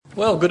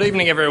Well, good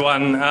evening,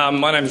 everyone.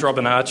 My name's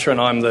Robin Archer and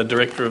I'm the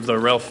Director of the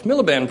Ralph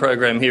Miliband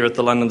program here at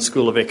the London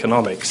School of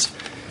Economics.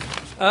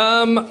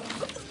 The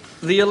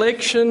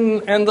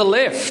election and the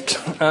left.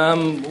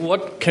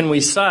 What can we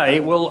say?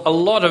 Well, a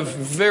lot of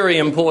very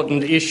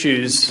important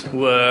issues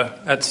were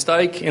at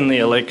stake in the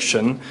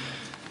election,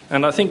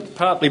 and I think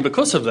partly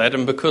because of that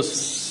and because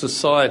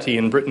society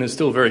in Britain is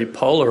still very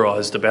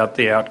polarised about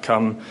the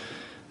outcome,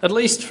 at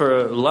least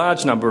for a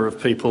large number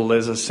of people,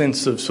 there's a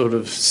sense of sort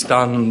of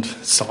stunned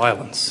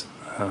silence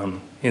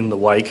in the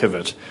wake of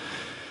it.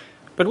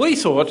 But we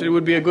thought it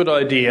would be a good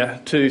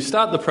idea to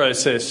start the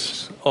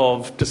process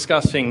of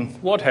discussing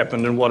what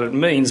happened and what it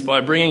means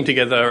by bringing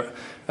together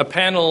a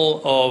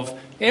panel of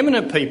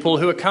eminent people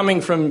who are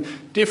coming from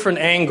different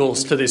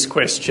angles to this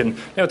question.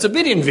 Now, it's a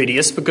bit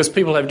invidious because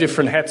people have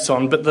different hats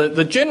on, but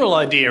the general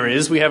idea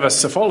is we have a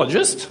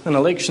psephologist, an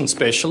election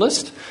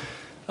specialist,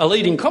 a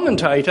leading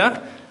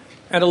commentator,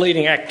 and a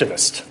leading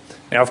activist.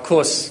 Now, of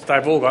course,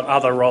 they've all got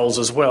other roles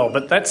as well,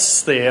 but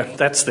that's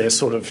their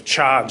sort of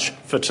charge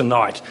for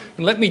tonight.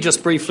 And let me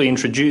just briefly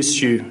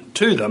introduce you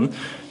to them.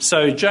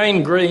 So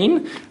Jane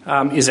Green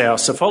is our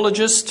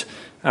psephologist.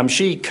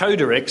 She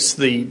co-directs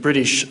the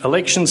British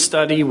Election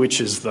Study, which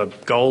is the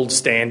gold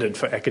standard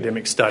for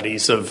academic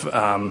studies of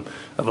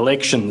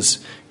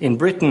elections in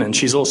Britain, and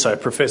she's also a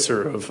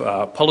professor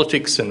of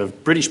politics and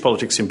of British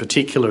politics in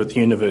particular at the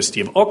University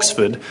of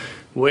Oxford,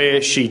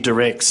 where she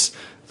directs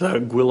the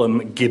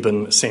Gwilym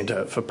Gibbon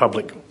Centre for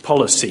Public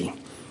Policy.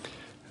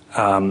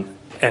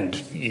 And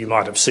you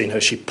might have seen her,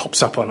 she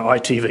pops up on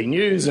ITV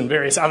News and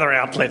various other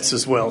outlets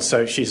as well,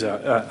 so she's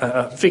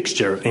a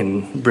fixture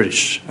in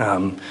British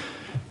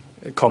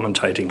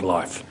commentating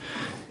life.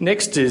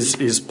 Next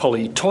is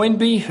Polly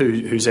Toynbee,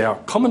 who's our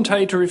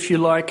commentator, if you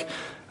like.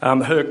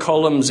 Her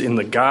columns in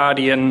The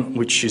Guardian,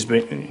 which she's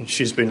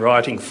been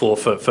writing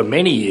for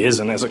many years,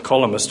 and as a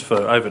columnist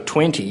for over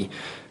 20,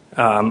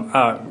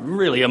 are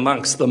really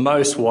amongst the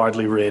most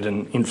widely read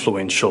and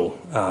influential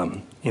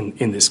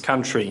in this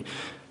country.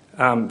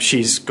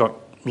 She's got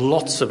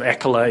lots of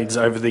accolades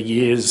over the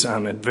years.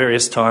 At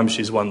various times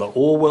she's won the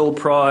Orwell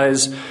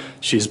Prize,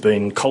 she's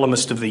been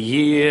Columnist of the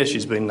Year,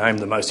 she's been named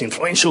the most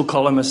influential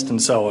columnist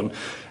and so on.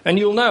 And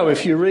you'll know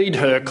if you read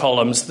her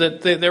columns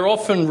that they're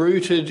often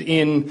rooted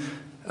in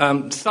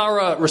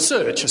thorough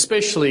research,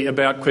 especially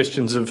about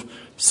questions of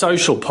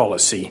social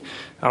policy.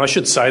 I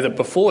should say that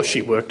before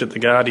she worked at The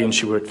Guardian,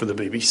 she worked for the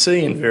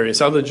BBC and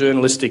various other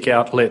journalistic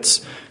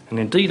outlets, and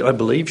indeed I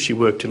believe she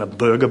worked in a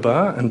burger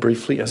bar and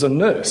briefly as a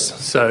nurse,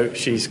 so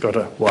she's got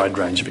a wide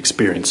range of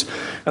experience.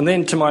 And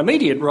then to my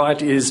immediate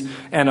right is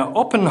Anna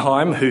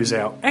Oppenheim, who's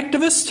our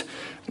activist.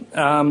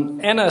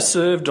 Anna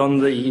served on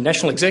the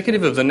National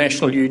Executive of the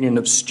National Union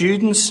of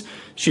Students.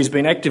 She's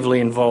been actively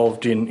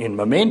involved in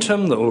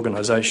Momentum, the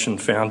organisation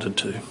founded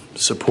to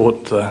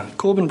support the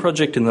Corbyn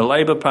project in the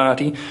Labor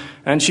Party,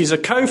 and she's a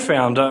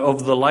co-founder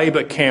of the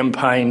Labor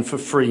Campaign for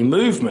Free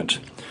Movement.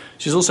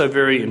 She's also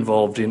very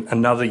involved in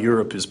Another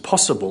Europe is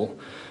Possible,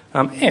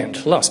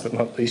 and last but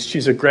not least,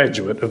 she's a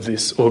graduate of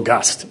this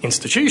august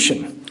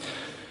institution.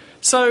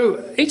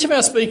 So each of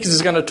our speakers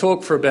is going to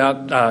talk for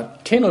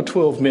about 10 or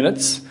 12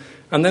 minutes,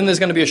 and then there's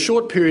going to be a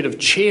short period of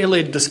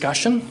chair-led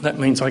discussion. That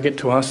means I get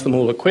to ask them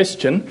all a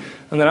question.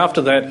 And then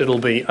after that, it'll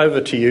be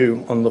over to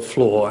you on the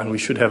floor, and we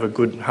should have a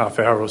good half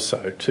hour or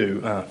so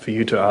for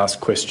you to ask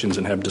questions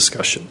and have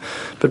discussion.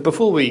 But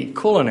before we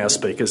call on our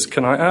speakers,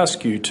 can I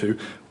ask you to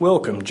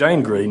welcome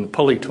Jane Green,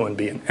 Polly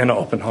Toynbee and Anna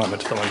Oppenheimer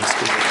to the London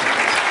School.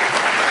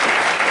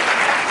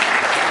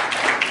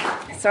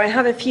 So I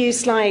have a few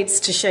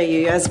slides to show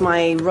you. As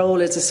my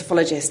role as a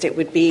psephologist, it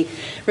would be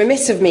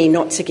remiss of me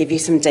not to give you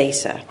some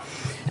data.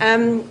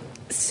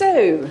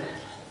 So,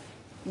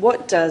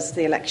 what does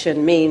the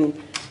election mean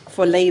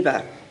for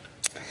Labour?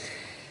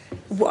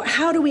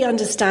 How do we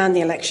understand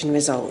the election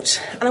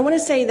result? And I want to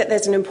say that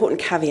there's an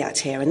important caveat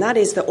here, and that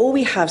is that all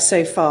we have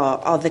so far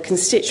are the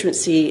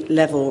constituency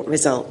level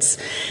results.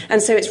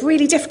 And so it's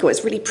really difficult,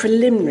 it's really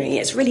preliminary,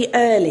 it's really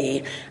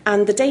early,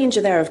 and the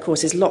danger there, of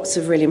course, is lots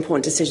of really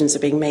important decisions are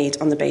being made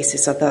on the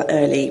basis of that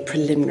early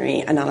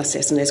preliminary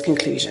analysis and those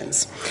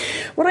conclusions.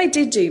 What I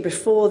did do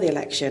before the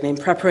election, in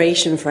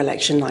preparation for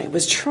election night,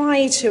 was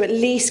try to at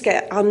least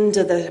get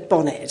under the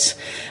bonnet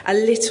a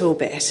little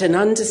bit and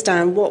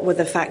understand what were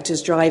the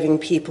factors driving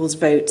people's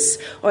votes,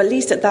 or at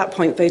least at that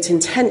point vote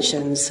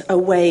intentions,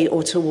 away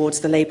or towards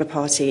the Labour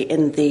Party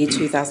in the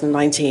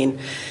 2019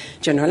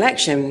 general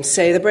election.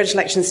 So the British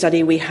Election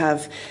Study, we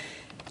have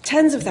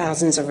tens of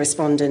thousands of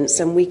respondents,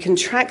 and we can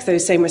track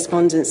those same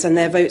respondents and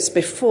their votes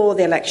before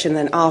the election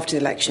and after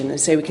the election, and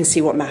so we can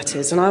see what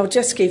matters. And I'll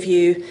just give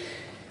you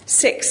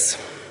 6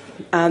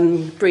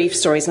 brief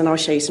stories, and I'll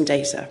show you some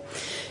data.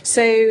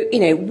 So,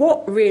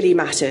 what really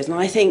matters? And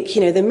I think,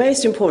 the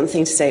most important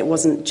thing to say, it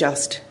wasn't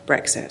just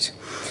Brexit.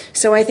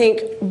 So I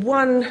think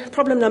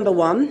problem number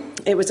one,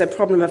 it was a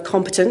problem of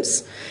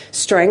competence,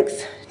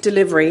 strength,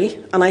 delivery,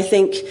 and I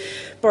think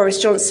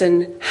Boris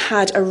Johnson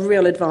had a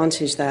real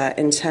advantage there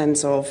in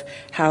terms of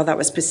how that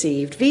was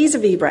perceived,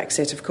 vis-à-vis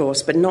Brexit, of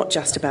course, but not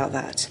just about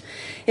that.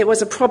 It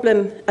was a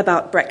problem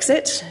about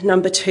Brexit,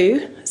 number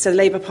 2. So the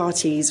Labour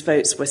Party's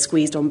votes were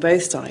squeezed on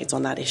both sides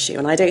on that issue.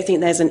 And I don't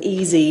think there's an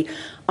easy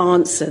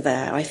answer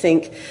there. I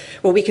think,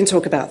 well, we can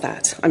talk about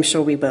that. I'm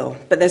sure we will.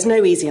 But there's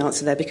no easy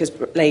answer there because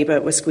Labour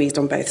was squeezed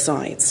on both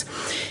sides.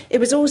 It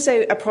was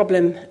also a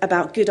problem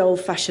about good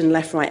old-fashioned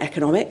left-right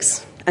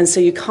economics. And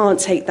so you can't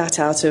take that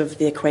out of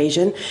the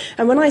equation.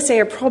 And when I say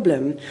a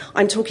problem,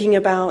 I'm talking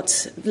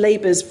about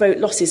Labour's vote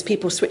losses,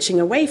 people switching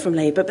away from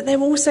Labour, but there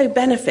were also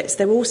benefits.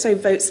 There were also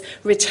votes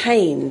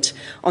retained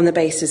on the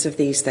basis of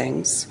these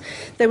things.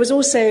 There was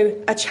also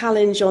a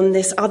challenge on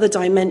this other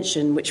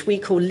dimension, which we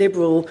call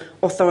liberal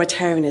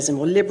authoritarianism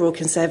or liberal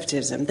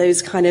conservatism,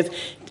 those kind of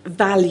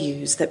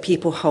values that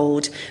people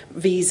hold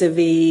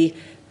vis-a-vis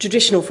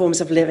traditional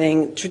forms of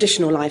living,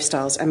 traditional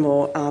lifestyles, and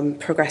more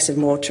progressive,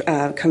 more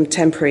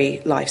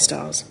contemporary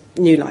lifestyles,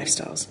 new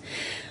lifestyles.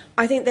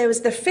 I think there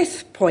was the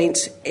 5th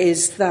point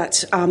is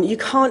that you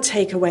can't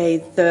take away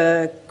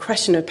the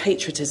question of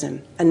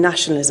patriotism and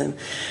nationalism.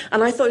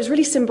 And I thought it was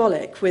really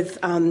symbolic with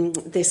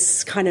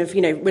this kind of,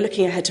 we're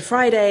looking ahead to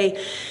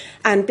Friday,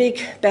 and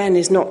Big Ben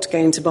is not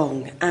going to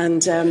bong.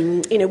 And,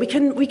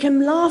 we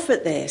can laugh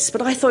at this, but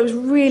I thought it was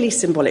really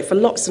symbolic for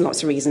lots and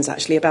lots of reasons,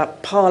 actually,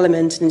 about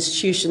Parliament and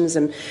institutions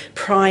and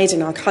pride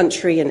in our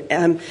country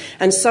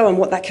and so on,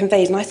 what that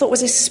conveys. And I thought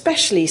was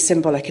especially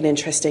symbolic and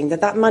interesting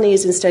that money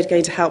is instead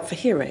going to help for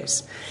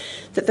heroes,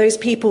 that those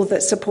people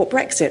that support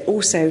Brexit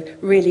also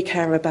really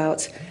care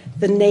about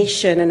the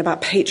nation and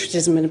about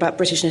patriotism and about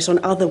Britishness on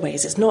other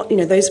ways. It's not,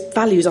 those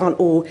values aren't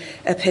all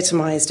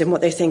epitomised in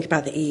what they think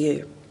about the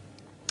EU.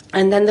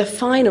 And then the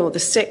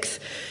 6th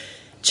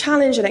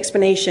challenge and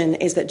explanation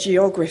is that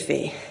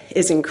geography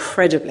is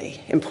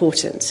incredibly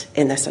important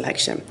in this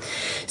election.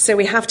 So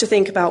we have to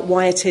think about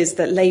why it is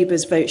that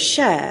Labour's vote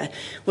share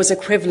was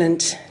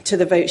equivalent to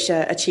the vote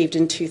share achieved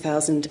in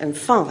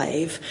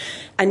 2005,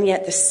 and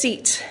yet the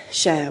seat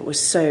share was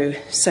so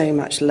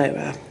much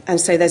lower. And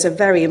so there's a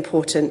very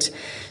important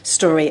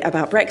story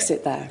about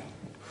Brexit there.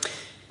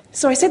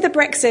 So I said that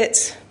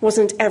Brexit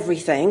wasn't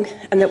everything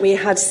and that we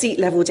had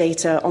seat-level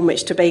data on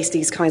which to base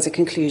these kinds of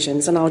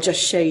conclusions, and I'll just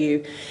show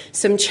you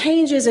some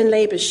changes in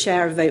Labour's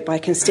share of vote by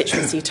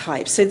constituency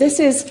type. So this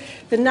is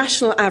the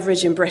national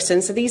average in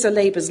Britain. So these are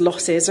Labour's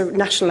losses, a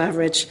national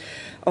average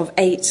of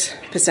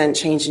 8%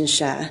 change in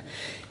share.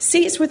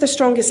 Seats with the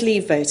strongest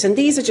Leave vote, and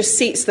these are just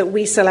seats that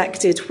we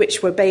selected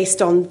which were based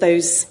on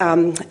those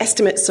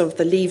estimates of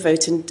the Leave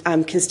vote in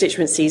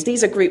constituencies.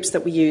 These are groups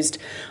that we used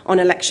on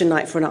election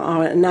night for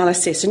our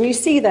analysis. And you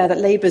see there that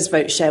Labour's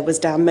vote share was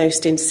down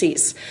most in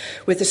seats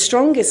with the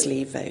strongest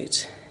Leave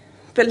vote.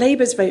 But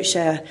Labour's vote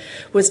share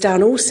was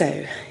down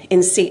also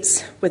in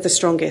seats with the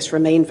strongest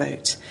Remain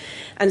vote.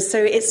 And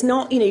so it's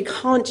not, you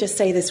can't just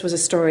say this was a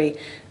story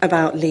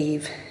about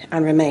Leave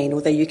and Remain,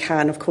 although you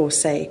can, of course,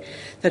 say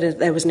that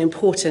there was an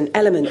important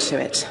element to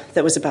it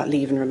that was about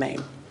Leave and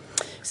Remain.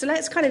 So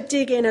let's kind of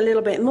dig in a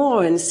little bit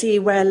more and see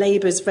where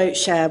Labour's vote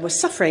share was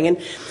suffering. And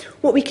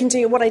what we can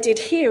do, what I did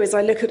here is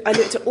I looked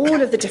at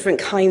all of the different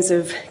kinds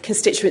of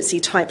constituency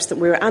types that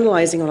we were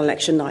analysing on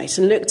election night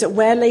and looked at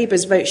where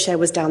Labour's vote share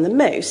was down the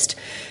most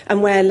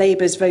and where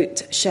Labour's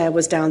vote share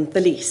was down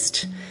the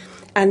least.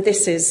 And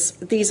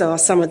these are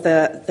some of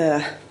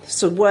the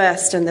sort of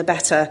worst and the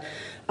better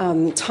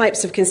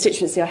types of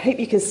constituency. I hope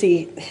you can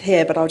see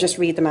here, but I'll just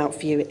read them out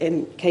for you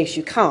in case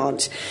you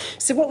can't.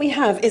 So what we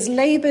have is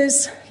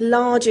Labour's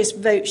largest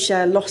vote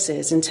share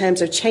losses in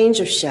terms of change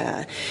of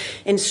share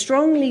in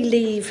strongly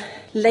Leave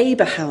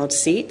Labour-held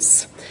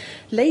seats,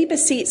 Labour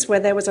seats where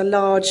there was a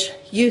large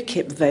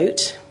UKIP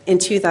vote in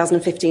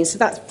 2015. So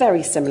that's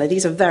very similar.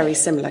 These are very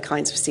similar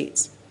kinds of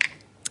seats.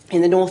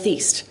 In the North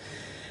East,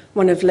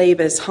 one of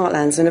Labour's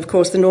heartlands. And, of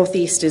course, the North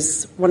East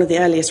is one of the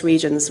earliest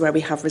regions where we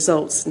have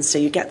results, and so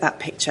you get that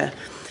picture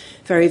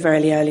very,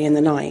 very early in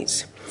the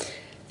night.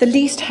 The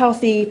least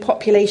healthy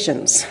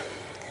populations.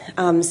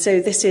 So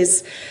this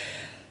is,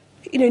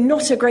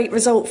 not a great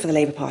result for the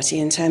Labour Party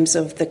in terms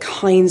of the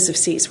kinds of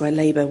seats where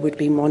Labour would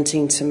be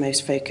wanting to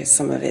most focus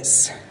some of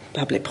its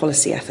public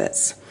policy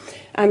efforts.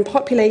 And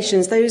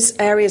populations, those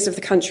areas of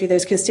the country,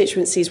 those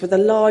constituencies, were the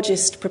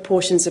largest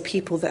proportions of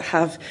people that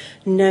have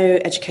no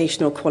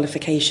educational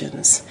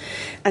qualifications.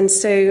 And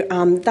so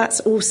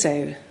that's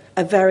also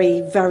a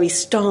very, very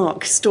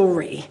stark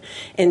story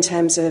in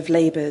terms of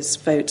Labour's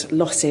vote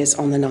losses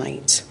on the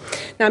night.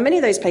 Now, in many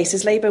of those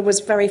places, Labour was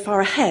very far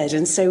ahead,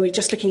 and so we're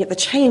just looking at the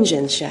change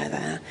in share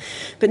there.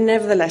 But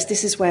nevertheless,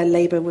 this is where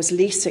Labour was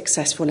least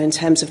successful in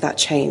terms of that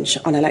change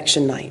on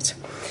election night.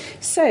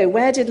 So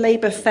where did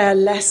Labour fare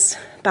less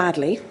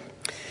badly?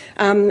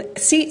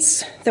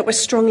 Seats that were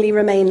strongly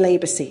Remain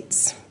Labour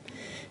seats.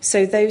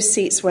 So those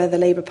seats where the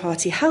Labour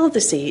Party held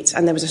the seat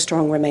and there was a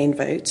strong Remain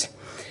vote.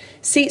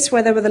 Seats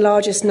where there were the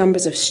largest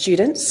numbers of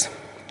students.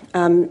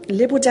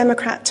 Liberal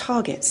Democrat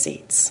target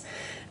seats.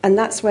 And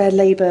that's where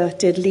Labour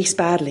did least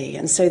badly.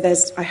 And so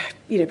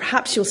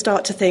perhaps you'll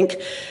start to think,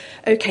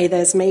 OK,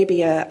 there's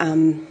maybe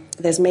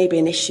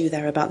an issue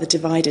there about the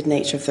divided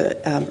nature of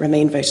the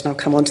Remain vote, and I'll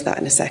come on to that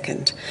in a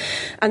second.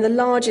 And the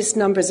largest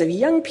numbers of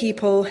young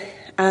people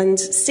and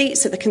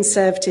seats that the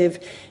Conservative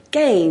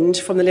gained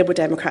from the Liberal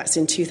Democrats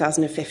in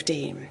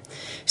 2015.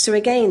 So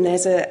again,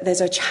 there's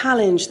a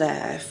challenge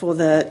there for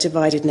the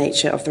divided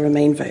nature of the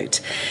Remain vote.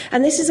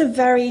 And this is a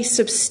very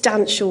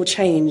substantial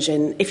change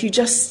in, if you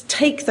just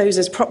take those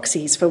as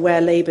proxies for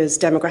where Labour's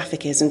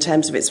demographic is in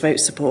terms of its vote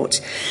support.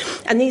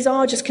 And these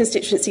are just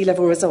constituency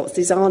level results.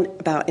 These aren't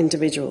about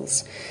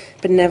individuals.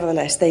 But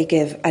nevertheless, they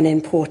give an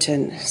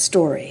important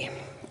story.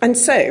 And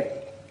so,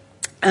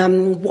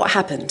 what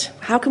happened?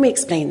 How can we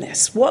explain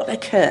this? What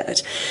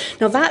occurred?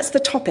 Now, that's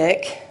the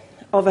topic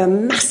of a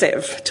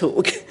massive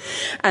talk,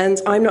 and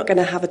I'm not going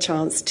to have a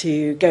chance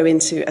to go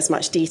into as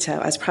much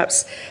detail as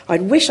perhaps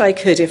I'd wish I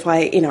could if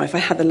I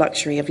had the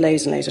luxury of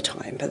loads and loads of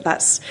time.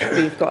 But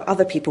we've got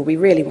other people we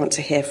really want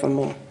to hear from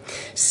more.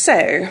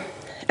 So,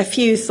 a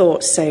few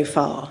thoughts so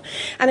far.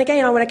 And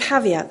again, I want to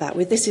caveat that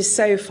with this is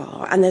so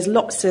far, and there's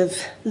lots of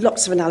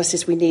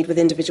analysis we need with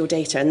individual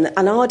data.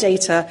 And our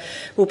data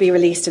will be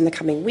released in the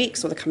coming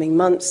weeks or the coming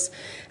months,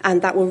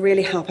 and that will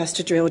really help us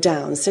to drill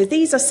down. So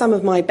these are some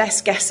of my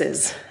best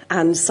guesses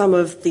and some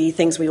of the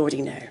things we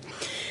already know.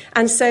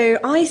 And so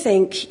I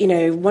think,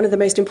 one of the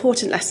most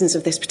important lessons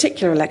of this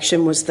particular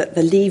election was that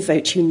the Leave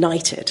vote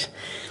united.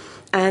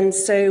 And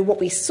so what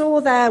we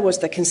saw there was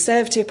the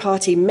Conservative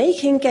Party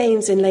making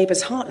gains in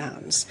Labour's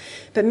heartlands,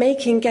 but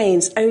making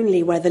gains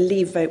only where the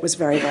Leave vote was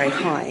very, very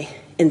high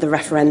in the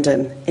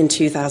referendum in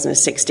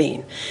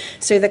 2016.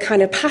 So the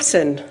kind of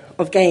pattern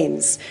of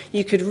gains,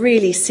 you could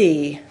really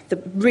see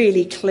the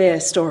really clear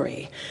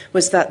story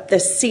was that the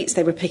seats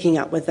they were picking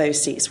up were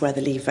those seats where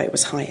the Leave vote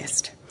was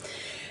highest.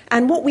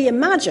 And what we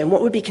imagine,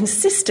 what would be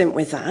consistent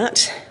with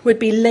that, would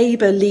be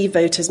Labour Leave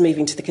voters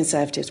moving to the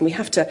Conservatives. And we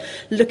have to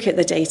look at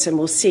the data and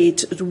we'll see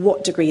to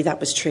what degree that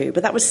was true.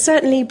 But that would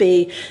certainly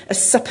be a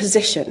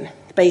supposition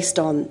based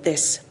on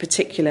this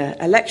particular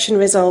election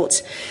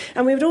result.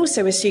 And we would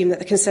also assume that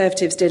the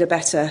Conservatives did a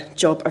better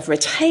job of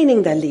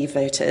retaining their Leave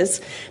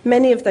voters,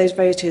 many of those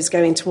voters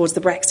going towards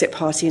the Brexit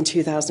Party in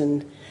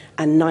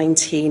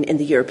 2019 in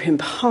the European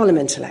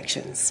Parliament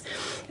elections.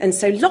 And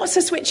so lots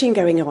of switching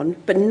going on,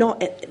 but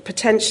not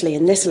potentially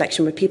in this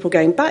election with people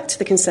going back to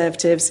the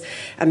Conservatives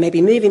and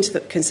maybe moving to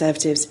the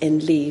Conservatives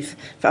in Leave,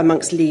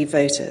 amongst Leave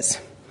voters.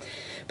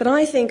 But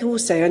I think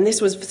also, and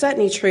this was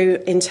certainly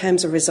true in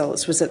terms of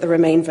results, was that the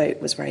Remain vote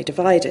was very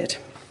divided.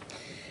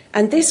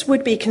 And this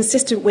would be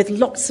consistent with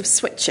lots of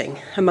switching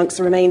amongst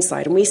the Remain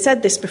side. And we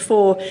said this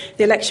before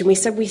the election. We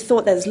said we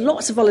thought there's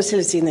lots of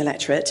volatility in the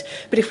electorate,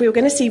 but if we were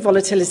going to see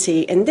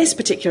volatility in this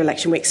particular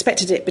election, we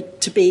expected it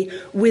to be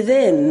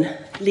within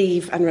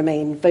Leave and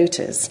Remain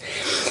voters.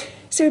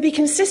 So it would be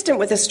consistent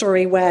with a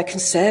story where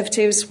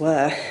Conservatives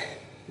were...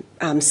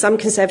 some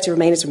Conservative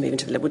Remainers were moving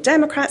to the Liberal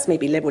Democrats,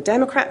 maybe Liberal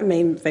Democrat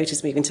Remain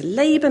voters moving to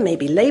Labour,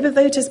 maybe Labour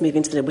voters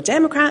moving to the Liberal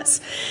Democrats,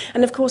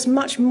 and of course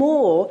much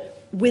more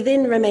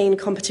within Remain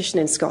competition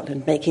in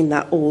Scotland, making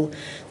that all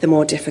the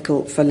more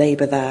difficult for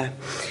Labour there.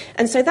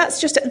 And so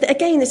that's just,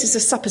 again, this is a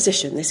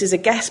supposition. This is a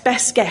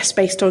best guess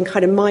based on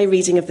kind of my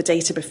reading of the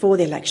data before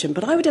the election.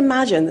 But I would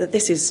imagine that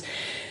this is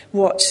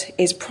what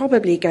is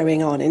probably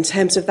going on in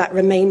terms of that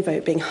Remain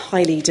vote being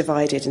highly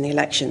divided in the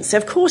election. So,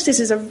 of course, this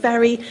is a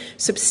very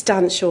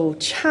substantial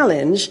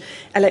challenge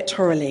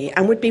electorally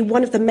and would be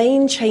one of the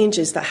main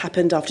changes that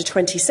happened after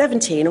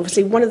 2017.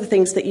 Obviously, one of the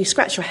things that you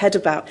scratch your head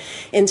about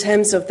in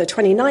terms of the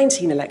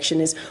 2019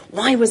 election is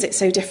why was it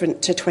so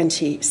different to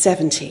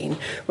 2017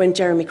 when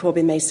Jeremy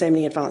Corbyn made so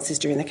many advances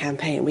during the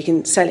campaign? We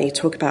can certainly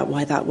talk about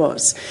why that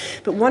was.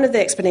 But one of the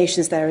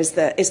explanations there is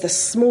the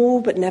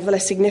small but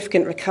nevertheless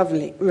significant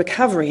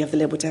recovery of the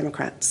Liberal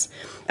Democrats,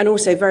 and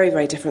also very,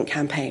 very different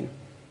campaign.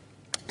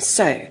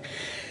 So,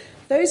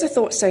 those are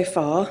thoughts so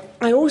far.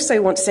 I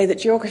also want to say that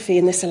geography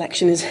in this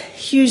election is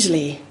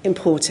hugely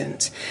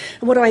important.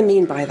 And what do I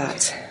mean by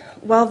that?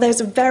 Well,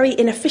 there's a very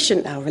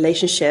inefficient now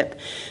relationship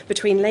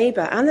between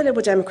Labour and the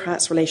Liberal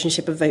Democrats'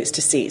 relationship of votes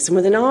to seats. And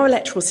within our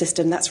electoral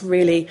system, that's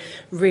really,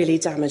 really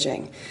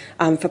damaging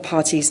for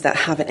parties that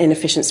have an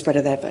inefficient spread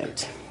of their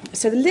vote.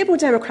 So the Liberal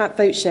Democrat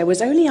vote share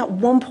was only up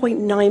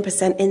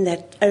 1.9% in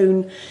their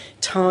own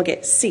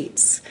target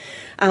seats.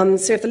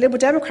 So if the Liberal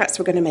Democrats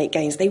were going to make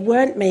gains, they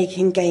weren't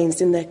making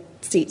gains in the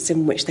seats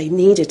in which they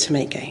needed to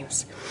make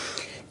gains.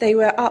 They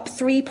were up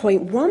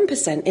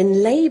 3.1%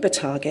 in Labour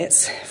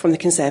targets from the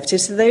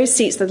Conservatives. So those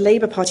seats the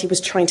Labour Party was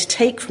trying to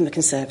take from the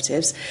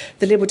Conservatives,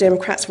 the Liberal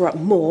Democrats were up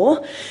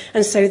more.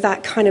 And so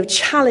that kind of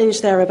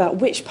challenge there about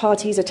which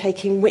parties are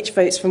taking which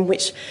votes from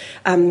which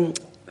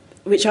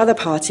other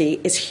party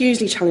is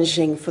hugely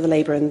challenging for the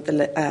Labour and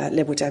the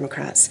Liberal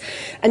Democrats.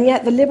 And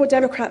yet the Liberal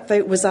Democrat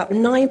vote was up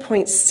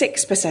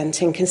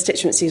 9.6% in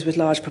constituencies with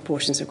large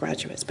proportions of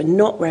graduates, but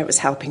not where it was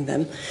helping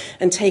them,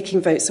 and taking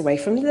votes away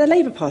from the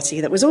Labour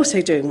Party that was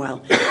also doing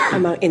well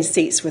in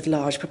seats with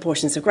large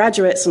proportions of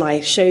graduates. And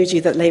I showed you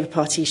that Labour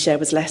Party share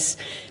was less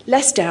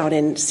down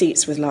in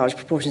seats with large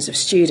proportions of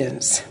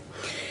students.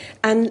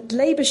 And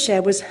Labour's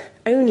share was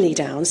only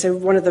down, so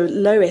one of the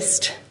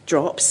lowest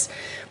drops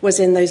was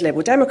in those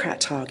Liberal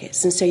Democrat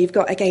targets. And so you've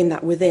got, again,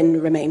 that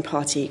within Remain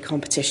party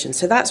competition.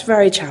 So that's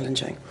very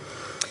challenging.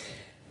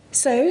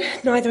 So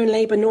neither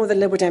Labour nor the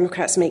Liberal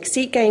Democrats make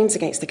seat gains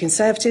against the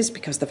Conservatives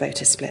because the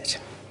vote is split.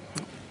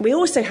 We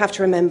also have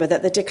to remember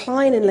that the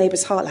decline in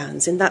Labour's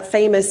heartlands, in that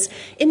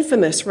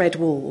infamous Red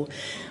Wall,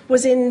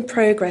 was in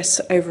progress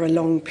over a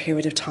long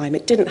period of time.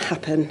 It didn't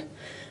happen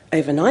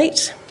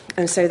overnight,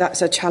 and so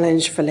that's a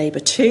challenge for Labour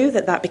too,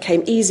 that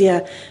became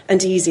easier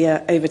and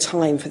easier over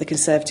time for the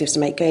Conservatives to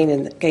make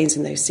gains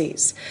in those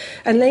seats.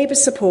 And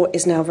Labour's support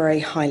is now very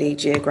highly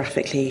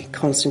geographically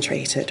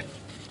concentrated.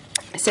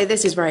 So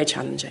this is very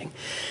challenging.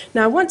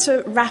 Now I want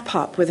to wrap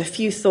up with a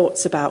few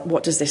thoughts about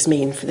what does this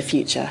mean for the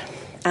future.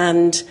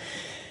 And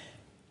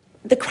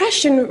the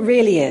question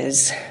really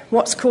is,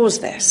 what's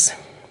caused this?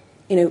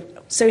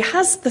 So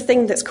has the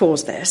thing that's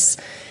caused this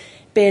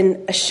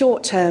been a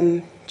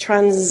short-term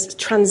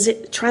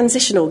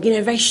transitional,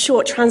 very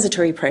short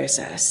transitory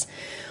process?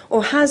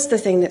 Or has the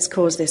thing that's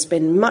caused this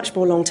been much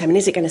more long-term, and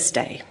is it going to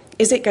stay?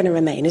 Is it going to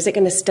remain? Is it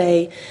going to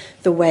stay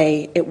the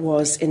way it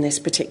was in this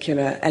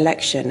particular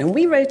election? And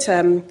we wrote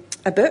a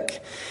book,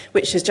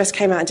 which has just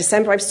came out in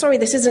December. I'm sorry,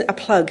 this isn't a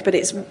plug, but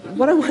it's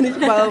what I wanted,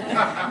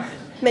 well,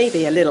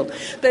 maybe a little.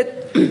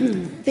 But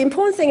the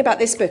important thing about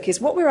this book is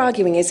what we're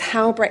arguing is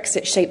how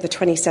Brexit shaped the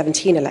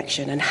 2017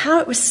 election and how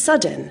it was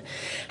sudden,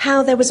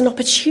 how there was an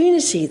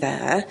opportunity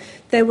there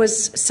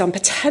was some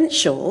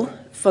potential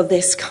for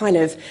this kind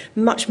of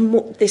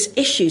this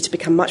issue to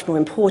become much more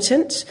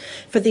important,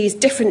 for these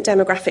different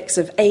demographics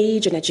of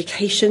age and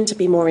education to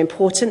be more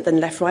important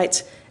than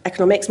left-right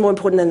economics, more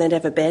important than they'd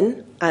ever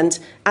been, and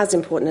as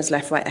important as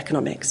left-right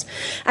economics,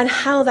 and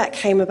how that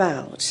came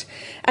about.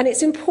 And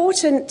it's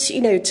important,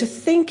 to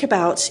think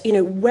about,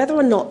 whether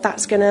or not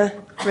that's going to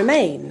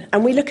remain.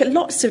 And we look at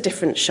lots of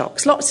different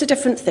shocks, lots of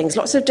different things,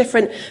 lots of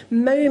different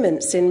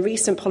moments in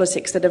recent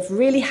politics that have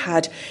really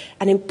had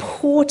an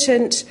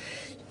important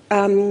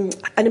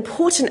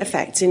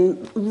effect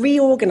in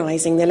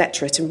reorganising the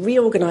electorate and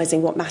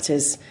reorganising what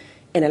matters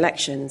in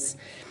elections.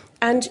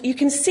 And you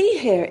can see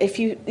here,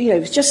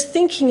 if just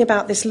thinking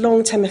about this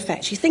long-term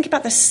effect, you think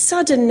about the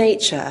sudden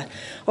nature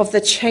of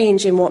the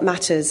change in what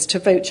matters to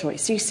vote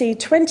choice. You see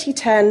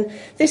 2010,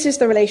 this is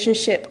the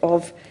relationship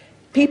of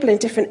people in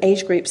different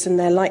age groups and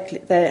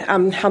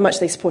how much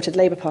they supported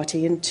Labour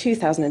Party. In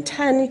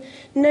 2010,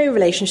 no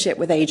relationship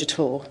with age at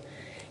all.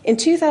 In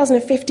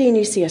 2015,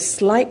 you see a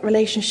slight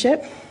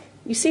relationship.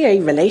 You see a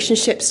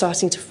relationship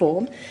starting to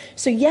form.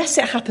 So yes,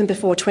 it happened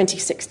before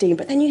 2016,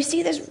 but then you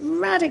see this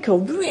radical,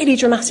 really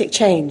dramatic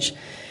change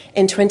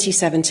in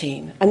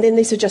 2017. And then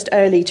these are just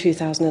early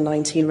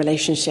 2019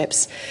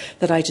 relationships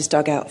that I just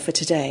dug out for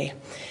today.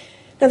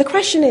 Now the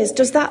question is,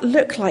 does that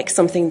look like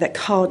something that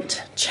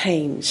can't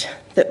change,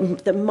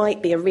 that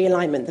might be a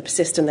realignment that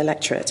persists in the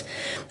electorate?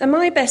 And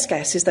my best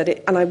guess is that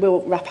and I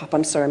will wrap up,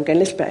 I'm sorry, I'm going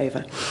a little bit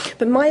over,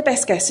 but my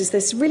best guess is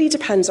this really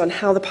depends on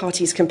how the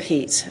parties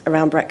compete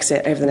around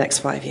Brexit over the next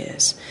 5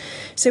 years.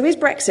 So is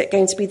Brexit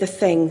going to be the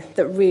thing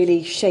that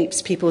really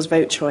shapes people's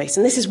vote choice?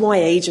 And this is why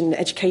age and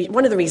education,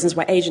 one of the reasons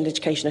why age and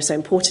education are so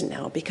important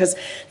now, because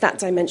that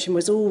dimension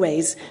was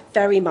always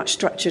very much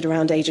structured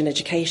around age and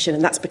education,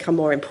 and that's become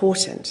more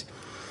important.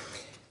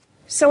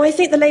 So I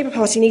think the Labour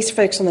Party needs to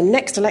focus on the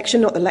next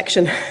election, not the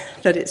election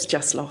that it's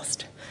just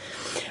lost.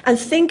 And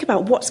think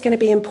about what's going to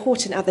be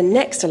important at the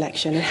next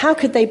election and how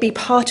could they be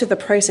part of the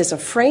process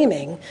of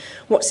framing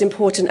what's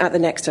important at the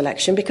next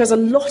election, because a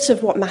lot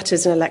of what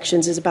matters in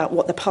elections is about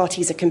what the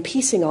parties are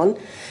competing on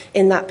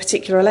in that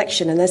particular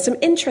election. And there's some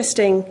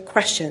interesting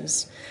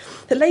questions.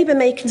 The Labour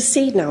may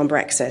concede now on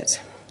Brexit.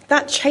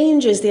 That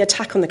changes the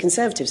attack on the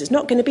Conservatives. It's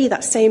not going to be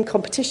that same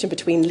competition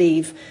between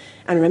Leave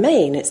and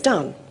Remain. It's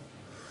done.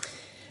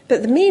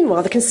 But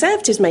meanwhile, the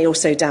Conservatives may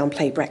also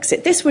downplay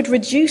Brexit. This would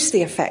reduce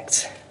the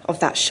effect of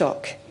that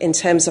shock in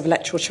terms of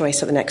electoral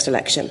choice at the next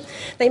election.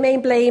 They may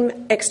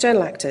blame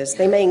external actors.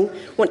 They may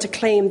want to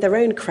claim their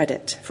own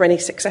credit for any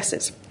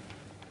successes.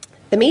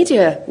 The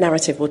media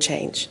narrative will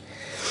change.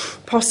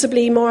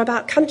 Possibly more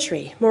about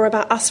country, more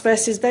about us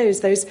versus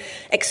those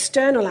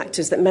external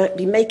actors that might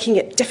be making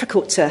it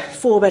difficult to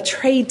form a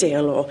trade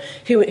deal, or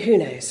who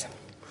knows.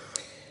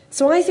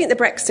 So I think the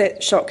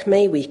Brexit shock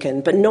may weaken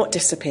but not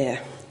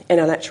disappear in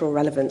electoral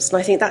relevance.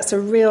 And I think that's a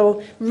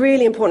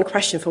really important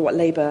question for what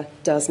Labour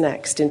does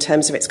next in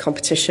terms of its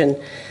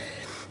competition.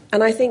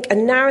 And I think a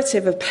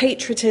narrative of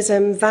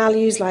patriotism,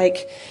 values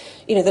like,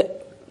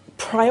 that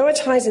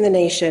prioritising the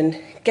nation,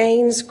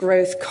 gains,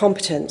 growth,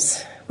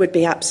 competence would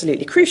be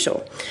absolutely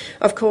crucial.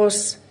 Of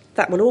course,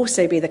 that will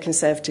also be the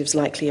Conservatives'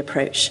 likely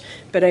approach,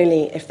 but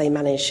only if they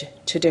manage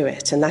to do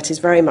it. And that is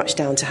very much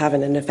down to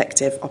having an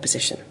effective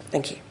opposition.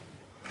 Thank you.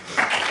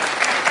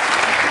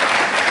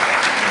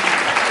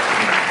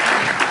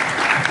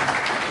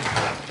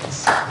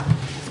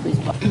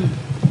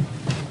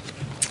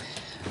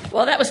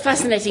 Well, that was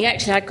fascinating.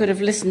 Actually, I could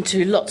have listened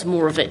to lots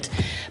more of it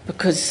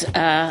because,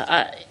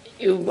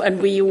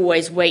 and we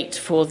always wait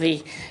for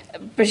the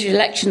British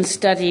election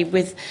study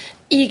with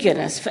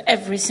eagerness for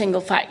every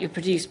single fact you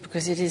produce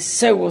because it is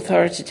so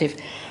authoritative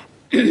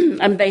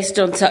and based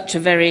on such a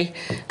very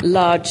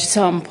large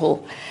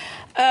sample.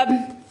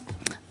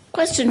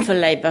 Question for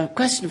Labour,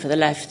 question for the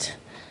left.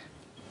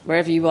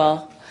 wherever you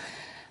are,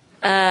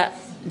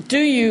 do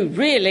you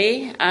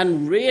really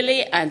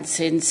and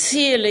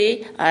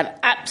sincerely and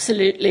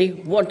absolutely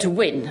want to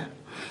win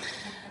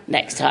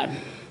next time?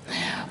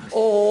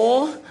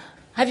 Or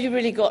have you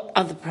really got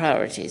other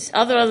priorities?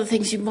 Are there other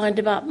things you mind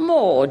about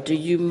more? Do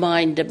you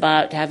mind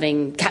about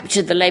having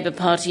captured the Labour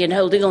Party and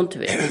holding on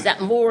to it? Is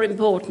that more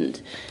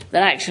important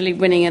than actually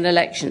winning an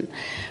election?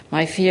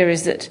 My fear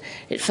is that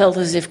it felt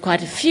as if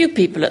quite a few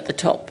people at the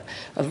top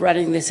of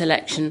running this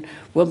election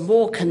were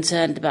more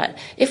concerned about,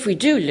 if we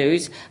do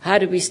lose, how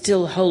do we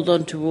still hold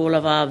on to all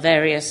of our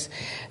various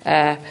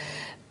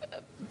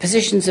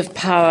positions of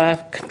power,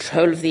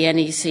 control of the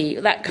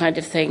NEC, that kind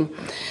of thing,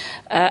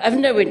 of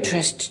no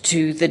interest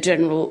to the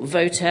general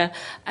voter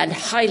and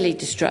highly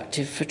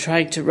destructive for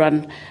trying to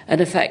run an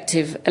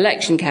effective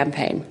election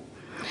campaign.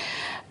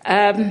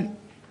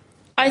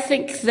 I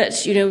think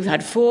that, we've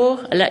had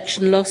 4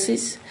 election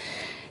losses.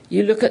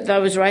 You look at, I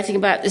was writing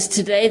about this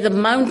today, the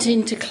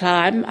mountain to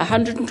climb,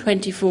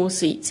 124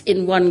 seats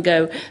in one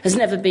go, has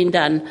never been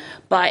done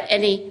by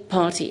any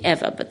party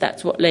ever, but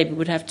that's what Labour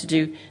would have to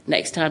do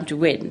next time to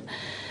win.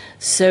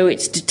 So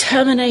its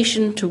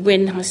determination to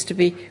win has to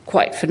be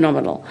quite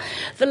phenomenal.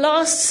 The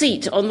last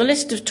seat on the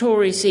list of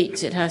Tory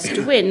seats it has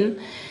to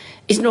win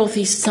is North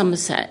East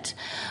Somerset.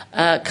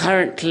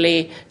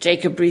 Currently,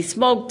 Jacob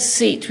Rees-Mogg's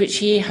seat, which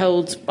he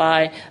holds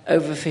by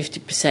over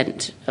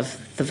 50%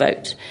 of the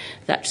vote.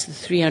 That's the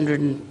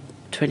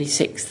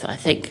 326th, I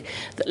think,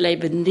 that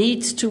Labour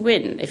needs to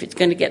win if it's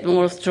going to get them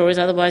all off the Tories.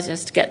 Otherwise, it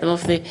has to get them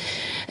off the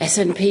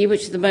SNP,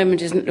 which at the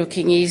moment isn't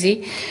looking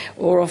easy,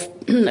 or off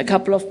a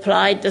couple off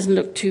Plaid, doesn't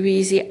look too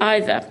easy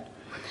either.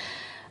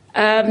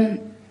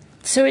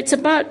 So it's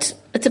about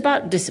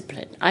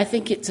discipline. I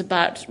think it's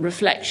about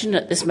reflection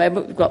at this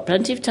moment. We've got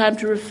plenty of time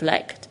to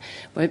reflect.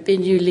 Won't be a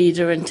new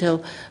leader until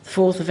the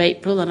 4th of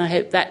April, and I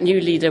hope that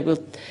new leader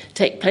will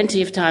take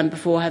plenty of time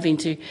before having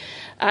to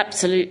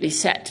absolutely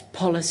set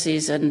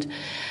policies and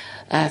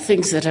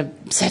things that are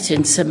set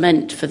in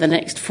cement for the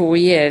next 4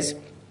 years.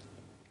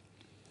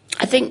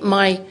 I think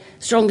my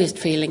strongest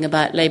feeling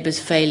about Labour's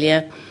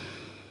failure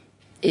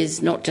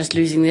is not just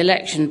losing the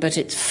election, but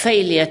its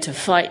failure to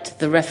fight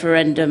the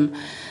referendum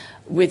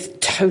with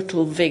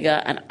total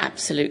vigour and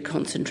absolute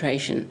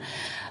concentration.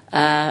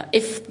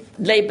 If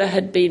Labour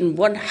had been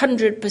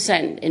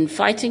 100% in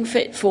fighting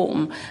fit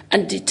form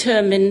and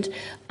determined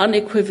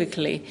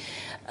unequivocally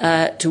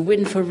to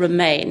win for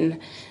Remain,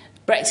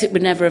 Brexit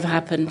would never have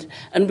happened,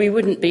 and we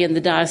wouldn't be in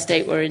the dire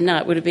state we're in now.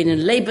 It would have been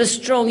in Labour's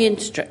strong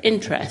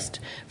interest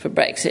for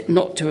Brexit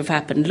not to have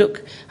happened.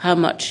 Look how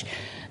much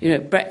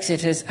harm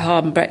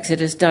Brexit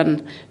has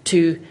done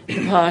to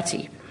the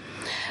party.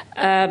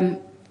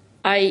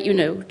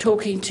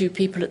 Talking to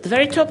people at the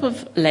very top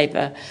of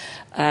Labour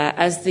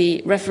as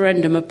the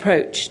referendum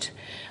approached,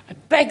 I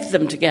begged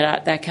them to get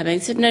out their campaign.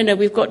 They said, no,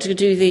 we've got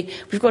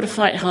to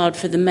fight hard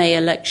for the May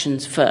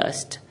elections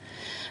first.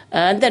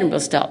 And then we'll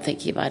start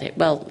thinking about it.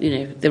 Well,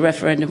 the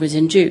referendum was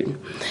in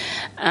June.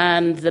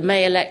 And the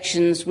May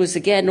elections was,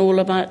 again, all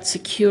about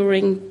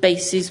securing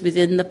bases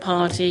within the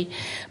party,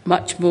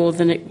 much more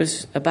than it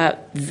was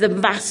about the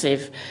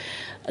massive,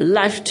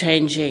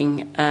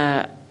 life-changing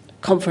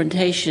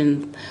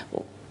confrontation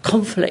or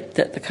conflict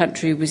that the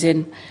country was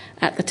in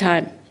at the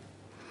time.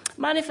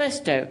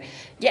 Manifesto,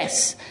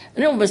 yes,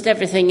 and almost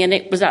everything in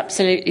it was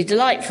absolutely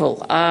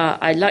delightful.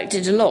 I liked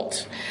it a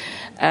lot.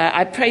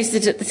 I praised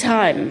it at the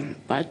time.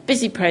 I was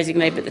busy praising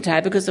Labour at the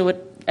time because of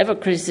whatever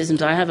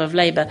criticisms I have of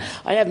Labour,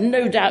 I have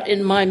no doubt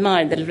in my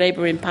mind that if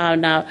Labour were in power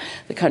now,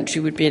 the country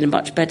would be in a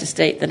much better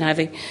state than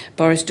having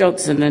Boris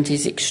Johnson and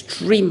his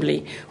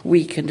extremely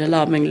weak and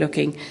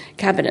alarming-looking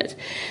cabinet.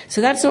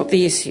 So that's not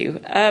the issue.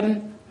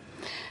 The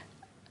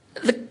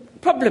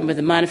problem with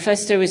the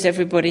manifesto, as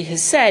everybody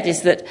has said,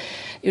 is that,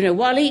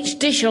 while each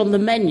dish on the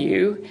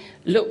menu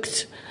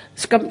looked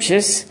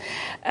scrumptious,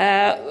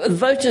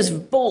 voters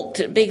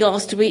balked at being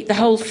asked to eat the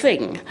whole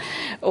thing,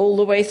 all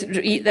the way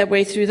eat their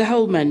way through the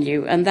whole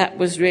menu, and that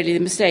was really the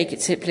mistake.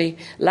 It simply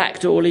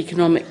lacked all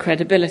economic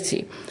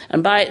credibility.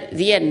 And by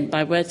the end,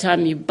 by the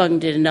time you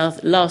bunged in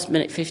last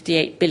minute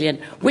 58 billion,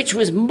 which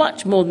was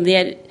much more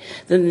than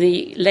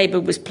the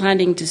Labour was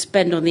planning to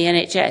spend on the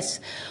NHS,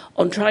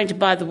 on trying to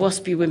buy the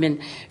waspy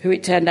women, who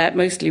it turned out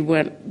mostly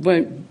weren't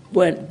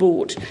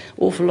bought.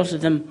 Awful lot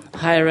of them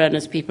higher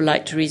earners, people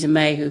like Theresa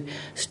May, who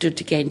stood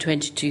to gain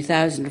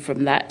 22,000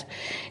 from that.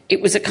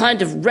 It was a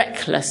kind of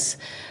reckless,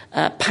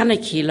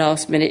 panicky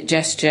last-minute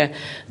gesture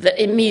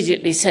that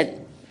immediately sent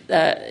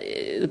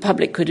the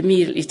public could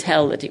immediately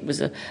tell that it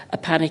was a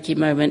panicky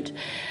moment.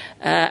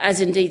 As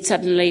indeed,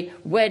 suddenly,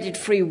 where did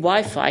free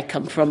Wi-Fi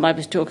come from? I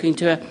was talking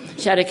to a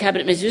shadow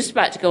cabinet minister just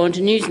about to go on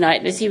to Newsnight,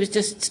 and as he was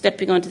just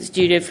stepping onto the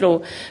studio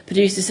floor,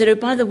 producer said, "Oh,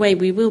 by the way,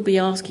 we will be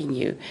asking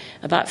you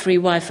about free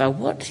Wi-Fi."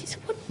 What? He said,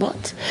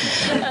 what?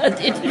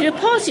 Your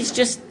party's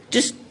just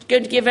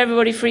going to give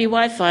everybody free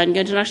Wi-Fi and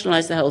going to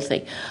nationalise the whole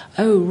thing.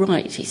 "Oh,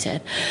 right," he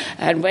said,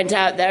 and went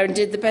out there and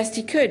did the best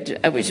he could,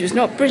 which was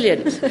not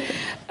brilliant.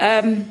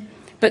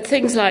 But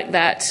things like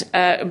that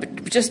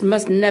just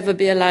must never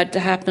be allowed to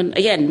happen.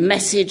 Again,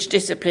 message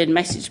discipline,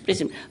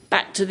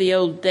 back to the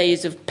old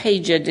days of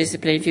pager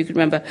discipline, if you can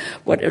remember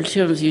what,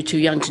 some of you too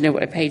young to know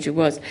what a pager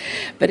was.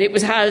 But it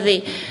was how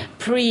the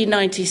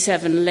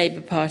pre-97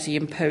 Labour Party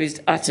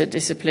imposed utter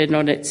discipline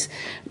on its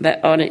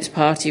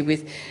party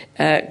with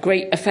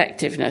great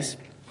effectiveness.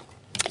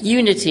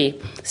 Unity.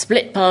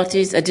 Split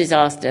parties, a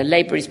disaster.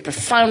 Labour is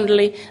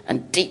profoundly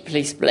and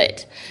deeply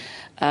split.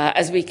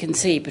 As we can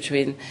see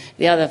between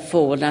the other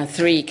four, now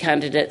three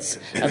candidates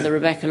of the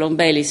Rebecca Long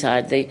Bailey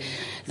side, the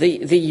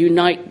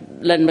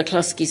Unite Len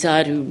McCluskey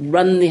side, who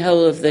run the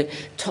whole of the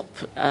top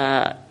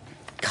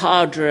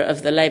cadre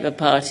of the Labour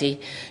Party,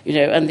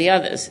 and the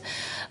others.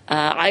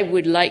 I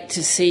would like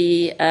to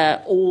see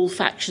all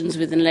factions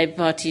within the Labour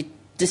Party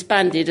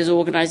disbanded as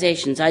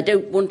organisations. I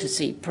don't want to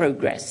see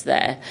progress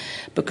there,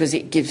 because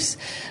it gives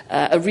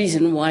a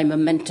reason why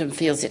Momentum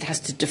feels it has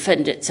to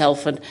defend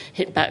itself and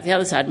hit back the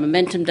other side.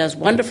 Momentum does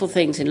wonderful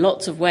things in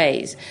lots of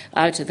ways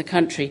out of the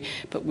country,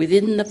 but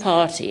within the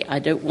party, I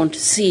don't want to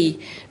see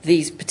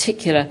these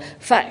particular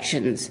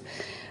factions.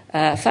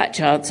 Fat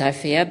chance, I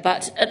fear,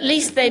 but at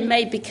least they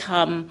may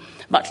become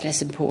much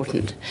less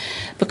important.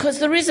 Because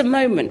there is a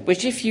moment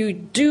which, if you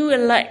do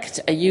elect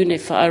a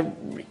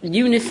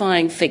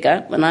unifying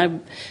figure, and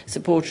I'm a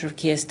supporter of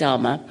Keir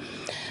Starmer,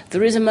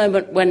 there is a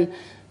moment when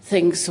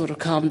things sort of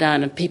calm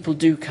down and people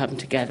do come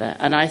together.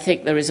 And I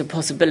think there is a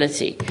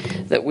possibility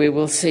that we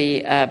will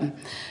see a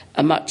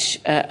much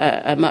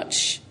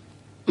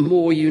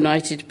more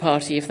united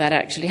party if that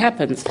actually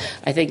happens.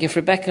 I think if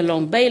Rebecca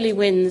Long Bailey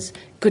wins,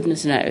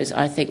 goodness knows,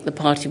 I think the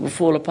party will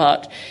fall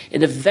apart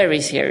in a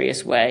very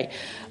serious way.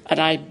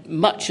 And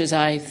much as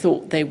I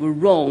thought they were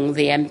wrong,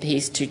 the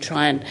MPs, to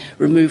try and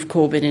remove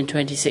Corbyn in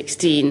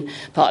 2016,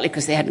 partly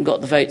because they hadn't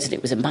got the votes and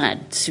it was a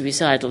mad,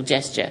 suicidal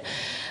gesture,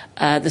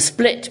 the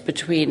split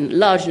between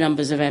large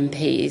numbers of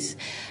MPs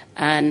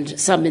and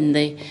some in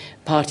the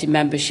party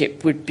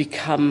membership would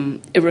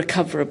become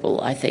irrecoverable,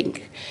 I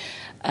think.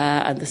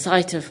 And the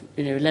sight of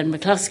Len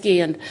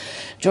McCluskey and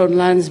John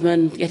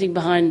Lansman getting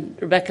behind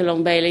Rebecca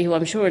Long Bailey, who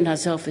I'm sure in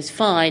herself is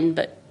fine,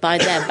 but by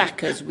their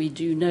backers we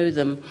do know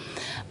them,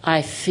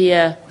 I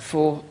fear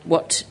for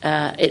what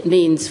it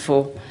means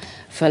for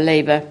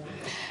Labour.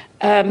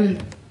 I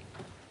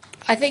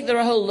think there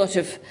are a whole lot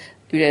of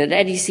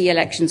NEC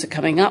elections are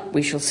coming up.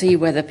 We shall see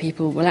whether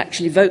people will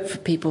actually vote for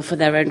people for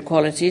their own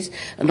qualities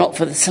and not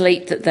for the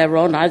slate that they're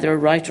on, either a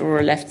right or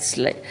a left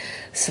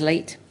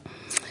slate.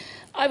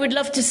 I would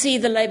love to see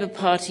the Labour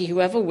Party,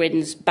 whoever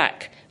wins,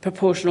 back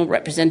proportional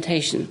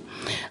representation.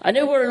 I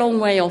know we're a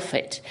long way off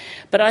it,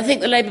 but I think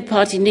the Labour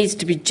Party needs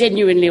to be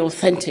genuinely,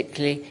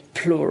 authentically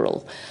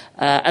plural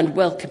and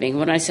welcoming.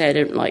 When I say I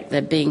don't like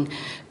there being,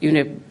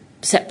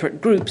 separate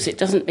groups, it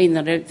doesn't mean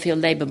that I don't feel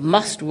Labour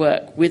must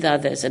work with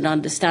others and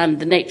understand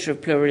the nature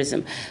of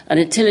pluralism. And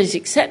until it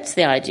accepts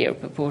the idea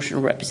of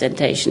proportional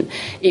representation,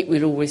 it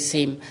will always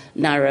seem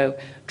narrow,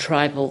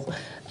 tribal,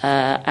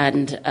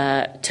 and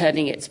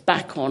turning its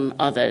back on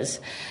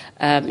others.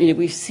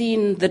 We've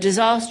seen the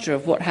disaster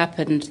of what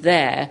happened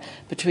there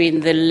between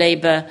the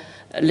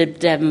Labour-Lib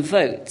Dem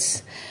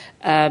votes.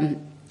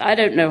 I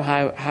don't know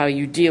how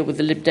you deal with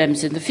the Lib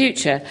Dems in the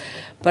future,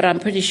 but I'm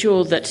pretty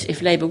sure that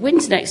if Labour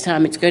wins next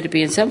time, it's going to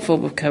be in some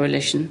form of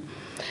coalition,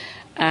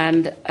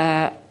 and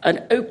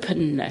an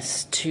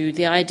openness to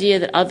the idea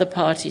that other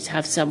parties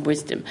have some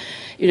wisdom.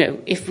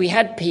 If we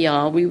had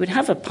PR, we would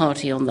have a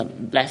party on the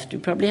left.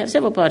 We'd probably have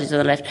several parties on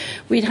the left.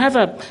 We'd have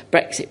a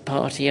Brexit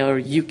party or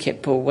a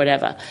UKIP or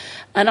whatever.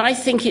 And I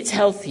think it's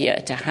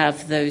healthier to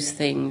have those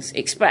things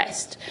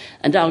expressed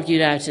and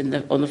argued out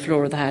on the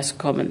floor of the House of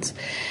Commons.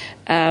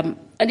 And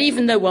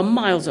even though we're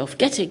miles off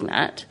getting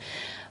that,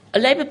 a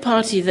Labour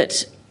Party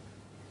that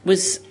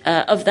was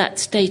of that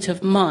state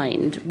of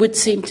mind would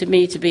seem to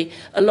me to be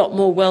a lot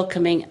more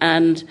welcoming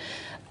and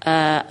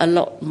a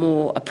lot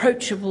more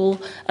approachable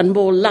and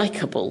more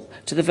likeable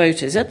to the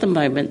voters. At the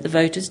moment, the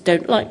voters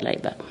don't like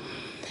Labour.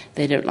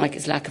 They don't like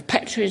its lack of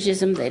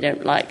patriotism. They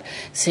don't like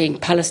seeing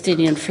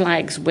Palestinian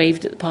flags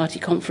waved at the party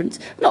conference,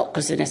 not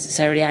because they're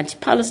necessarily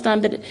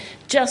anti-Palestine, but it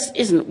just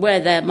isn't where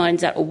their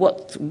mind's at or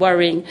what's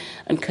worrying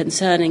and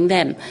concerning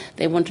them.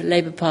 They want a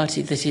Labour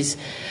Party that is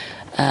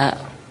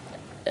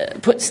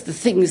puts the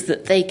things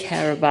that they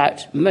care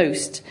about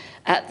most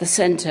at the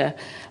centre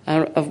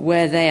of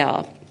where they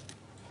are.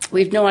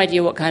 We've no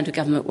idea what kind of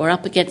government we're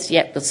up against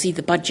yet. We'll see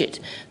the budget.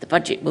 The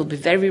budget will be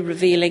very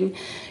revealing.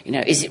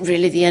 Is it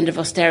really the end of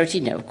austerity?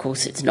 No, of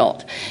course it's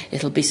not.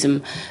 It'll be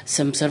some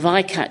sort of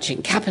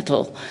eye-catching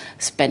capital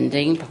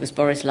spending, because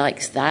Boris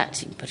likes that.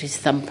 He can put his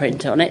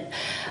thumbprint on it.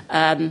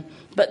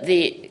 But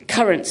the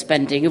current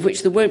spending, of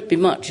which there won't be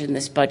much in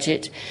this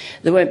budget,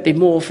 there won't be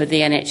more for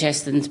the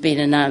NHS than's been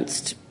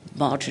announced,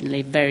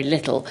 marginally very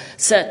little,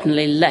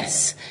 certainly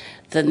less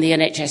than the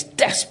NHS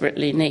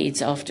desperately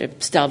needs after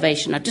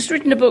starvation. I've just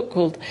written a book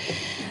called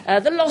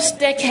The Lost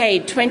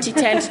Decade,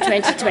 2010 to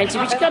 2020,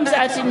 which comes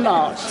out in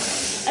March.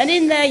 And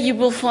in there you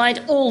will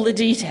find all the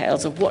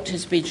details of what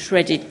has been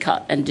shredded,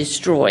 cut and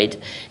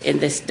destroyed in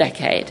this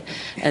decade.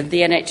 And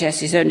the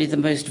NHS is only the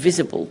most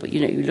visible, but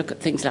you look at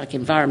things like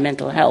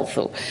environmental health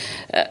or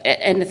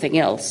anything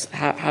else,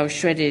 how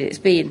shredded it's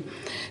been.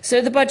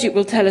 So the budget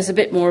will tell us a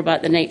bit more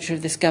about the nature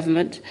of this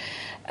government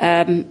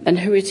and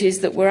who it is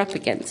that we're up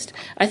against.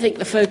 I think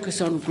the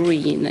focus on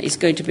green is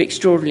going to be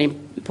extraordinarily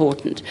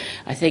important.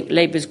 I think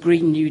Labour's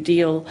Green New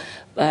Deal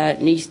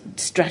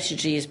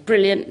strategy is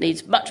brilliant,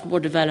 needs much more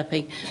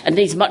developing and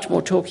needs much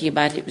more talking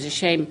about. It was a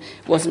shame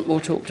it wasn't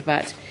more talked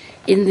about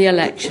in the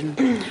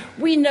election.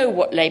 We know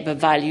what Labour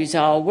values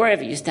are,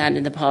 wherever you stand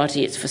in the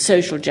party. It's for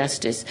social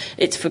justice,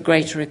 it's for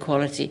greater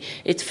equality,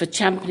 it's for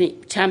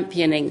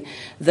championing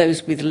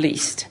those with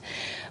least.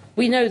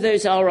 We know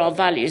those are our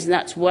values, and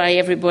that's why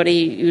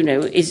everybody,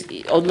 is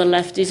on the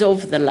left is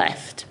of the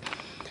left.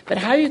 But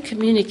how you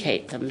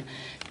communicate them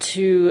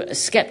to a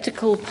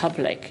sceptical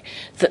public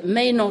that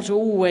may not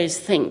always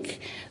think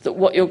that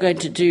what you're going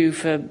to do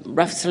for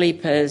rough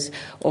sleepers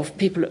or for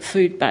people at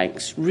food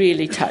banks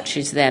really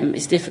touches them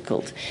is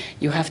difficult.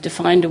 You have to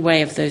find a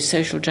way of those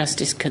social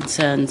justice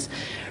concerns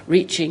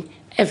reaching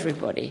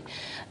everybody.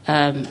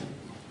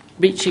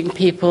 Reaching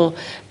people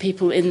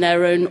in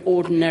their own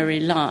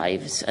ordinary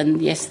lives.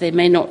 And yes, they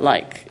may not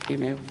like,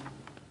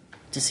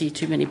 to see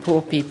too many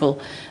poor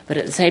people, but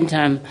at the same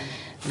time,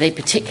 they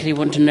particularly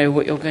want to know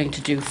what you're going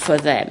to do for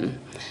them.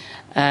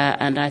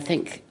 And I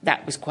think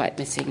that was quite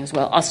missing as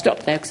well. I'll stop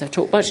there because I've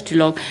talked much too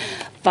long,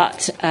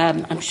 but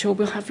I'm sure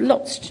we'll have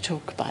lots to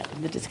talk about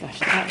in the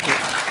discussion. Thank you.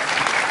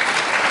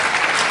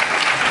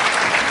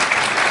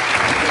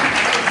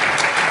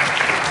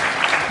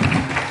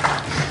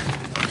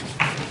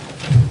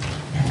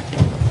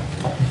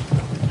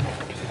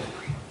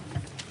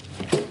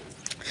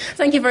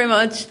 Thank you very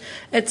much.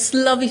 It's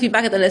lovely to be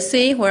back at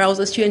LSE, where I was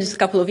a student just a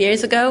couple of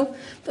years ago.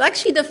 But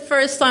actually, the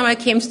first time I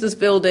came to this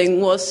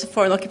building was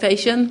for an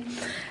occupation,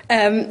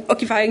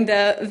 occupying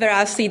the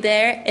Veracity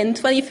there in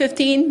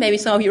 2015. Maybe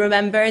some of you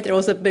remember, there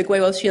was a big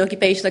Welsh student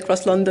occupation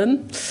across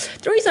London.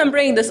 The reason I'm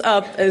bringing this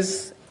up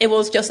is it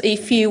was just a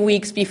few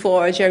weeks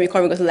before Jeremy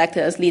Corbyn was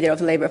elected as leader of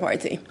the Labour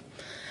Party.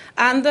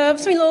 And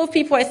something a lot of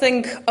people, I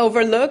think,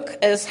 overlook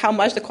is how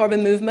much the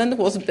Corbyn movement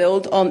was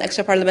built on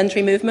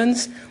extra-parliamentary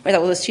movements, whether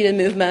that was the student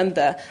movement,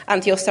 the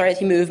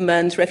anti-austerity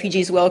movement,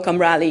 refugees welcome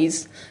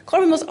rallies.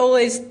 Corbyn was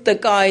always the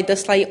guy, the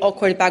slightly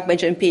awkward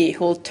backbench MP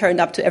who turned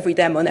up to every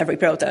demo and every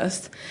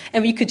protest.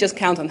 And we could just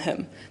count on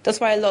him. That's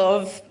why a lot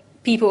of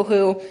people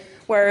who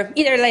were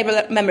either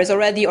Labour members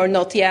already or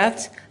not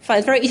yet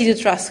find it very easy to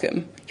trust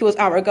him. He was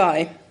our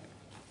guy.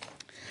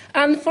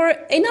 And for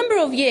a number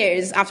of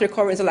years after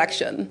Corbyn's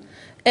election,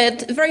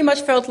 it very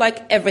much felt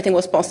like everything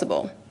was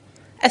possible,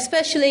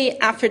 especially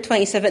after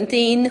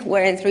 2017,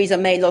 when Theresa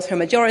May lost her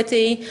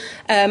majority.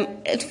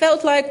 It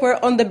felt like we're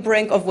on the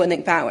brink of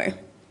winning power.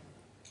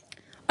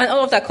 And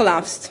all of that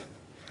collapsed.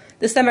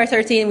 December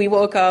 13, we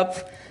woke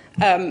up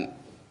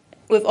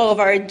with all of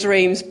our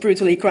dreams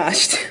brutally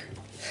crushed.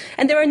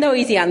 And there were no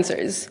easy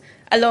answers.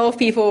 A lot of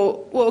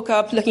people woke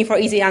up looking for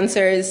easy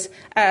answers.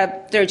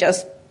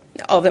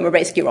 All of them were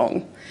basically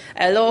wrong.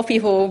 A lot of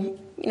people,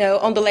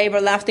 on the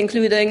Labour left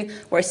including,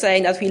 were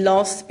saying that we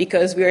lost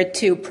because we were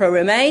too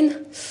pro-Remain.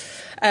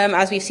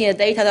 As we've seen, the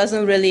data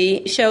doesn't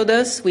really show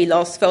this. We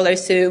lost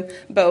voters to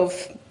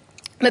both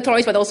the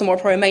Tories but also more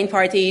pro-Remain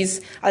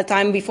parties. At the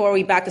time before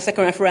we backed the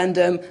second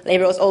referendum,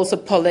 Labour was also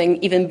polling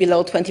even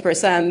below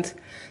 20%.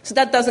 So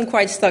that doesn't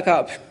quite stack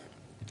up.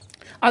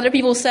 Other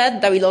people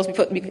said that we lost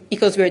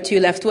because we were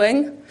too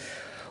left-wing.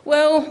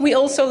 Well, we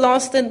also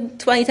lost in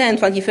 2010,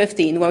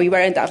 2015, when we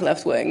weren't that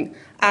left-wing.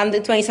 And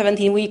in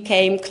 2017, we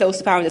came close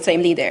to power with the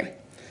same leader.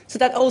 So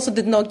that also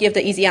did not give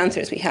the easy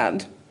answers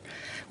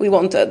we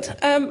wanted.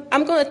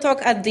 I'm going to talk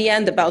at the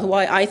end about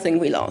why I think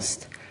we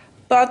lost.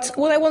 But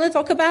what I want to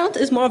talk about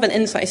is more of an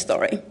inside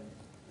story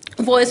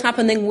of what is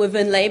happening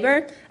within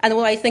Labour and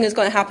what I think is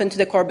going to happen to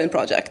the Corbyn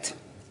project.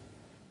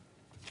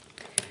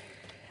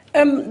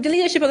 The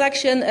leadership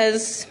election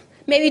is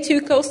maybe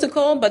too close to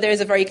call, but there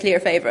is a very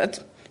clear favourite.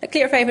 A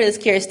clear favourite is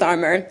Keir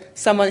Starmer,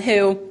 someone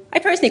who I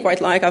personally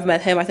quite like. I've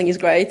met him. I think he's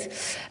great.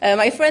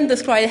 My friend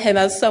described him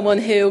as someone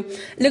who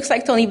looks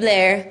like Tony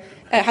Blair,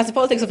 has the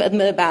politics of Ed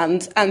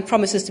Miliband, and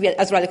promises to be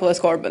as radical as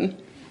Corbyn.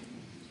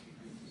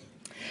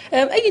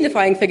 A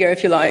unifying figure,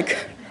 if you like.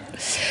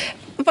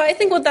 But I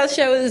think what that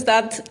shows is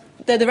that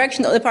the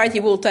direction that the party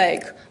will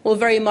take will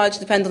very much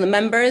depend on the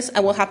members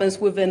and what happens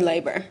within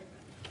Labour.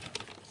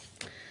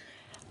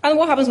 And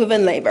what happens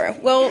within Labour?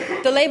 Well,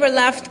 the Labour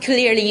left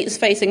clearly is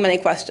facing many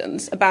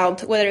questions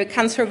about whether it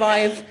can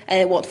survive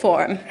and in what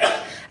form.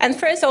 And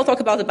first I'll talk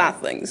about the bad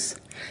things,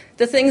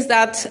 the things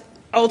that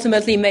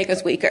ultimately make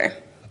us weaker.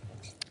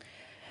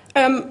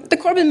 The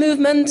Corbyn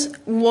movement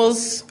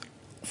was,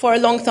 for a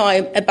long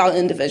time, about an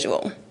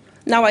individual.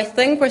 Now I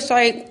think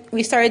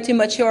we started to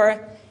mature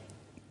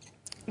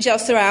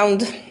just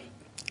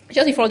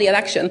before the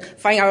election,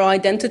 finding our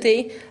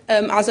identity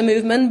as a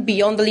movement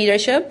beyond the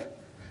leadership.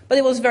 But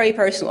it was very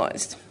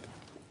personalised.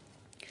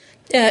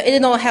 It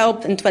did not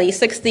help in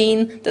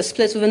 2016, the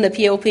splits within the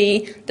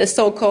POP, the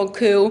so-called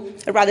coup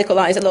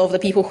radicalized a lot of the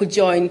people who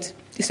joined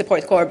to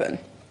support Corbyn.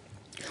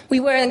 We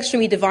were an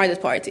extremely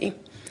divided party.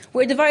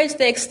 We were divided to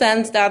the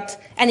extent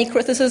that any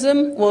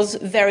criticism was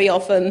very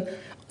often,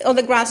 on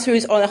the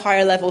grassroots or on a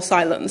higher level,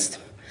 silenced.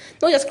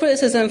 Not just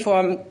criticism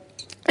from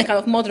a kind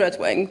of moderate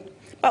wing,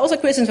 but also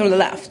criticism from the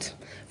left.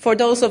 For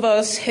those of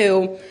us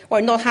who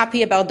were not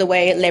happy about the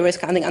way Labour is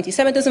handling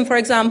anti-Semitism, for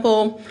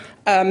example,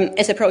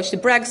 its approach to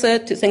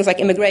Brexit, to things like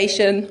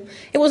immigration,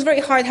 it was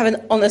very hard to have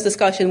an honest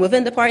discussion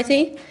within the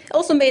party. It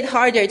also made it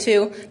harder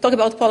to talk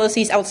about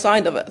policies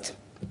outside of it,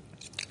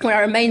 where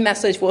our main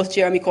message was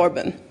Jeremy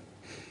Corbyn.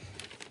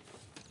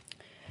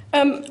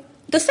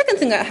 The second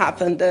thing that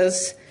happened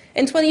is,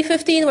 in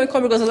 2015, when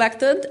Corbyn was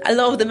elected, a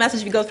lot of the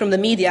message we got from the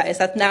media is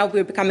that now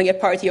we're becoming a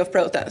party of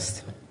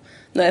protest,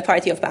 not a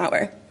party of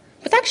power.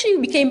 But actually,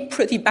 we became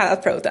pretty bad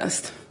at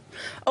protest.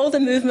 All the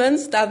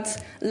movements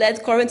that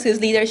led Corbyn to his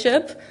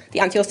leadership, the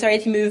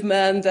anti-austerity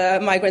movement,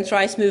 the migrant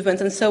rights movement,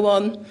 and so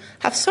on,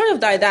 have sort of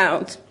died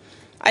out.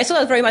 I saw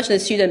that very much in the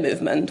student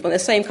movement, when the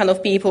same kind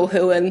of people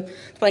who in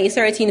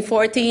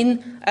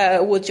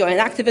 2013-14 would join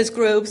activist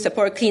groups,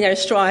 support cleaner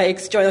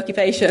strikes, join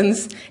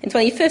occupations. In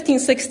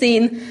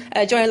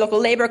 2015-16, joined local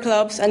labour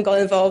clubs and got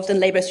involved in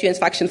Labour students'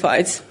 faction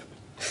fights.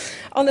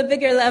 On a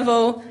bigger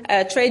level,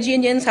 trade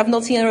unions have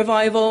not seen a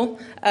revival.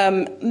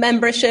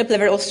 Membership,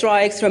 liberal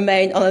strikes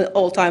remain on an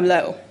all-time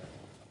low.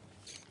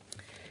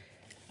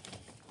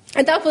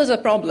 And that was a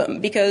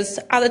problem, because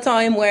at a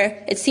time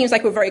where it seems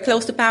like we're very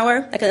close to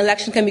power, like an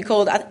election can be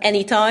called at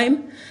any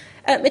time,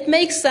 it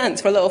makes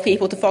sense for a lot of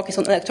people to focus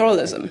on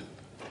electoralism.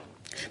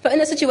 But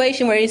in a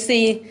situation where you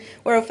see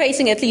we're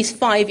facing at least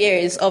 5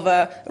 years of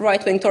a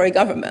right-wing Tory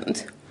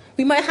government,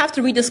 we might have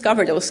to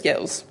rediscover those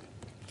skills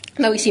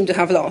that we seem to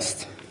have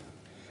lost.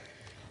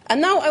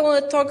 And now I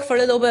want to talk for a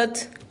little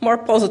bit more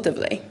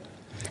positively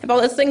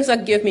about the things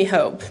that give me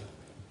hope.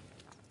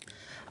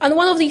 And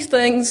one of these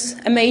things,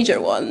 a major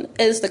one,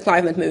 is the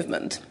climate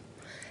movement.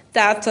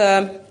 That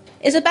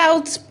is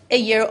about a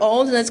year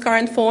old in its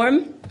current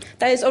form,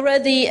 that has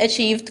already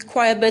achieved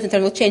quite a bit in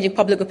terms of changing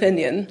public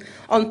opinion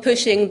on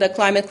pushing the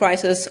climate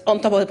crisis on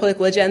top of the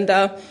political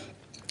agenda.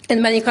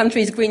 In many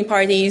countries, green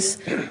parties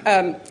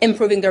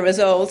improving their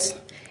results.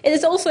 It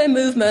is also a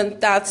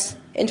movement that's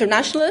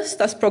internationalist,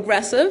 that's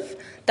progressive,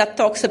 that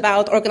talks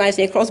about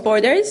organizing across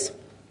borders,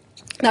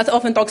 that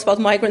often talks about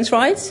migrants'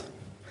 rights.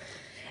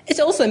 It's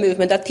also a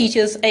movement that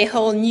teaches a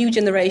whole new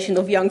generation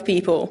of young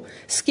people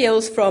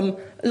skills from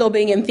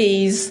lobbying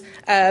MPs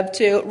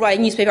to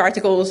writing newspaper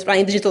articles,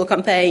 running digital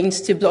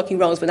campaigns, to blocking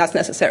roads when that's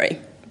necessary.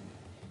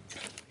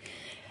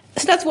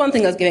 So that's one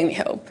thing that's giving me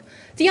hope.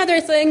 The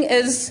other thing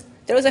is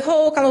there was a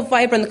whole kind of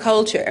vibrant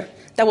culture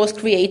that was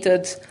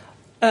created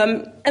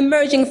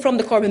emerging from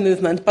the Corbyn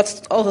movement,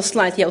 but also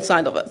slightly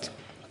outside of it.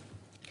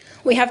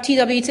 We have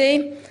TWT,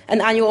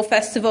 an annual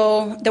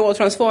festival, The World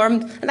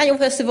Transformed, an annual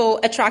festival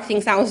attracting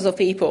thousands of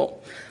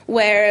people,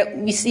 where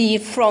we see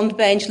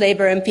front-bench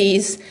Labour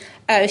MPs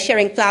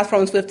sharing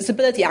platforms with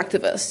disability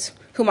activists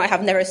who might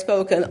have never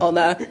spoken on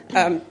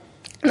a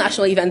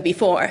national event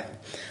before,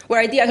 where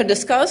ideas are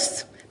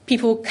discussed,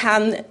 people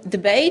can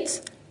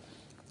debate,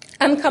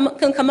 and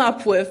can come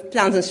up with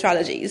plans and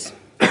strategies.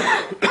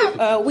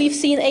 We've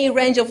seen a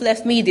range of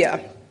left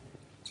media.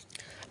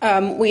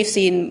 We've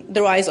seen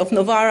the rise of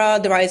Novara,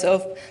 the rise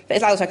of the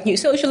like New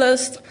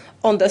Socialist,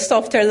 on the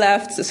softer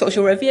left, the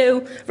Social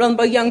Review, run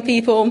by young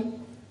people,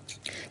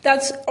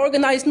 that's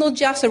organized not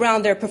just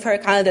around their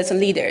preferred candidates and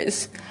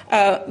leaders,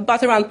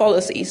 but around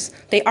policies.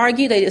 They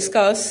argue, they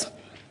discuss,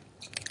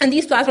 and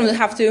these platforms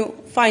have to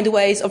find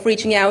ways of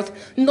reaching out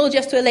not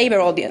just to a Labour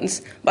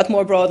audience, but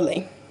more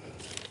broadly.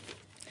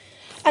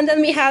 And then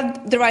we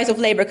had the rise of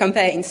Labour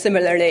campaigns,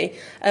 similarly.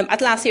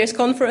 At last year's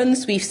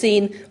conference, we've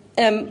seen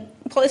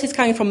policies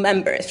coming from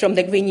members, from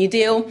the Green New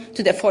Deal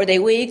to the 4-day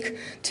week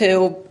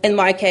to, in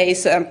my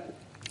case,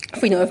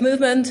 freedom of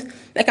movement,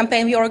 a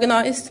campaign we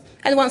organized.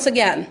 And once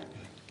again,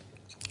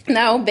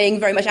 now being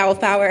very much out of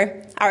power,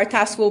 our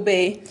task will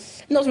be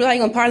not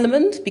relying on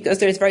Parliament, because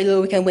there is very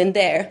little we can win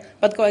there,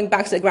 but going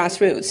back to the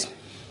grassroots.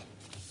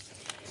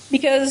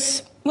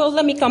 Because, well,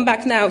 let me come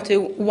back now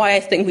to why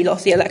I think we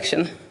lost the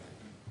election.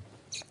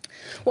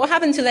 What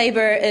happened to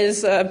Labour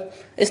is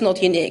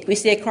not unique. We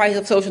see a crisis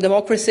of social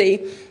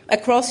democracy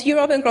across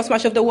Europe and across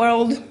much of the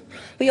world.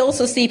 We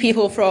also see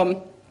people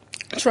from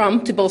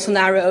Trump to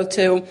Bolsonaro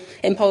to,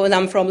 in Poland,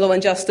 I'm from Law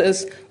and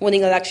Justice,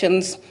 winning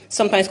elections,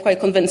 sometimes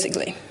quite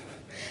convincingly.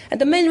 And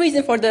the main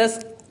reason for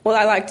this, what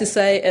I like to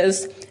say,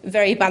 is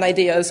very bad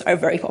ideas are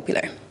very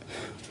popular.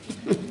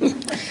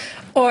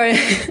 Or,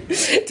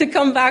 to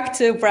come back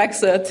to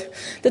Brexit,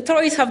 the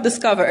Tories have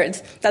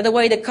discovered that the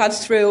way to cut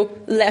through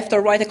left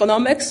or right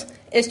economics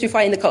is to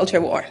fight in the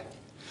culture war.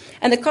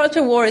 And the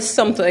culture war is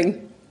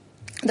something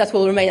that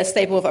will remain a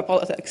staple of our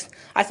politics,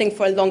 I think,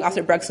 for long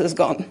after Brexit is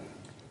gone.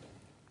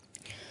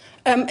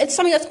 It's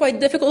something that's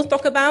quite difficult to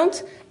talk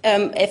about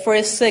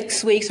for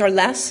 6 weeks or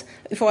less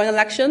before an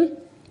election.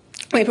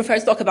 We prefer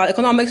to talk about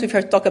economics, we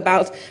prefer to talk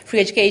about free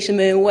education,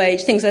 minimum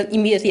wage, things that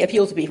immediately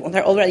appeal to people.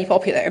 They're already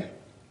popular.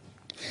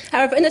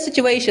 However, in a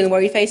situation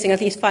where we're facing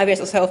at least 5 years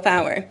of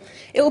self-power,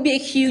 it will be a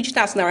huge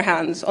task in our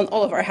hands, on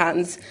all of our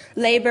hands,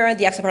 Labour,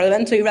 the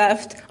ex-parliamentary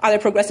left, other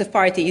progressive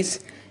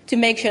parties, to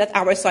make sure that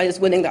our side is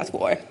winning that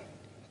war.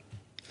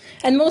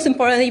 And most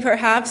importantly,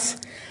 perhaps,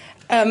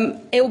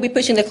 it will be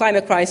pushing the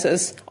climate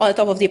crisis on the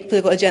top of the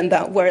political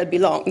agenda where it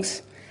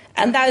belongs.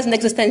 And that is an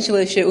existential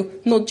issue,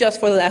 not just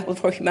for the left, but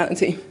for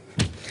humanity.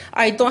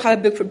 I don't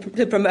have a book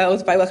to promote,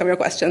 but I welcome your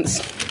questions.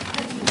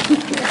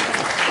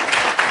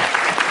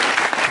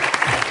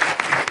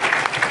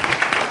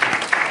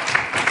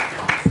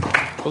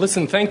 Well,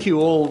 listen, thank you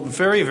all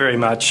very, very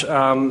much.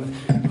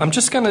 I'm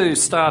just going to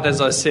start, as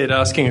I said,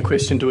 asking a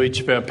question to each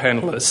of our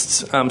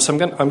panellists. So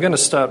I'm going to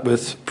start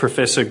with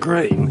Professor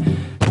Green.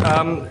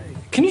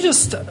 Can you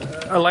just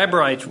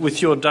elaborate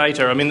with your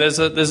data? I mean, there's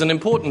an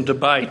important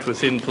debate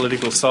within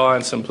political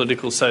science and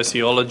political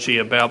sociology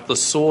about the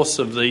source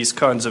of these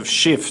kinds of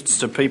shifts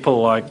to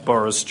people like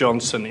Boris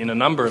Johnson in a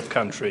number of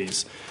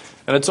countries.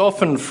 And it's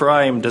often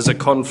framed as a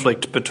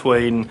conflict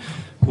between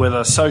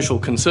whether social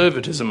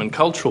conservatism and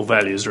cultural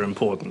values are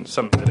important,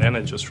 something that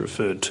Anna just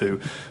referred to,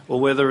 or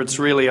whether it's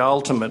really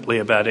ultimately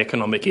about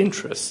economic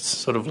interests,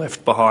 sort of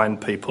left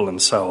behind people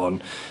and so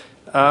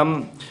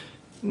on.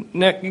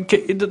 Now,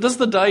 does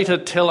the data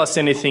tell us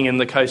anything in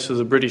the case of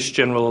the British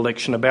general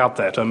election about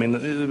that? I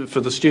mean, for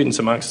the students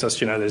amongst us,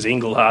 there's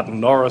Inglehart and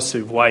Norris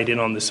who've weighed in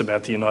on this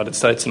about the United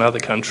States and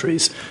other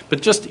countries.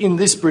 But just in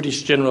this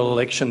British general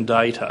election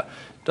data,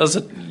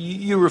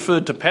 you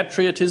referred to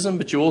patriotism,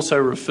 but you also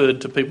referred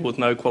to people with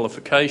no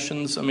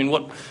qualifications. I mean,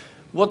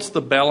 what's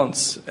the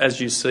balance, as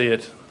you see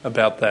it,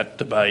 about that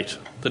debate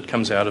that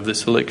comes out of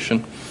this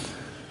election?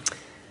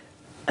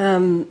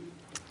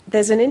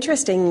 There's an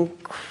interesting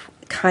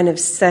kind of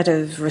set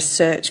of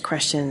research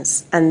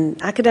questions,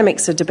 and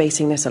academics are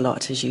debating this a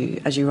lot, as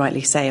you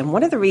rightly say. And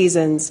one of the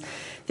reasons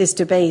this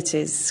debate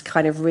is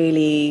kind of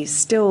really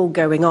still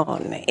going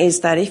on is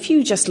that if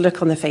you just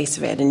look on the face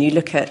of it and you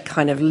look at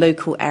kind of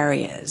local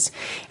areas,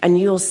 and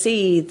you'll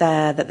see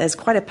there that there's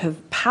quite a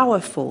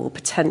powerful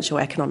potential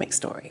economic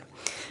story.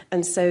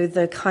 And so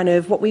the kind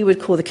of what we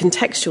would call the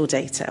contextual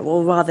data,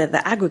 or rather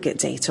the aggregate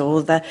data,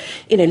 or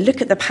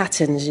look at the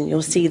patterns, and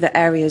you'll see the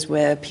areas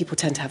where people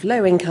tend to have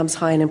low incomes,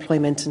 high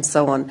unemployment, and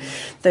so on.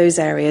 Those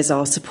areas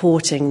are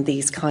supporting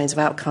these kinds of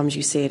outcomes.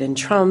 You see it in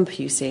Trump,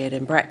 you see it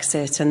in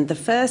Brexit, and the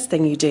first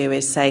thing you do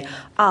is say,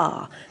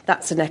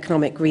 that's an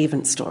economic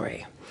grievance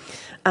story.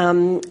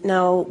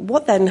 Now,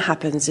 what then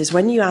happens is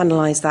when you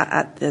analyse that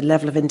at the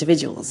level of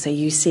individuals, so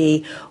you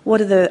see what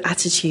are the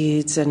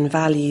attitudes and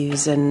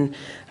values and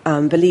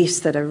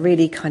beliefs that are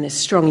really kind of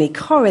strongly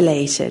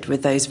correlated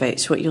with those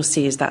votes, what you'll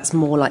see is that's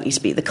more likely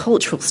to be the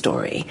cultural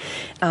story,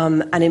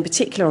 and in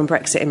particular on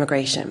Brexit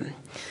immigration.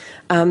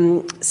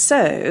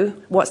 So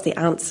what's the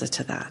answer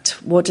to that?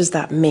 What does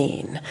that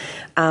mean?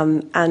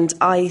 And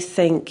I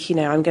think,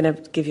 I'm going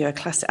to give you a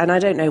classic, and I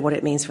don't know what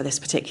it means for this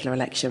particular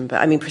election, but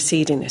I mean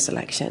preceding this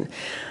election.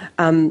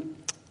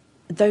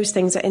 Those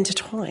things are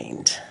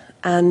intertwined.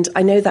 And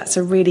I know that's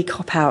a really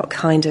cop-out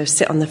kind of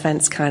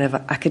sit-on-the-fence kind of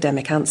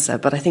academic answer,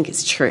 but I think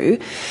it's true.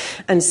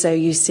 And so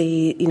you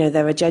see,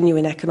 there are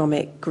genuine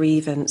economic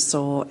grievance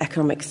or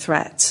economic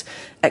threat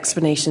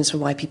explanations for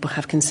why people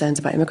have concerns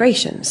about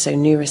immigration. So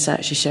new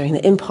research is showing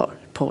that import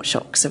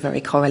shocks are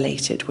very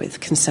correlated with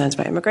concerns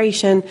about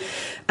immigration,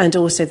 and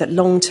also that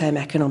long-term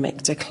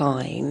economic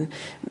decline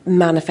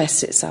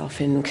manifests itself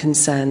in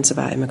concerns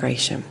about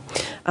immigration.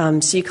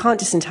 So you can't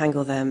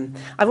disentangle them.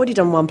 I've already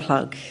done one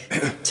plug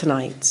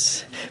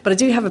tonight, but I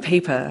do have a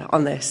paper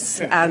on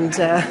this, and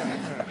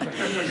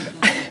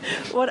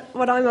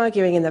what I'm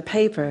arguing in the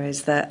paper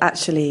is that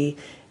actually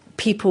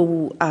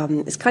people,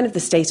 it's kind of the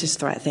status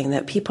threat thing,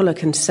 that people are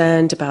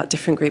concerned about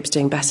different groups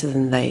doing better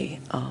than they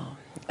are,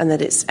 and that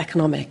it's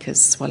economic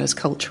as well as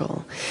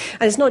cultural.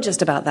 And it's not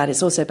just about that,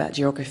 it's also about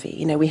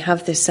geography. We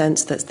have this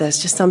sense that there's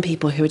just some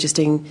people who are just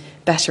doing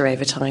better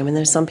over time, and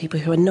there's some people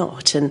who are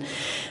not. And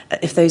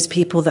if those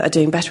people that are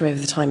doing better over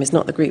the time is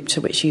not the group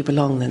to which you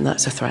belong, then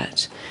that's a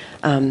threat.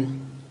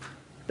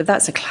 But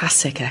that's a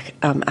classic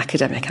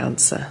academic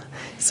answer.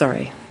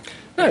 Sorry.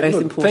 No,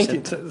 look, thank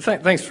you.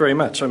 Thanks very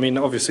much. I mean,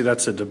 obviously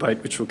that's a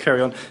debate which will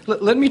carry on.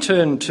 Let me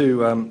turn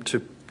to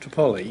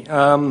Polly.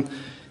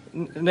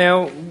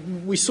 Now,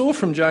 we saw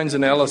from Jane's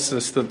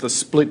analysis that the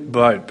split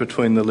vote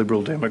between the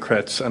Liberal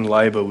Democrats and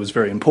Labor was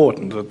very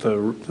important, that the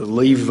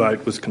Leave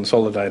vote was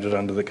consolidated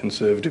under the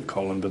Conservative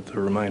column, but the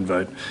Remain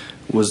vote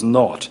was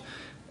not.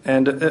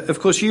 And, of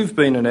course, you've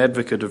been an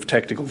advocate of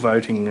tactical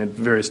voting at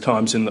various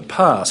times in the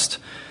past.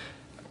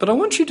 But I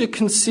want you to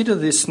consider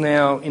this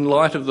now in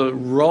light of the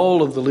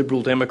role of the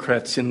Liberal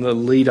Democrats in the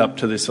lead-up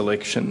to this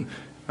election.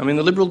 I mean,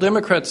 the Liberal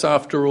Democrats,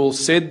 after all,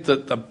 said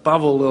that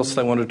above all else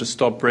they wanted to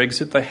stop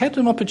Brexit. They had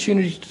an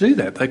opportunity to do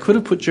that. They could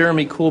have put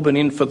Jeremy Corbyn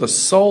in for the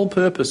sole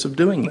purpose of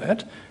doing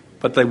that,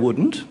 but they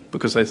wouldn't,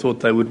 because they thought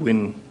they would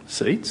win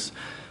seats.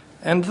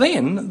 And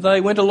then they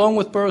went along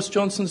with Boris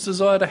Johnson's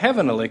desire to have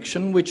an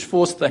election, which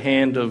forced the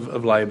hand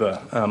of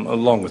Labor,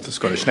 along with the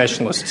Scottish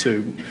Nationalists,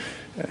 who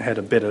had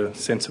a better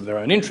sense of their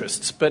own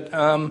interests. But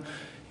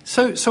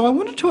so I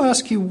wanted to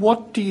ask you,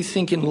 what do you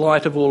think in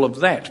light of all of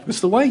that? Because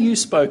the way you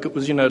spoke, it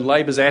was,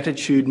 Labor's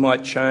attitude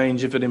might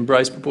change if it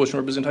embraced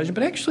proportional representation,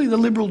 but actually the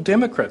Liberal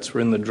Democrats were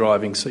in the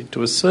driving seat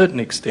to a certain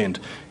extent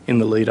in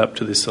the lead up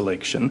to this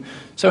election.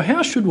 So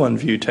how should one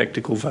view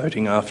tactical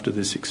voting after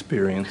this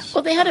experience?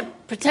 Well, they had a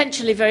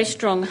potentially very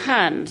strong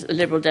hand, the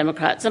Liberal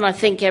Democrats, and I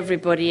think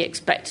everybody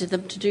expected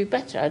them to do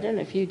better. I don't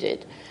know if you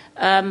did.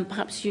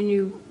 Perhaps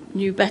you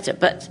knew better,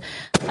 but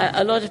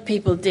a lot of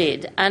people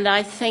did. And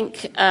I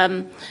think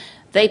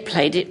they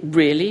played it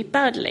really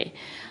badly.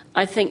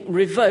 I think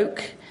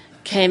revoke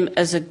came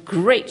as a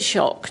great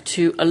shock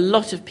to a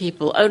lot of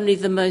people. Only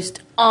the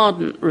most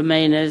ardent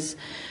Remainers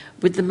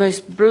with the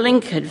most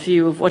blinkered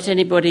view of what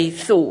anybody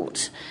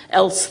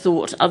else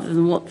thought other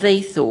than what they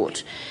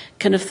thought,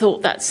 can have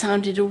thought that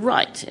sounded all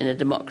right in a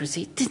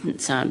democracy. It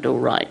didn't sound all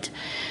right.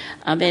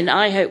 I mean,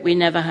 I hope we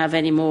never have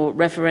any more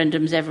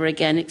referendums ever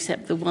again,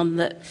 except the one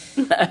that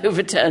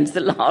overturns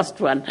the last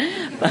one.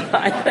 But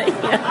I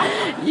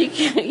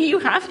think you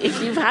have,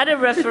 if you've had a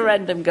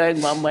referendum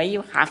going one way,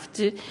 you have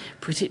to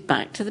put it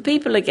back to the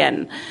people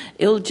again,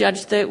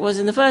 ill-judged though it was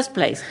in the first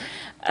place.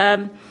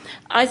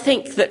 I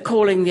think that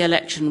calling the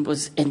election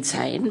was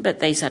insane, but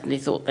they suddenly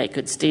thought they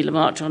could steal a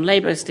march on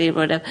Labour, steal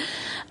whatever.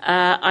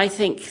 I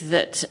think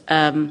that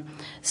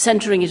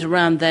centering it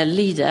around their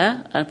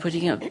leader,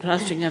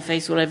 plastering her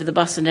face all over the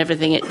bus and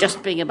everything, it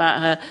just being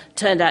about her,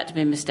 turned out to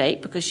be a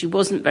mistake because she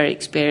wasn't very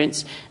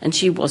experienced and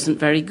she wasn't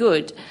very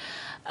good.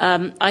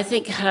 I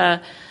think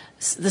the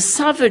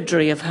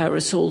savagery of her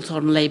assault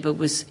on Labour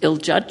was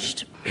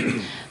ill-judged.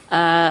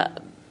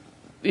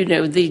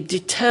 The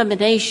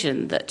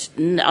determination that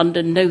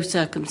under no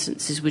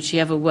circumstances would she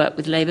ever work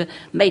with Labour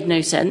made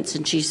no sense,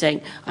 and she's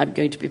saying, I'm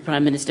going to be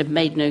Prime Minister,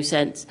 made no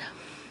sense.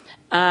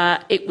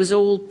 It was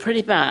all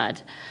pretty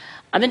bad.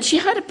 I mean, she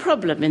had a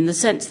problem in the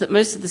sense that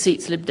most of the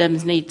seats Lib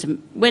Dems need to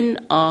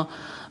win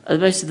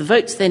most of the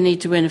votes they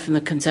need to win are from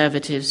the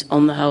Conservatives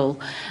on the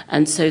whole,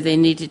 and so they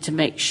needed to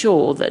make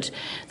sure that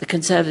the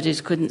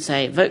Conservatives couldn't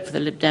say vote for the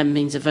Lib Dem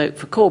means a vote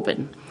for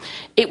Corbyn.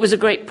 It was a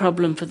great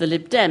problem for the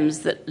Lib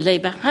Dems that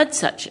Labour had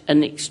such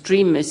an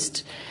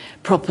extremist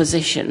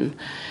proposition,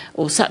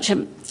 or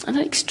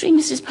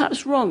extremist is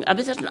perhaps wrong, I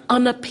mean, it's an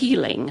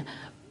unappealing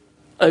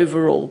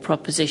overall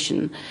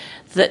proposition,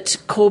 that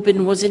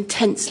Corbyn was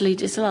intensely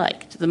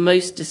disliked, the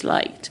most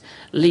disliked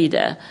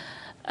leader,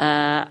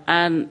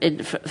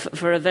 and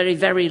for a very,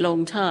 very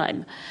long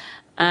time.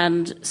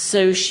 And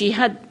so she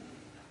had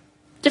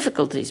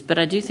difficulties, but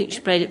I do think she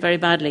played it very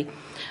badly.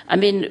 I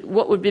mean,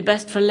 what would be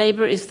best for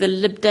Labour is the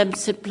Lib Dems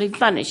simply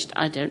vanished.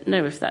 I don't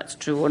know if that's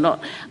true or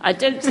not. I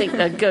don't think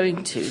they're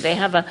going to. They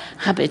have a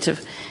habit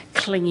of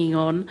clinging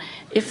on.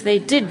 If they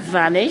did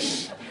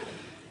vanish,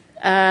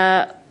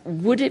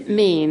 would it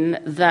mean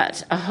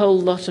that a whole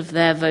lot of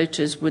their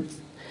voters would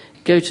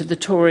go to the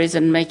Tories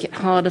and make it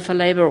harder for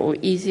Labour or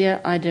easier?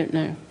 I don't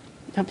know.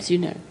 Perhaps you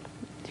know.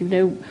 Do you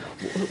know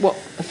what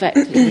effect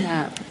it would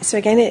have? So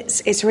again,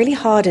 it's really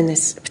hard in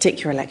this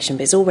particular election,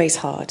 but it's always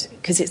hard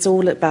because it's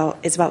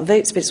about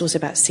votes, but it's also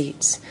about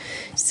seats.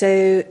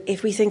 So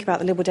if we think about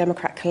the Liberal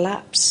Democrat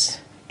collapse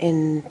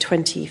in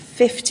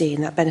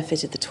 2015, that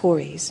benefited the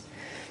Tories,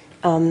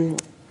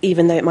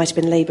 even though it might have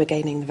been Labour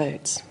gaining the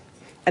votes.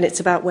 And it's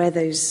about where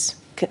those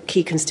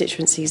key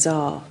constituencies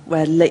are,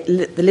 where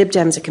the Lib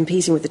Dems are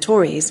competing with the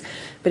Tories,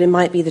 but it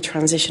might be the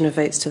transition of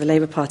votes to the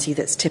Labour Party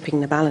that's tipping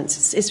the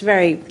balance. It's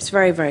very,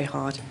 very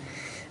hard.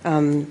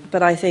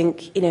 But I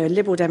think, a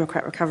Liberal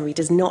Democrat recovery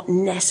does not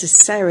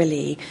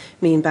necessarily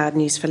mean bad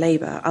news for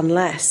Labour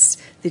unless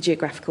the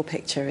geographical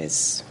picture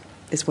is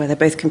where they're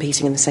both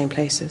competing in the same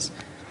places.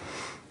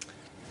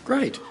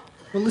 Great.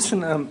 Well,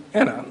 listen,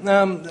 Anna,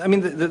 I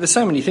mean, there's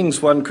so many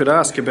things one could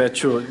ask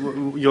about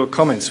your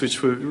comments,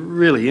 which were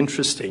really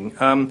interesting.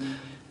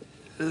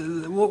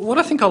 What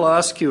I think I'll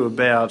ask you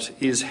about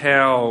is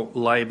how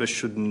Labor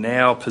should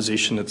now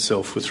position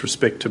itself with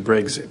respect to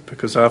Brexit,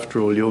 because after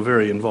all, you're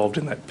very involved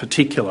in that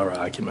particular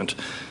argument.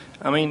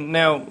 I mean,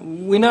 now,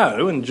 we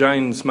know, and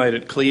Jane's made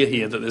it clear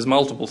here, that there's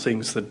multiple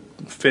things that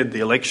fed the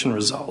election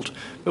result,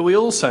 but we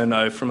also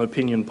know from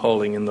opinion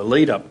polling in the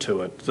lead-up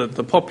to it that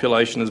the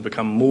population has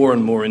become more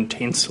and more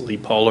intensely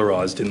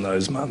polarised in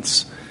those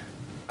months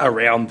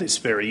around this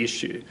very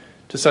issue,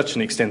 to such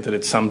an extent that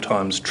it's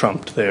sometimes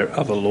trumped their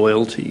other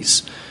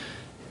loyalties.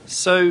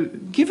 So,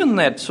 given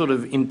that sort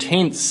of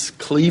intense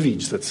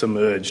cleavage that's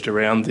emerged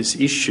around this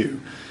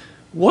issue,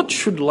 what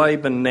should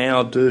Labor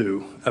now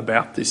do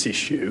about this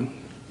issue,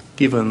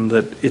 given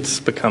that it's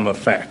become a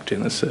fact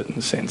in a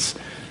certain sense?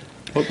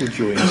 What would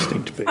your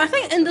instinct be? I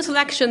think in this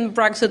election,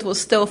 Brexit was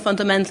still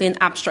fundamentally an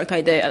abstract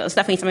idea. That's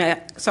definitely something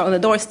I saw on the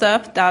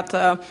doorstep, that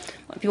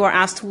when people were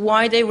asked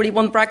why they really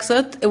want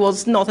Brexit, it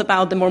was not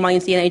about the more money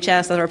to the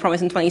NHS that were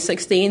promised in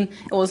 2016.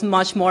 It was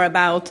much more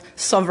about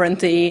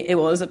sovereignty. It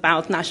was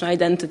about national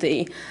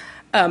identity,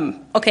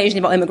 occasionally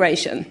about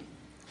immigration.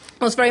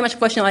 was very much a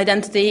question of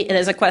identity. It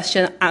is a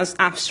question as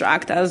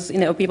abstract as,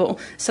 people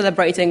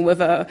celebrating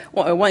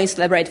wanting to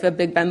celebrate with a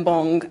Big Ben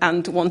bong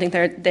and wanting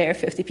their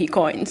 50p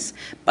coins.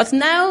 But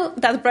now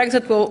that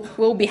Brexit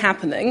will be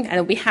happening, and it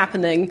will be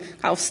happening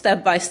kind of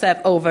step by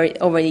step over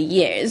the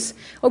years,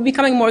 it will be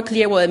becoming more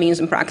clear what it means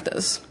in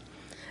practice.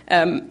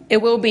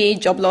 It will be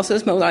job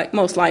losses,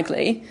 most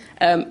likely.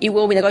 It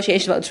will be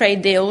negotiations about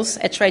trade deals,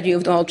 a trade deal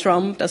with Donald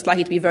Trump that's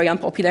likely to be very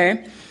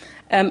unpopular.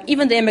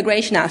 Even the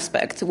immigration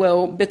aspect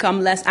will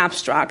become less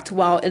abstract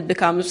while it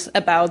becomes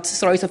about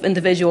stories of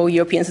individual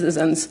European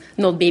citizens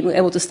not being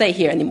able to stay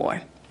here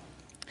anymore.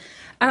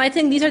 And I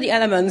think these are the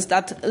elements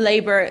that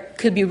Labour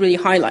could be really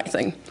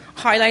highlighting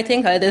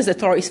that it is the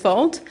Tories'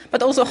 fault,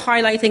 but also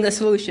highlighting the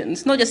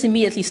solutions, not just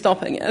immediately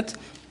stopping it,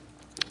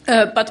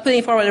 but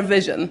putting forward a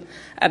vision.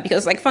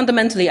 Because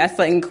fundamentally, I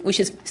think we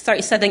should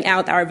start setting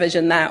out our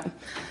vision now.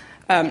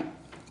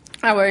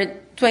 Our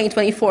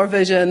 2024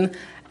 vision,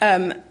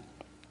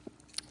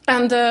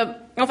 and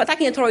of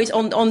attacking the Tories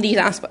on these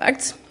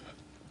aspects,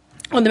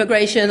 on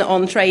immigration,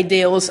 on trade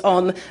deals,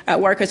 on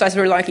workers' rights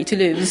we're likely to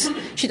lose,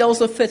 should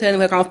also fit in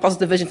with a kind of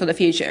positive vision for the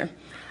future.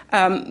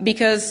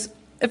 Because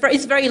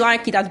it's very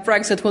likely that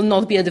Brexit will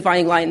not be a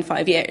dividing line in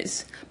 5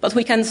 years. But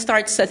we can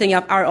start setting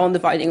up our own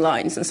dividing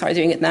lines and start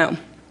doing it now.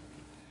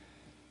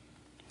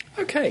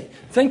 Okay,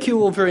 thank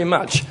you all very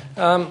much.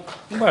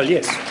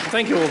 Yes,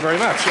 thank you all very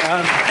much.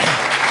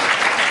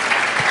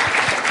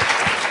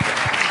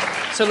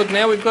 So look,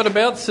 now we've got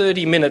about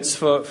 30 minutes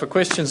for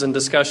questions and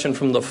discussion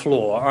from the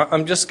floor.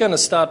 I'm just going to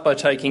start by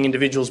taking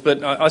individuals,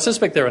 but I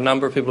suspect there are a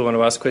number of people who want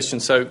to ask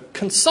questions. So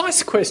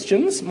concise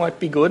questions might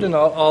be good, and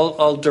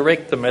I'll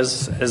direct them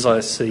as I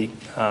see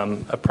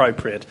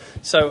appropriate.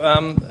 So,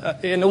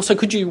 and also,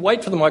 could you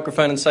wait for the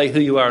microphone and say who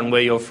you are and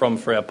where you're from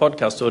for our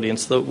podcast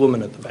audience, the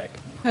woman at the back.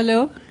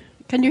 Hello,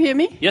 can you hear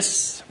me?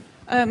 Yes.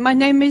 My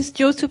name is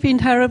Josephine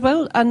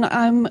Haravel, and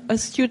I'm a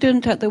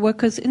student at the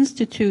Workers'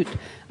 Institute.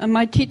 And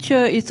my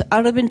teacher is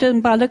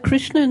Aravindan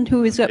Balakrishnan,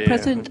 who is at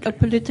present a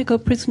political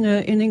prisoner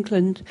in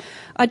England.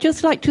 I'd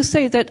just like to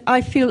say that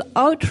I feel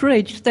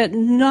outraged that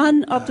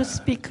none of the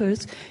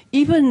speakers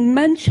even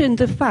mentioned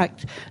the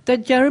fact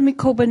that Jeremy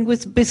Corbyn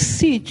was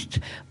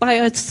besieged by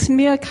a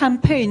smear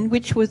campaign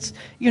which was,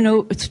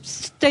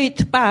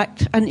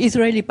 state-backed and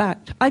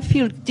Israeli-backed. I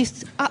feel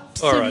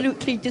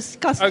absolutely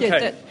disgusted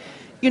that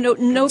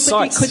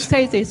nobody could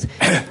say this.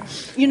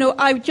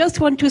 I just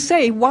want to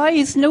say, why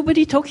is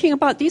nobody talking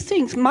about these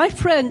things? My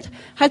friend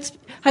has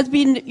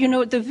been,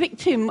 the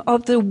victim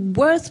of the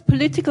worst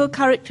political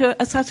character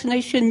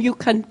assassination you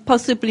can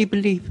possibly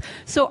believe.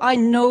 So I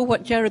know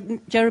what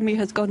Jeremy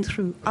has gone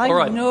through. All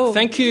right. know.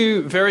 Thank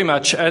you very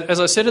much. As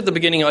I said at the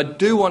beginning, I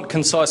do want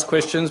concise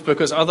questions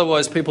because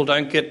otherwise people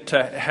don't get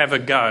to have a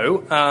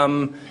go.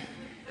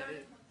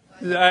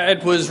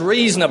 It was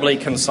reasonably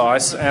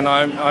concise, and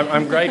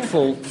I'm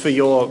grateful for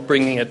your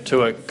bringing it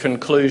to a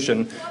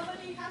conclusion.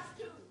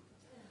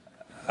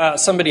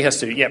 Somebody has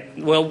to. Yeah.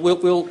 Well,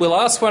 we'll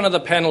ask one of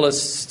the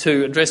panellists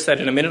to address that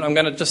in a minute. I'm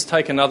going to just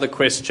take another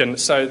question.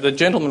 So the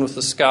gentleman with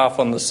the scarf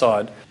on the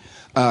side.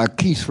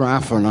 Keith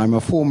Raffan. I'm a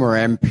former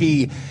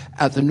MP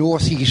at the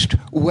North East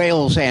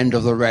Wales end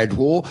of the Red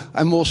Wall.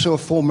 I'm also a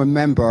former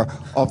member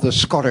of the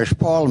Scottish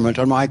Parliament,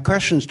 and my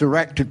question's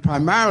directed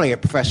primarily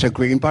at Professor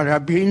Green, but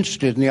I'd be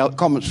interested in the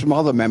comments from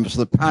other members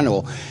of the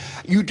panel.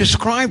 You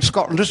describe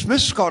Scotland,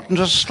 dismiss Scotland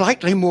as a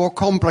slightly more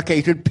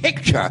complicated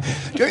picture.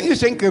 Don't you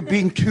think you're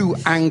being too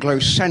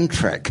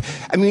Anglo-centric?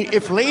 I mean,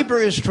 if Labour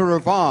is to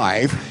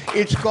revive,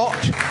 it's got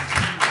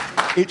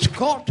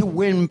to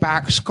win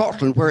back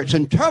Scotland, where it's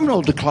in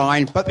terminal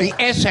decline, but the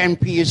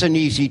SNP is an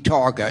easy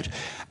target.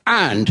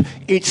 And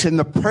it's in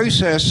the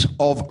process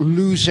of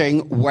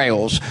losing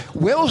Wales.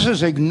 Wales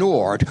is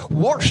ignored.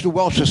 Watch the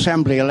Welsh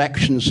Assembly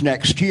elections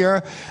next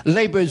year.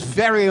 Labour is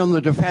very on the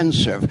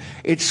defensive.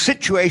 Its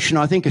situation,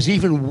 I think, is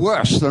even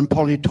worse than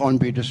Polly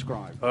Toynbee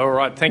described. All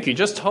right, thank you.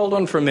 Just hold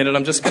on for a minute.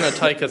 I'm just going to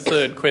take a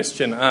third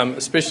question,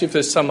 especially if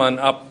there's someone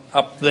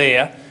up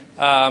there.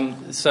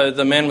 So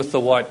the man with the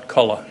white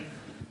collar.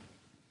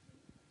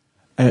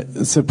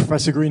 So,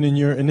 Professor Green, in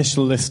your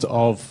initial list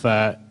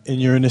in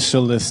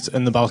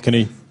the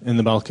balcony.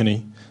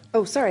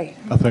 Oh, sorry.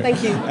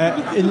 Thank you.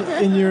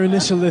 In your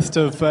initial list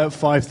of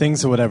 5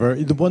 things or whatever,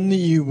 the one that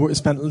you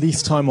spent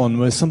least time on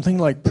was something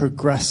like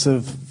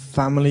progressive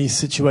family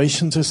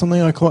situations or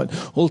something like that,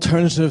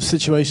 alternative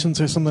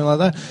situations or something like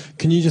that.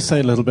 Can you just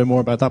say a little bit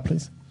more about that,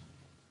 please?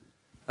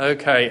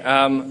 Okay,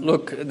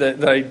 look,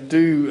 they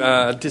do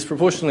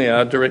disproportionately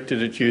are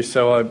directed at you,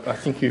 so I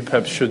think you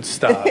perhaps should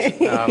start.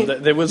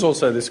 There was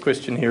also this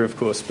question here, of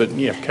course, but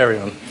yeah, carry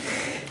on.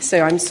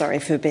 So I'm sorry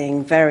for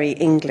being very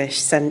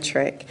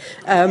English-centric.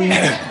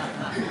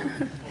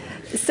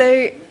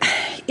 So,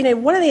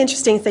 one of the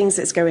interesting things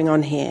that's going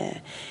on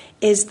here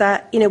is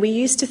that, we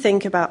used to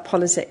think about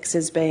politics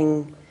as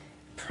being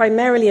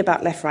primarily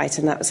about left-right,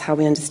 and that was how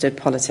we understood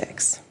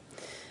politics.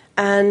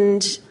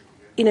 And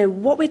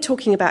what we're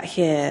talking about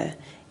here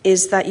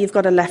is that you've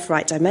got a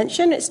left-right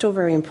dimension. It's still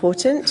very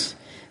important.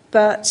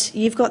 But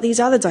you've got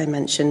these other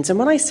dimensions. And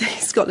when I say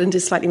Scotland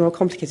is slightly more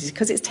complicated,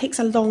 because it takes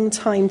a long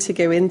time to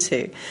go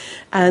into.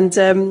 And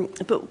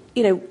but,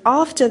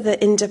 after the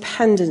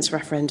independence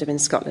referendum in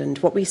Scotland,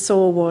 what we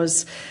saw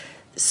was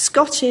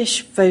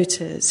Scottish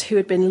voters who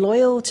had been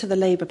loyal to the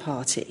Labour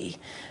Party,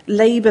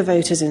 Labour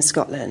voters in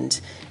Scotland,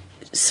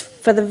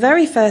 for the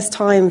very first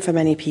time for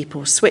many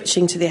people,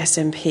 switching to the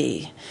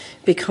SNP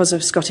because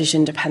of Scottish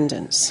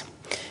independence.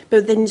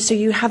 But then, so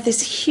you have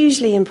this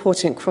hugely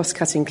important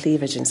cross-cutting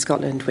cleavage in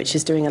Scotland, which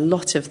is doing a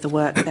lot of the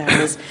work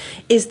there,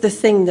 is the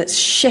thing that's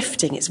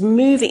shifting, it's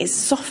moving, it's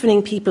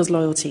softening people's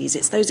loyalties.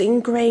 It's those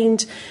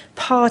ingrained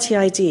party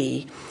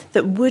ID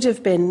that would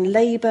have been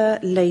Labour,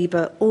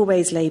 Labour,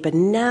 always Labour,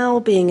 now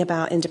being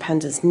about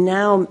independence,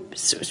 now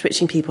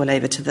switching people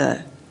over to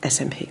the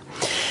SNP.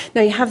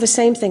 Now, you have the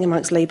same thing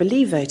amongst Labour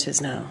Leave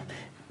voters now.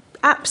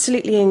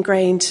 Absolutely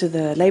ingrained to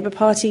the Labour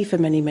Party for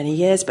many, many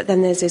years, but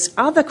then there's this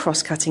other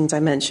cross-cutting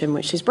dimension,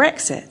 which is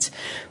Brexit,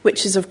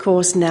 which is, of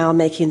course, now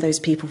making those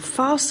people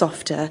far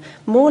softer,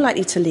 more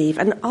likely to leave,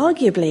 and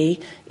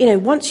arguably,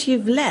 once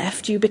you've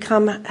left, you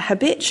become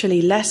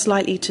habitually less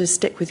likely to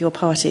stick with your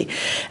party.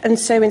 And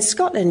so in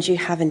Scotland, you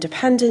have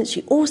independence,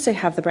 you also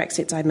have the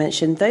Brexit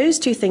dimension. Those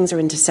two things are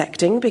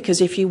intersecting,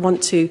 because if you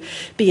want to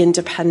be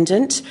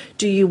independent,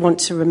 do you want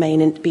to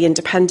be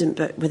independent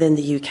but within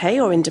the UK,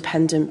 or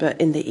independent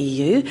but in the EU?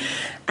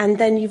 And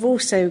then you've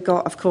also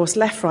got, of course,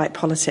 left-right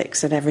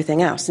politics and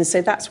everything else. And so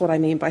that's what I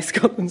mean by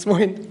Scotland's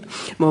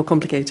more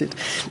complicated.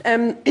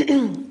 And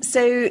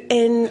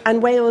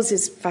Wales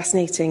is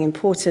fascinating,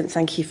 important.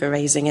 Thank you for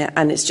raising it.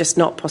 And it's just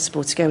not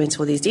possible to go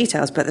into all these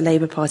details. But the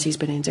Labour Party's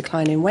been in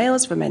decline in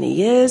Wales for many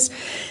years.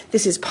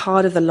 This is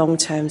part of the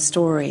long-term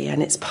story.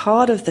 And it's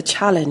part of the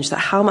challenge that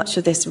how much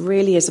of this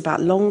really is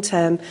about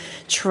long-term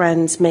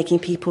trends, making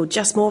people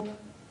just more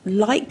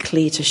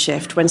likely to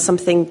shift when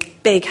something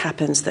big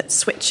happens that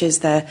switches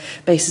their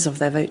basis of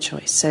their vote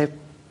choice. So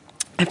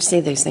I have to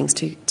say those things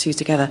two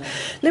together.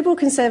 Liberal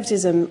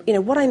conservatism,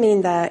 what I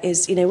mean there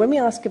is, when we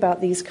ask about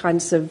these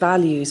kinds of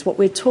values, what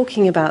we're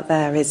talking about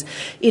there is,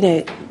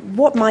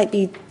 what might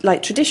be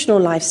like traditional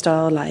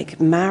lifestyle, like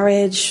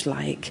marriage,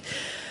 like,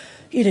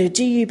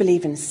 do you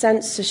believe in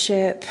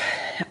censorship?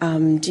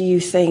 Do you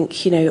think,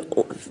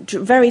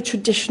 very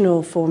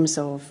traditional forms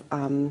of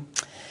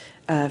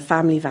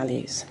family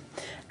values?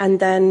 And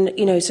then,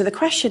 so the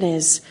question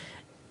is,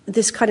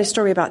 this kind of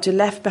story about do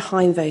left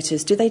behind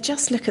voters, do they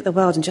just look at the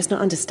world and just not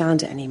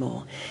understand it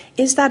anymore?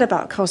 Is that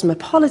about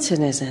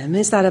cosmopolitanism?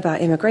 Is that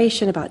about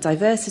immigration, about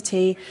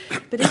diversity?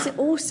 But is it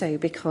also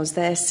because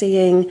they're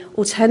seeing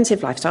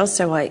alternative lifestyles?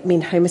 So I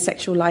mean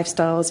homosexual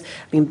lifestyles,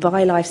 I mean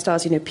bi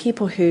lifestyles,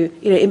 people who,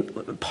 in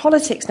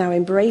politics now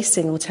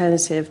embracing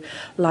alternative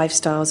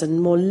lifestyles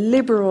and more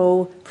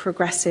liberal,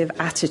 progressive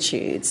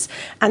attitudes.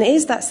 And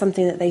is that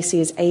something that they see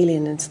as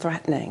alien and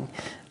threatening?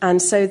 And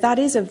so that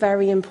is a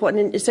very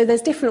important, so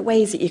there's different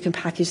ways that you can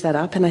package that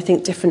up, and I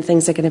think different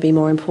things are going to be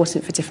more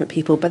important for different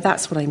people, but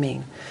that's what I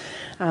mean.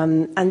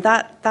 And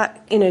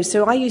that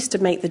so I used to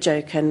make the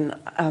joke, and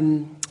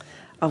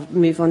I'll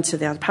move on to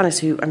the other panelists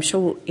who I'm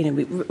sure,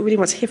 we really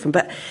want to hear from,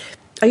 but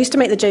I used to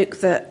make the joke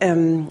that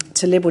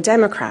to Liberal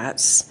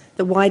Democrats,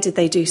 that why did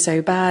they do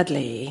so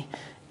badly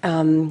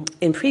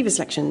in previous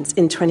elections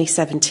in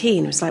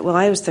 2017? It was like, well,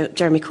 I always thought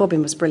Jeremy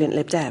Corbyn was brilliant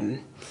Lib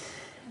Dem.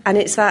 And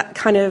it's that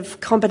kind of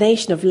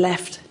combination of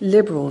left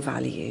liberal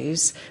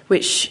values,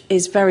 which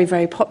is very,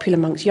 very popular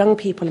amongst young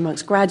people,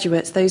 amongst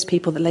graduates, those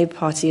people the Labour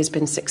Party has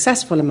been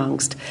successful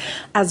amongst,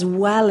 as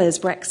well as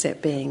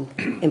Brexit being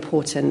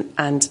important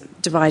and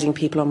dividing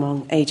people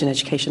along age and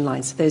education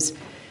lines. So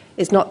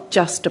it's not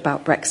just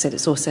about Brexit,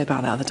 it's also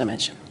about the other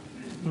dimension.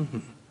 Mm-hmm.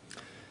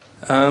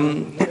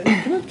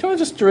 Can I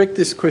just direct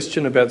this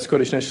question about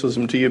Scottish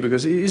nationalism to you?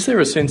 Because is there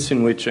a sense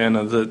in which,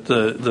 Anna, that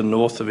the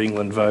north of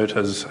England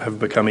voters have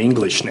become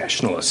English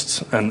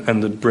nationalists, and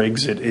that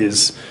Brexit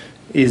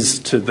is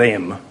to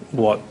them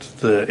what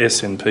the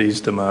SNP's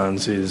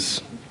demands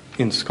is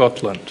in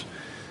Scotland?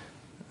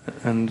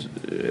 And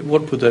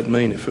what would that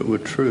mean if it were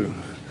true?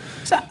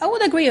 So I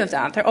would agree with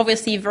that. They're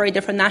obviously very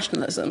different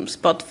nationalisms,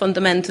 but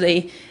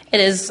fundamentally it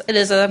is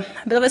a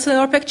bit of a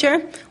similar picture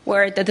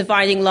where the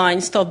dividing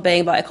line stopped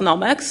being about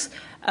economics,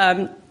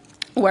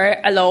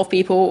 where a lot of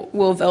people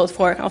will vote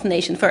for kind of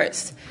nation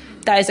first.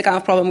 That is the kind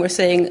of problem we're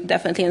seeing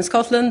definitely in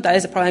Scotland. That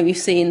is a problem we've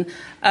seen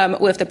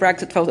with the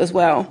Brexit vote as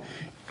well.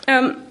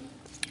 And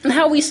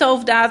how we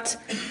solve that,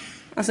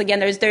 once again,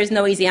 there's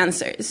no easy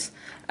answers,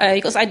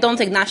 because I don't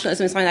think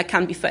nationalism is something that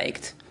can be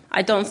faked.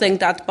 I don't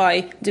think that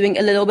by doing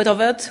a little bit of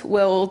it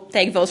will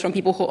take votes from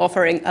people who are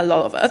offering a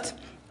lot of it.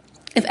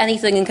 If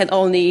anything, it can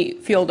only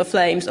fuel the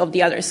flames of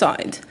the other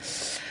side.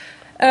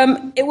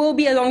 It will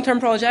be a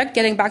long-term project,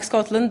 getting back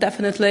Scotland,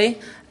 definitely.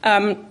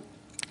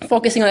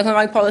 Focusing on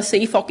economic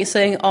policy,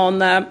 focusing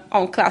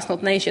on class,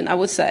 not nation, I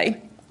would say.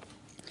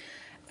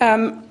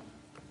 And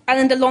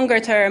in the longer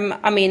term,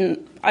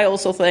 I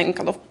also think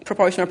kind of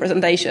proportional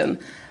representation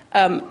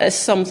is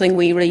something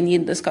we really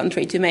need in this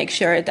country to make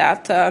sure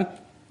that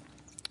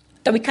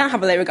we can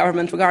have a Labour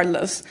government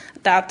regardless,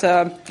 that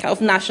kind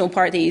of national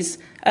parties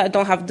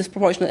don't have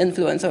disproportionate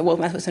influence over what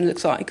Manifesto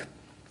looks like.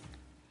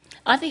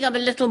 I think I'm a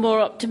little more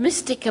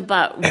optimistic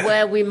about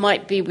where we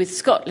might be with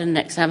Scotland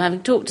next time.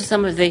 Having talked to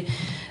some of the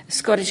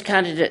Scottish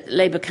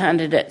Labour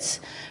candidates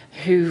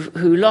who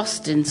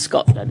lost in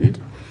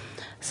Scotland,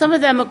 some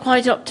of them are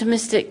quite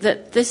optimistic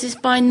that this is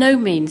by no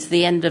means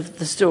the end of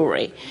the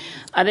story.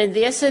 I mean,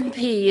 the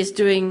SNP is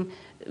doing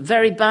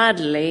very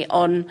badly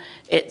on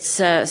its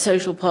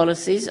social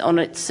policies, on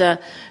its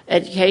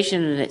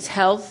education and its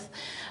health.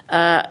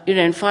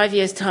 In 5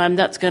 years' time,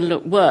 that's going to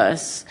look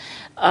worse.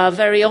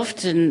 Very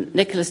often,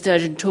 Nicola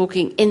Sturgeon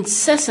talking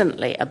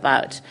incessantly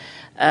about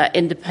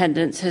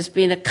independence has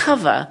been a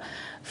cover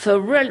for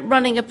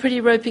running a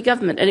pretty ropey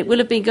government, and it will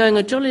have been going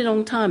a jolly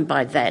long time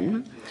by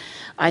then.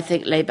 I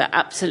think Labour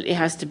absolutely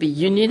has to be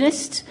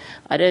unionist.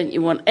 I don't think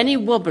you want any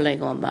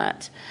wobbling on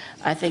that.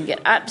 I think it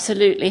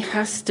absolutely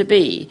has to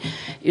be.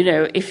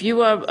 If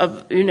you are,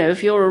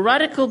 if you're a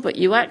radical, but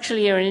you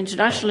actually are an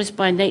internationalist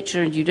by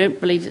nature and you don't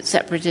believe that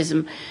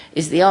separatism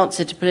is the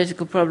answer to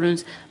political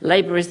problems,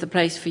 Labour is the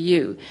place for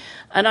you.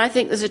 And I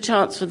think there's a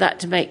chance for that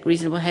to make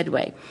reasonable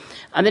headway.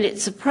 I mean,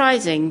 it's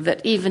surprising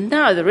that even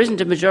now there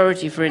isn't a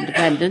majority for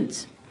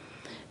independence,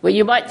 where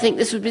you might think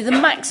this would be the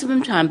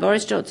maximum time.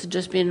 Boris Johnson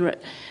just been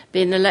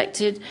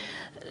elected.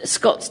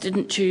 Scots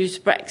didn't choose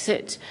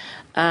Brexit.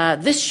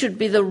 This should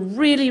be the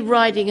really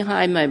riding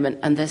high moment,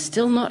 and they're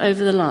still not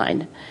over the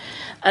line.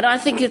 And I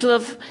think it'll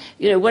have,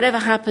 whatever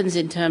happens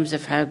in terms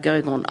of how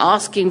going on,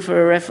 asking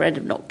for a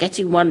referendum, not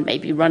getting one,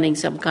 maybe running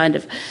some kind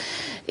of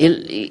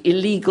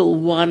illegal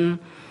one.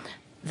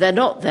 They're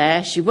not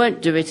there. She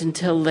won't do it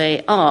until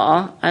they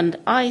are. And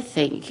I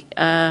think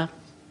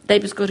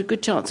Labour's got a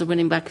good chance of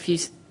winning back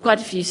quite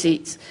a few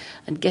seats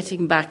and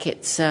getting back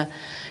its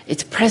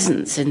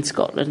presence in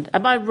Scotland.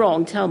 Am I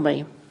wrong? Tell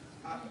me.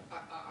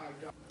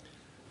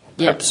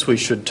 Perhaps we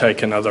should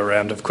take another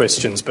round of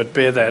questions, but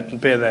bear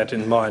that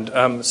in mind.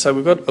 So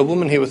we've got a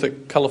woman here with a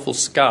colourful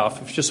scarf.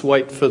 If you just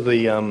wait for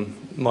the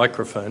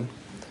microphone.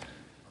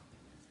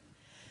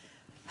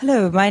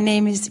 Hello, my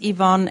name is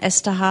Yvonne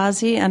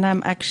Esterhazy, and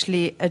I'm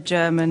actually a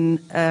German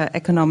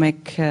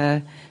economic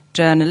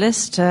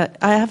journalist. I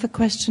have a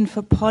question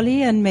for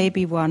Polly and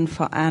maybe one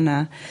for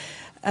Anna.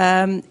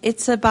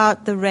 It's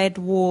about the Red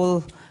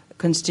Wall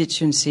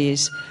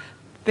constituencies,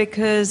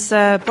 because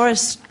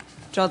Boris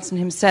Johnson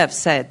himself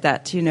said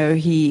that,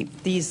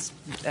 these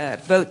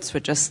votes were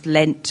just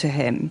lent to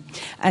him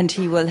and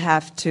he will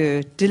have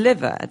to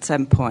deliver at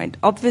some point.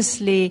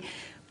 Obviously,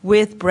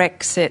 with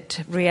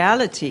Brexit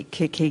reality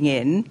kicking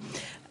in,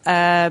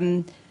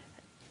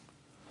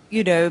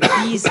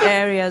 these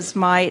areas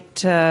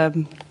might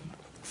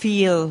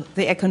feel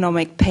the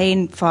economic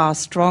pain far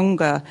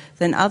stronger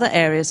than other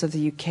areas of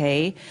the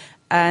UK,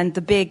 and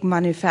the big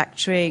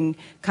manufacturing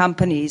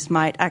companies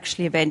might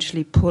actually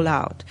eventually pull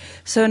out.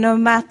 So no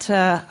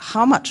matter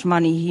how much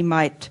money he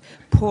might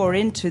pour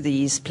into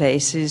these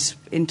places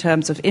in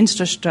terms of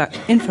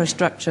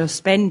infrastructure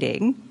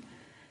spending,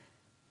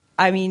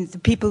 the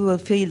people will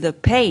feel the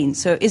pain.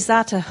 So is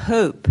that a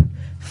hope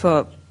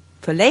for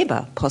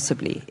Labour,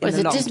 possibly, in the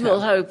long term? It's a dismal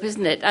hope,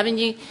 isn't it? I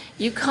mean,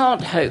 you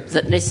can't hope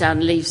that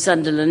Nissan leaves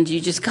Sunderland. You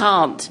just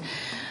can't.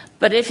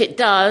 But if it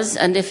does,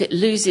 and if it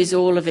loses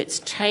all of its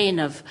chain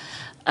of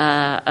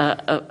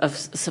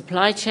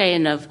supply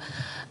chain of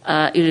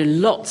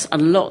lots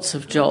and lots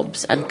of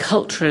jobs, and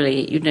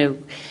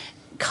culturally,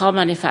 car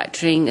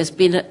manufacturing has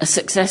been a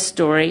success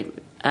story.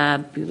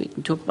 We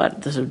can talk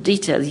about the sort of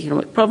detailed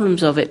economic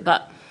problems of it,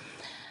 but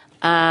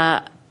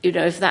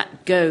if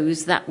that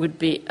goes, that would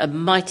be a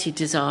mighty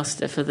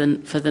disaster for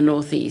the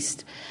North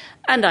East,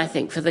 and I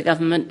think for the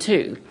government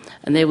too.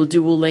 And they will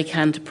do all they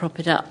can to prop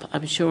it up,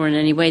 I'm sure, in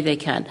any way they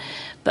can.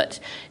 But,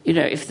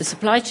 if the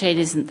supply chain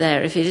isn't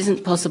there, if it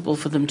isn't possible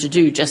for them to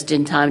do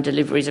just-in-time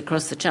deliveries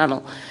across the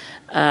channel,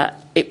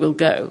 it will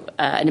go.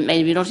 And it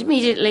may be not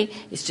immediately,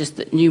 it's just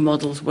that new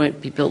models won't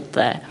be built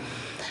there.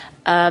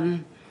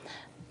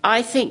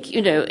 I think,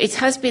 it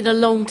has been a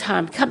long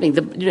time coming.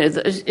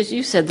 As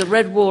you said, the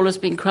Red Wall has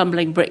been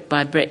crumbling brick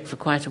by brick for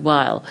quite a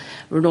while.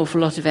 There were an awful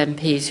lot of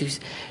MPs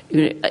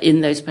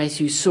in those places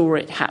who saw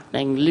it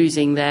happening,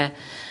 losing their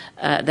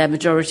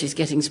majorities,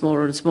 getting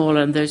smaller and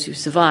smaller, and those who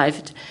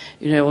survived,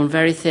 on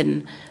very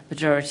thin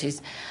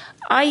majorities.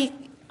 I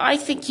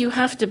think you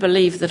have to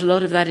believe that a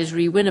lot of that is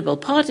re-winnable.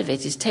 Part of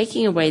it is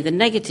taking away the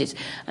negatives.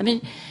 I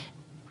mean,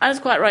 Anna's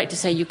quite right to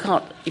say you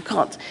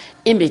can't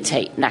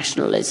imitate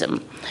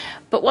nationalism.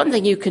 But one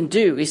thing you can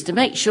do is to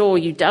make sure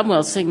you damn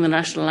well sing the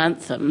national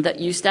anthem,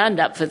 that you stand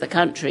up for the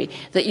country,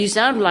 that you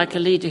sound like a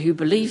leader who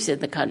believes in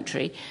the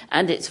country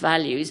and its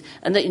values,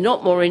 and that you're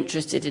not more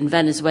interested in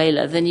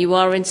Venezuela than you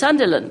are in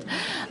Sunderland.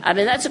 I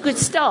mean, that's a good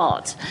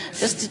start,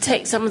 just to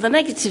take some of the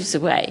negatives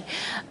away.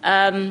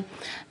 And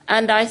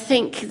I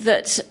think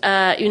that,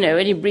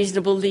 any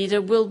reasonable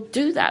leader will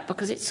do that,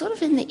 because it's sort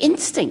of in the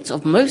instincts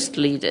of most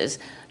leaders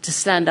to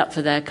stand up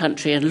for their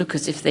country and look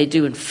as if they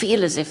do and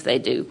feel as if they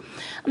do.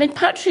 I mean,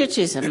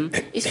 patriotism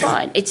is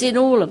fine. It's in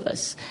all of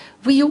us.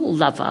 We all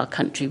love our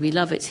country. We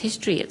love its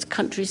history, its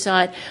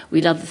countryside.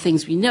 We love the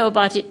things we know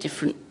about it,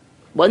 different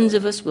Ones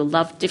of us will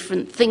love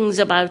different things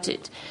about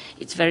it.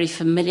 Its very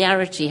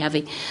familiarity,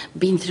 having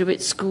been through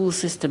its school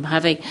system,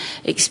 having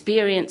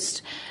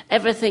experienced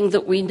everything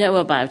that we know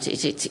about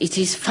it. It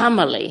is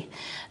family,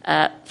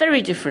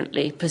 very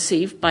differently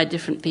perceived by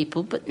different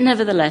people, but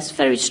nevertheless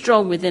very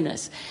strong within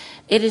us.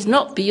 It is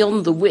not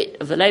beyond the wit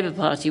of the Labour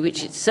Party,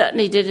 which it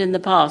certainly did in the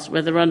past,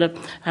 whether under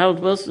Harold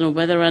Wilson or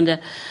whether under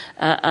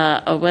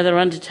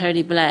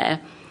Tony Blair,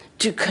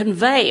 to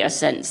convey a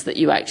sense that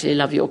you actually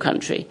love your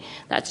country.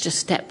 That's just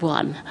step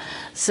one.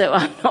 So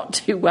I'm not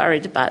too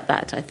worried about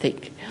that, I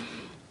think.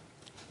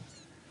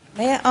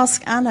 May I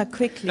ask Anna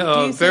quickly?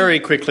 Very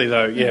quickly,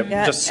 though,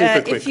 just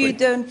super quickly. If you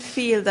don't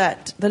feel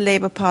that the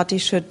Labour Party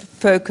should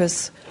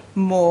focus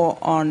more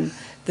on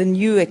the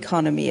new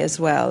economy as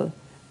well,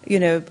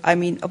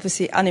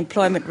 obviously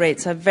unemployment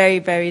rates are very,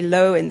 very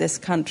low in this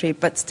country,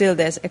 but still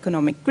there's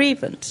economic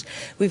grievance.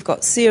 We've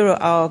got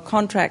 0-hour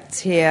contracts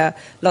here,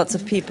 lots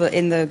of people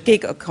in the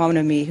gig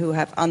economy who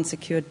have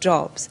unsecured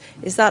jobs.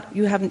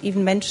 You haven't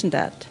even mentioned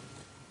that?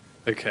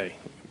 Okay.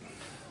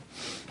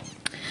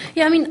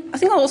 Yeah, I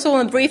think I also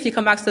want to briefly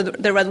come back to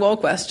the Red Wall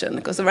question,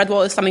 because the Red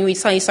Wall is something we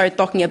suddenly started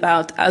talking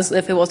about as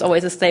if it was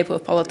always a staple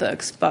of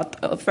politics. But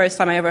the first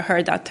time I ever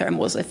heard that term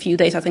was a few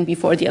days, I think,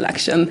 before the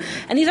election.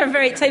 And these are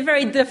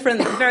very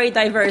different, very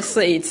diverse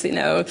seats, in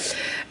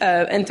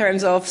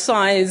terms of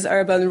size,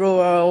 urban,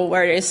 rural,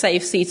 where there's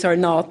safe seats or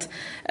not.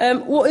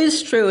 What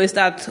is true is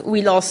that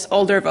we lost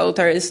older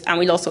voters and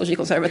we lost socially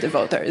conservative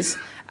voters.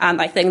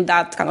 And I think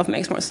that kind of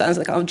makes more sense,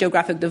 the kind of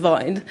geographic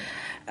divide.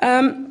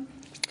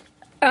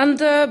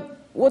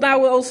 What I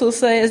will also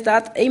say is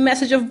that a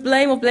message of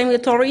blaming the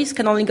Tories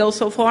can only go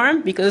so far,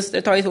 because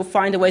the Tories will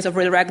find a ways of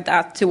redirect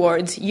that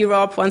towards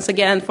Europe once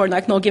again for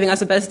not giving us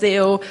the best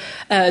deal,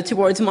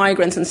 towards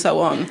migrants and so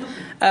on.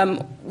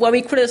 When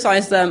we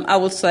criticise them, I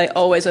would say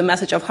always a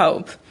message of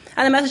hope.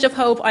 And a message of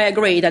hope, I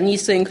agree, that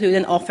needs to include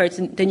an offer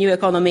to the new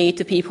economy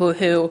to people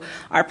who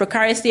are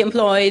precariously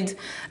employed,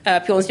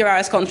 people on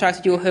 0-hours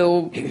contracts,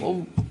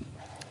 who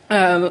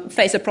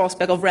face the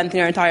prospect of renting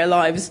their entire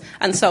lives,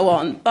 and so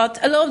on.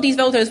 But a lot of these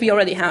voters we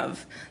already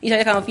have. These are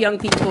the kind of young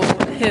people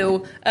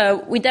who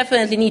we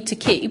definitely need to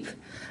keep.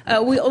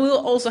 We will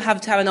also have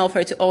to have an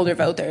offer to older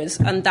voters,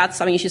 and that's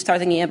something you should start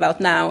thinking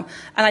about now.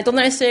 And I don't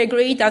necessarily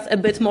agree that a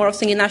bit more of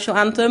singing national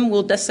anthem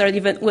will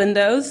necessarily win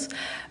those.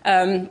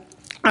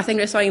 I think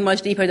there's something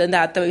much deeper than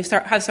that we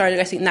have started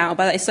addressing now,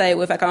 but I say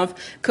with a kind of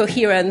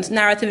coherent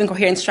narrative and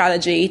coherent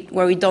strategy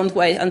where we don't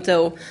wait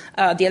until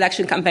the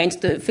election campaigns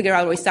to figure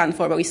out where we stand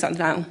for where we stand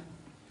now.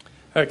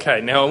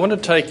 Okay, now I want to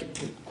take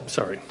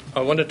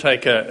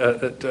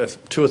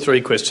 2 or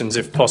 3 questions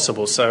if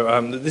possible.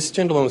 So this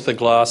gentleman with the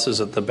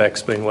glasses at the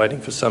back's been waiting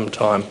for some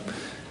time.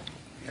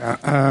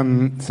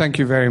 Thank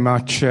you very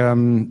much.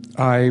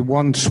 I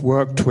once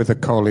worked with a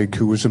colleague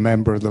who was a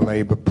member of the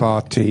Labour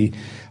Party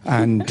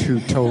and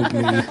who told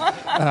me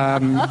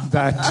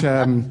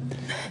that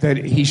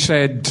he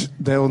said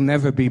there'll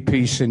never be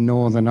peace in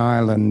Northern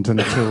Ireland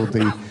until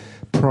the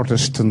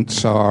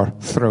Protestants are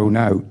thrown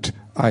out.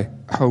 I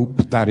hope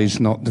that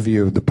is not the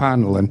view of the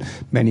panel and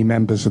many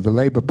members of the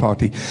Labour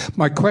Party.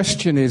 My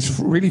question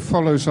really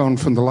follows on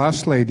from the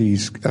last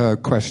lady's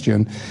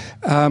question.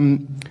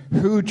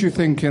 Who do you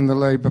think in the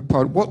Labour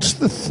Party, what's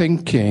the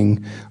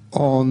thinking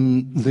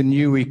on the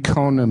new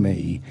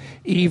economy,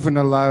 even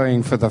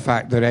allowing for the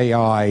fact that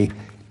AI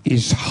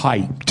is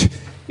hyped?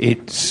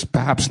 It's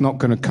perhaps not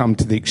going to come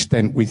to the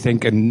extent we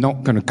think and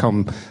not going to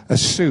come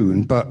as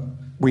soon, but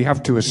we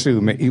have to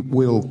assume it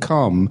will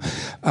come.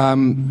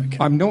 Okay.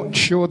 I'm not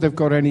sure they've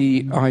got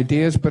any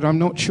ideas, but I'm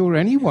not sure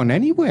anyone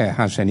anywhere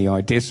has any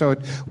ideas, so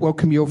I'd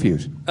welcome your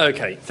views.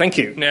 Okay, thank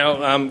you.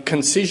 Now,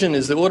 concision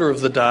is the order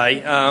of the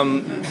day.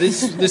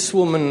 This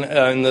woman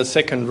in the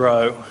second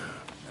row,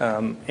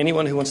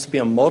 anyone who wants to be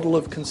a model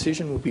of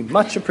concision would be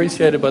much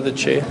appreciated by the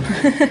chair.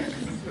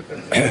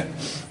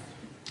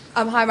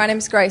 Hi, my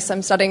name's Grace.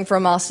 I'm studying for a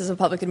Masters of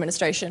Public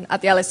Administration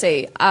at the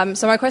LSE.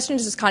 So my question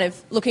is just kind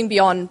of looking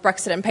beyond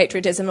Brexit and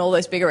patriotism and all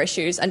those bigger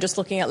issues and just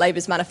looking at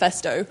Labour's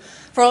manifesto.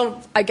 For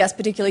all, I guess,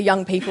 particularly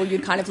young people,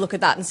 you'd kind of look at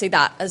that and see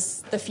that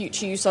as the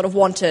future you sort of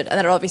wanted, and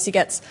then it obviously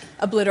gets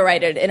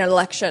obliterated in an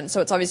election.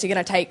 So it's obviously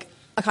going to take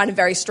a kind of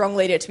very strong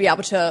leader to be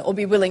able to, or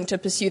be willing to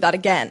pursue that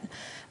again.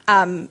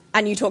 And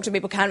you talk to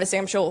people canvassing,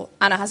 I'm sure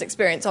Anna has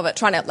experience of it,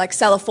 trying to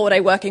sell a 4-day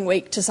working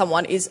week to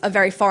someone is a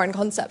very foreign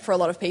concept for a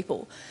lot of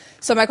people.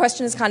 So my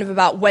question is kind of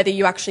about whether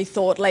you actually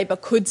thought Labour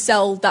could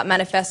sell that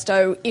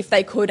manifesto. If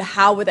they could,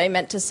 how were they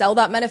meant to sell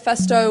that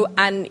manifesto?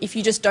 And if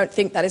you just don't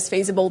think that is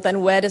feasible,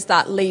 then where does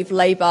that leave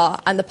Labour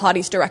and the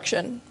party's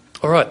direction?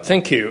 All right,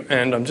 thank you.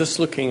 And I'm just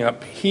looking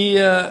up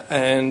here,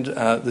 and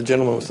the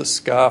gentleman with the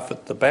scarf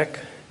at the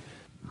back.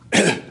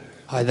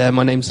 Hi there,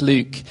 my name's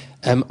Luke.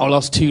 I'll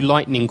ask 2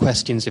 lightning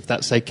questions, if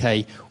that's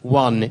okay.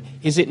 One,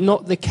 is it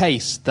not the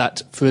case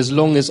that for as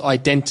long as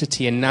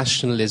identity and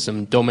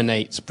nationalism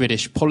dominates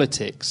British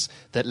politics,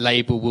 that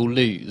Labour will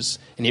lose?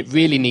 And it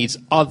really needs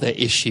other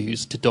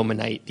issues to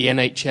dominate, the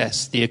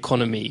NHS, the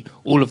economy,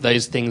 all of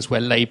those things where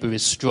Labour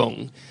is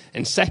strong.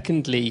 And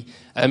secondly,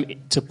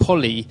 to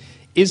Polly,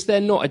 is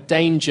there not a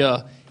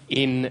danger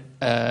in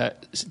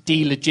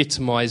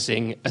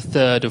delegitimising a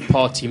third of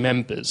party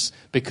members?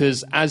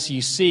 Because as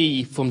you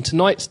see from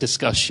tonight's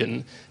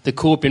discussion, the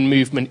Corbyn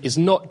movement is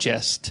not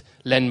just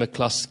Len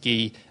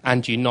McCluskey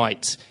and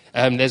Unite.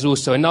 There's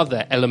also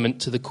another element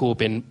to the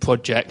Corbyn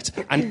project,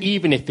 and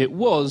even if it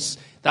was,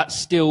 that's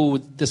still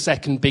the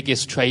second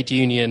biggest trade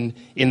union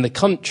in the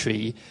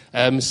country,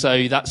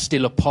 so that's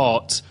still a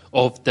part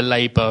of the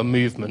Labour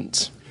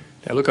movement.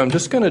 Now, look, I'm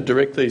just going to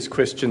direct these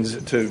questions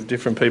to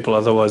different people,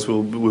 otherwise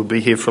we'll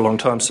be here for a long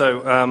time.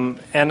 So,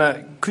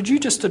 Anna, could you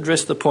just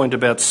address the point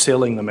about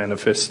selling the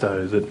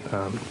manifesto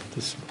that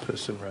this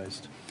person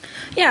raised?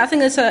 Yeah, I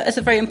think it's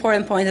a very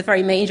important point, a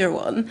very major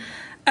one.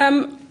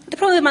 The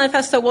problem with the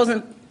manifesto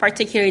wasn't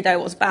particularly that it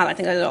was bad. I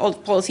think there are all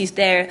policies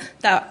there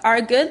that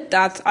are good,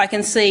 that I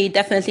can see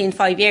definitely in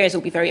 5 years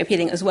will be very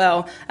appealing as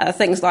well.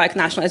 Things like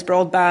nationalised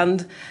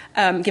broadband,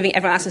 giving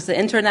everyone access to the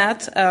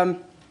internet.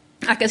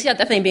 I can see that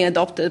definitely being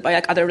adopted by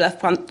other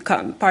left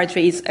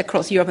parties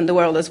across Europe and the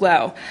world as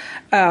well.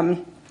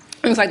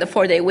 Things like the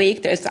 4-day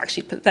week, there's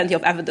actually plenty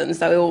of evidence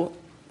that it will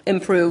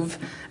improve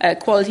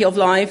quality of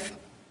life.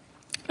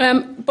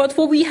 But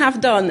what we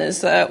have done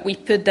is we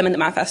put them in the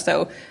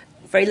manifesto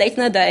very late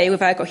in the day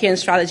with a coherent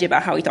strategy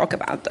about how we talk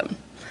about them.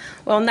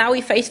 Well, now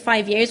we face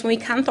 5 years when we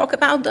can talk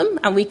about them,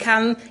 and we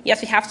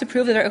have to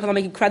prove that they're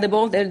economically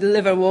credible, they're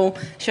deliverable,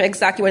 show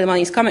exactly where the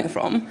money is coming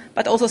from,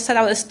 but also set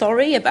out a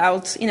story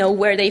about,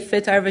 where they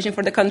fit our vision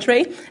for the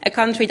country, a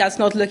country that's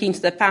not looking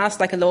to the past,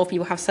 like a lot of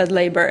people have said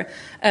Labour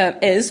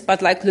is,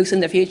 but like looks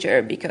in the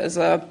future, because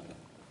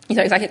these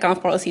are exactly the kind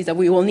of policies that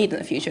we will need in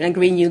the future, and a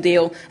Green New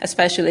Deal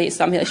especially is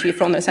something that should be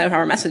front and center of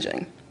our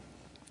messaging.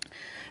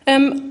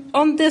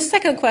 On the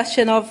second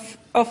question of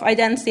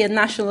identity and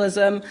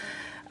nationalism,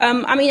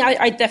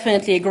 I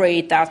definitely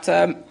agree that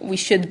we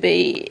should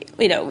be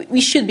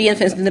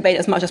influencing the debate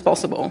as much as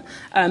possible,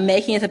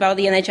 making it about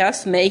the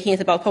NHS, making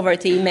it about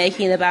poverty,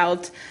 making it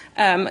about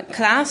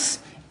class.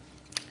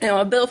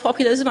 A bit of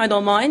populism, I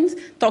don't mind.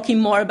 Talking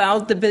more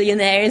about the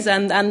billionaires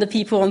and the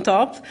people on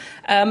top,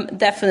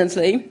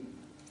 definitely.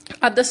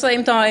 At the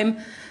same time,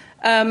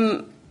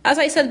 as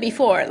I said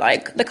before,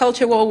 the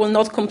culture war will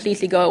not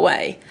completely go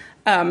away.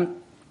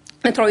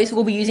 The Tories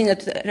will be using it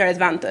to their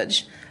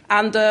advantage.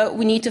 And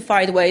we need to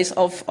find ways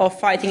of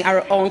fighting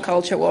our own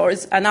culture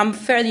wars. And I'm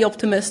fairly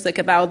optimistic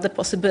about the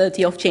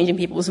possibility of changing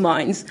people's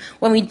minds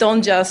when we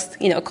don't just,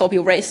 call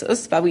people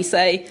racist, but we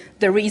say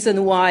the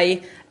reason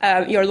why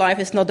your life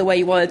is not the way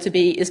you want it to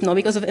be is not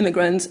because of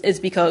immigrants, it's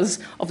because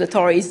of the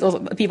Tories, those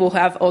people who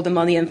have all the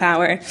money and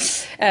power.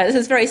 This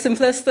is very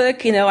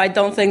simplistic. I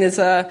don't think there's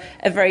a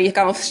very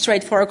kind of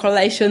straightforward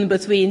correlation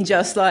between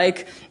just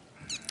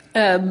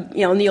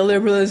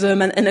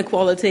neoliberalism and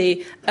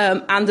inequality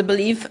and the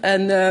belief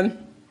in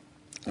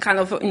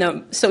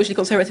socially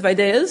conservative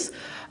ideas.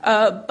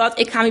 But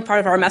it can be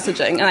part of our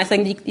messaging. And I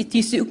think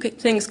these two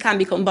things can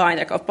be combined,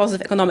 a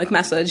positive economic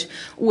message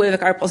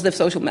with our positive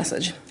social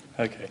message.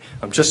 Okay.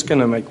 I'm just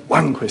going to make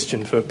one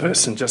question per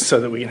person just so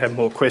that we can have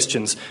more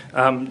questions.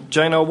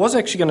 Jane, I was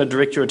actually going to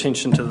direct your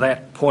attention to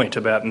that point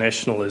about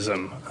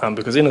nationalism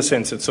because in a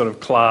sense it's sort of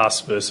class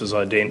versus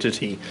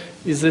identity.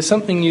 Is there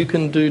something you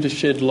can do to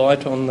shed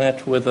light on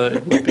that, whether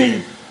it would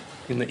be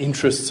in the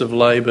interests of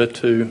Labour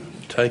to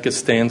take a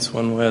stance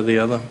one way or the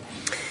other?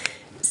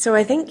 So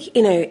I think,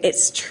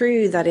 it's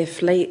true that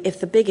if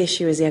the big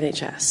issue is the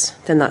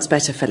NHS, then that's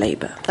better for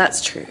Labour.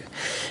 That's true.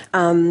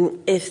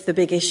 If the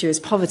big issue is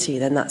poverty,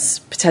 then that's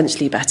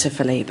potentially better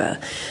for Labour.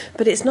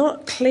 But it's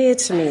not clear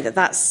to me that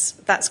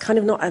that's kind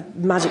of not a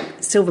magic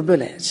silver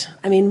bullet.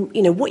 I mean,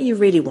 what you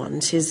really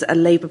want is a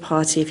Labour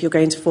Party, if you're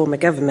going to form a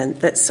government,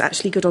 that's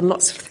actually good on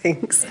lots of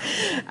things.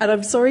 And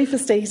I'm sorry for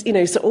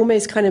so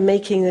almost kind of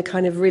making a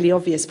kind of really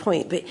obvious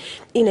point, but,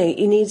 you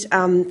need,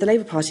 the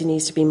Labour Party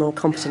needs to be more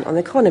competent on the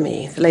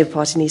economy. The Labour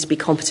Party needs to be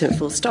competent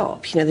full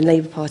stop. The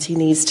Labour Party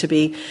needs to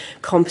be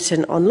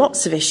competent on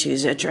lots of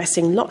issues,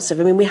 addressing lots of...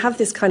 we have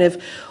this kind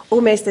of,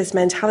 almost this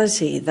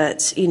mentality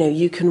that,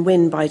 you can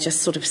win by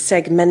just sort of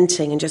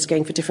segmenting and just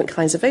going for different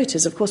kinds of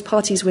voters. Of course,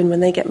 parties win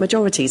when they get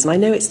majorities. And I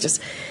know it's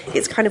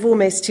kind of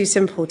almost too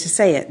simple to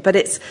say it, but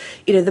it's,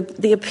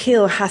 the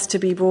appeal has to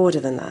be broader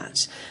than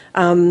that.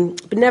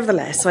 But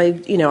nevertheless, I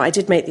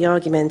did make the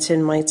argument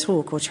in my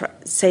talk, or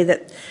say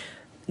that,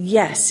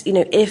 yes,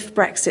 if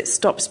Brexit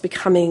stops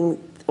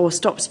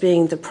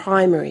being the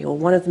primary or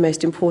one of the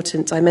most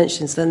important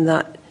dimensions, then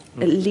that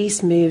at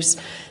least moves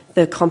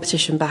the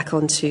competition back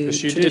onto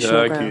traditional ground. You did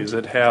argue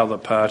that how the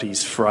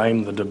parties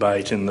frame the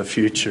debate in the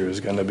future is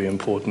going to be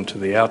important to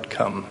the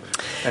outcome.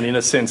 And in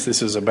a sense,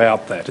 this is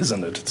about that,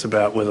 isn't it? It's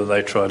about whether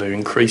they try to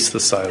increase the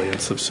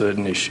salience of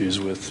certain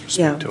issues with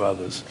respect to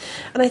others.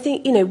 And I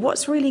think,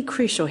 what's really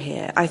crucial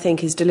here, I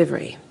think, is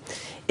delivery.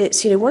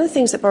 It's, one of the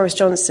things that Boris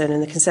Johnson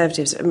and the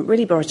Conservatives, and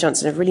really Boris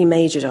Johnson, have really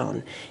majored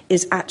on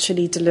is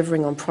actually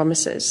delivering on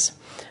promises.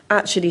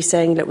 Actually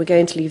saying, look, we're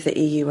going to leave the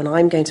EU and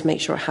I'm going to make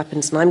sure it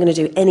happens and I'm going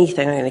to do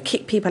anything. I'm going to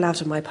kick people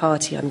out of my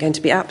party. I'm going to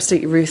be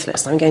absolutely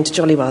ruthless. I'm going to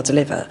jolly well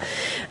deliver.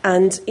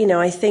 And,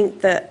 I think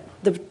that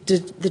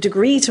the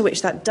degree to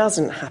which that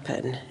doesn't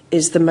happen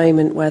is the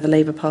moment where the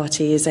Labour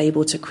Party is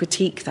able to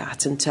critique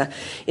that, and to,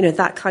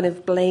 that kind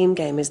of blame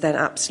game is then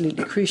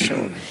absolutely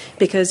crucial.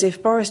 Because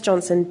if Boris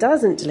Johnson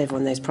doesn't deliver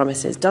on those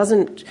promises,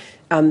 doesn't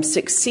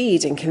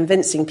succeed in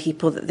convincing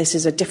people that this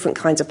is a different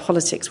kind of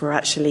politics where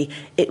actually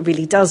it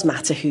really does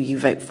matter who you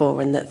vote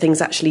for and that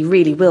things actually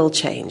really will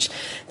change,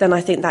 then I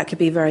think that could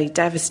be very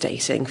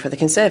devastating for the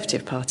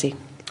Conservative Party.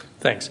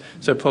 Thanks.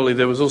 So, Polly,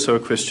 there was also a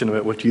question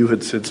about what you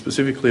had said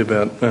specifically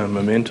about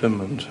momentum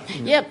and...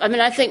 Yeah,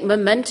 I think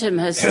momentum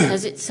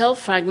has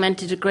itself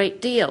fragmented a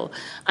great deal.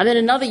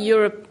 Another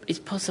Europe is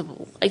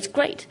possible. It's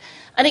great.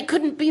 And it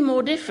couldn't be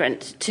more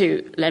different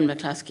to Len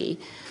McCluskey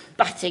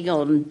batting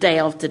on day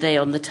after day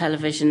on the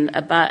television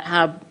about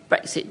how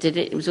Brexit did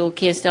it. It was all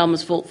Keir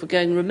Starmer's fault for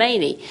going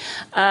Remainy.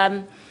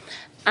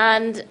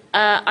 And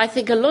I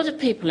think a lot of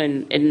people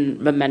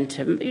in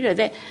momentum,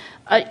 they're...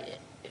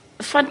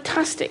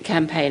 fantastic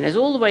campaigners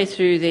all the way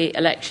through the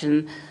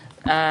election.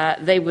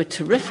 They were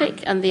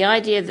terrific, and the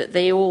idea that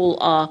they all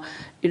are,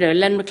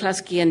 Len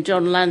McCluskey and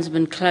John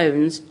Lansman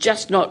clones,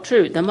 just not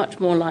true. They're much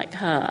more like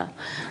her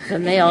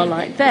than they are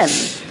like them.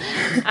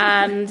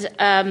 And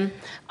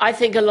I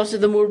think a lot of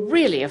them were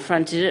really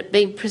affronted at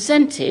being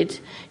presented,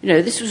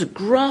 this was a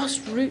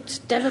grassroots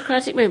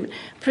democratic movement,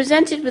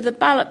 presented with a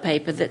ballot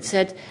paper that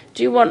said,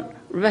 do you want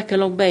Rebecca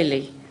Long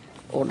Bailey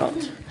or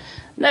not?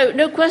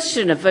 No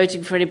question of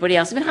voting for anybody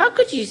else. How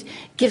could you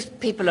give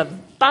people a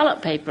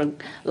ballot paper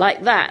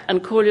like that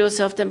and call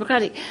yourself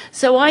democratic?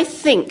 So I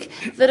think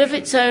that of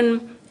its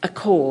own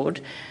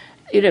accord,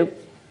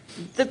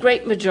 the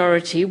great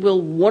majority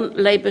will want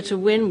Labour to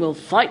win, will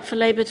fight for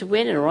Labour to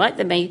win, and all right,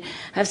 they may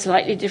have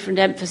slightly different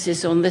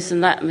emphasis on this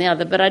and that and the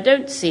other, but I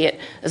don't see it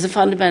as a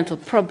fundamental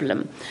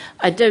problem.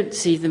 I don't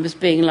see them as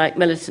being like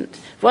Militant.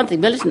 For one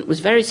thing, Militant was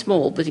very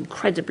small but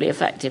incredibly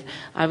effective.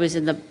 I was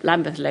in the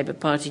Lambeth Labour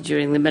Party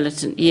during the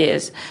Militant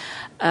years.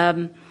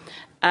 And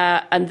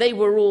they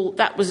were all,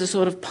 that was a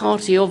sort of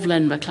party of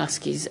Len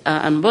McCluskey's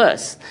and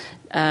worse.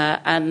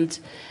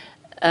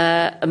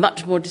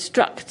 Much more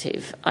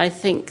destructive. I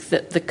think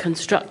that the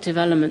constructive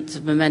elements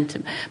of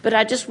momentum, but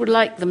I just would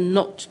like them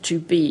not to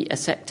be a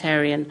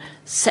sectarian,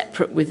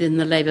 separate within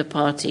the Labour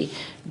Party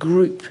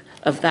group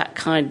of that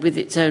kind with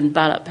its own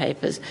ballot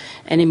papers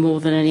any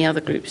more than any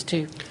other groups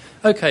do.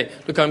 Okay,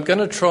 look, I'm going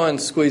to try and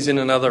squeeze in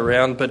another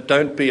round, but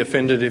don't be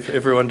offended if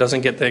everyone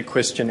doesn't get their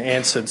question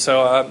answered.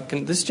 So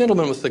this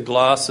gentleman with the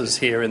glasses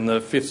here in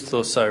the fifth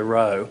or so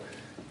row,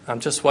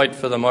 just wait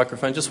for the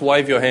microphone, just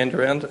wave your hand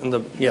around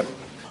and yep.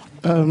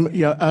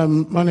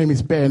 My name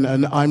is Ben,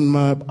 and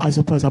I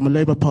suppose I'm a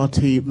Labour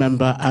Party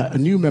member, a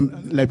new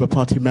Labour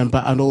Party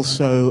member, and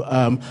also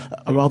a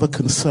rather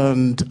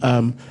concerned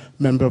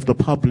member of the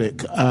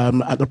public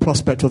at the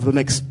prospect of the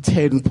next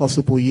 10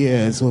 possible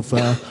years of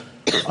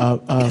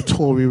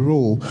Tory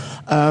rule.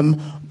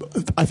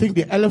 I think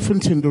the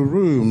elephant in the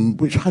room,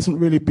 which hasn't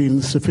really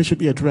been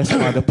sufficiently addressed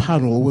by the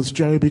panel, was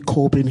Jeremy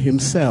Corbyn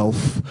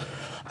himself.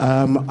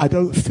 I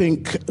don't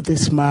think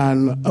this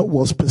man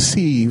was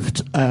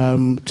perceived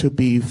to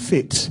be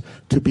fit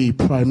to be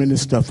Prime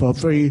Minister for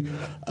very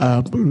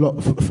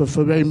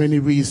many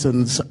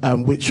reasons,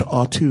 which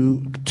are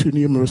too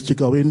numerous to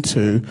go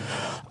into.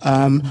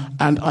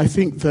 And I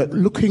think that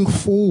looking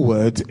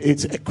forward,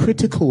 it's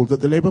critical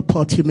that the Labour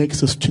Party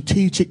makes a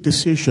strategic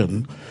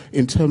decision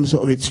in terms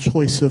of its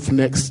choice of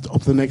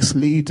the next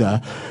leader.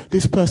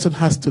 This person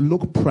has to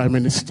look prime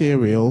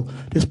ministerial.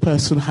 This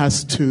person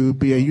has to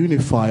be a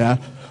unifier.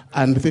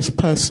 And this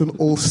person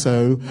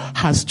also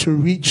has to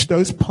reach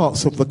those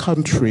parts of the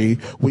country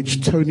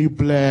which Tony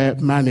Blair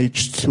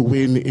managed to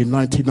win in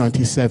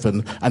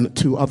 1997 and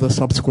 2 other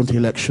subsequent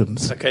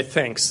elections. Okay,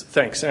 thanks.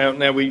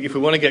 Now if we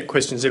want to get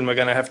questions in, we're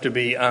going to have to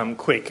be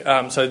quick.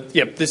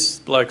 This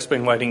bloke's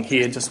been waiting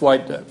here. Just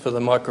wait for the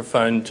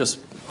microphone just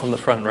on the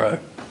front row.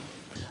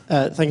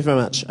 Thank you very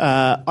much.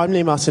 I'm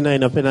Lee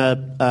Martinane.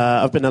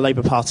 I've been a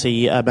Labour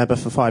Party member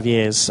for 5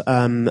 years,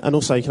 and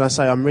also, can I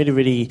say, I'm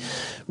really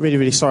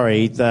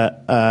sorry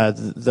that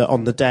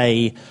on the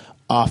day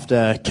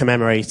after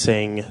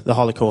commemorating the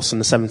Holocaust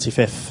and the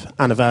 75th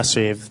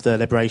anniversary of the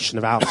liberation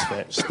of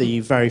Auschwitz,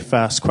 the very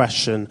first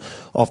question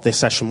of this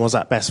session was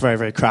at best very,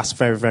 very crass,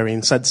 very, very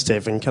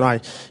insensitive. And can I,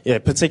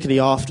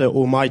 particularly after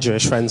all my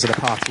Jewish friends at the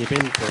party have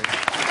been through.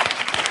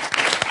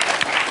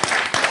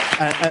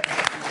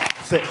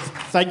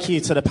 Thank you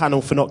to the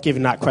panel for not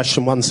giving that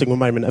question one single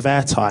moment of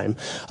airtime.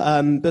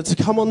 But to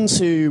come on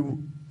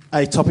to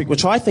a topic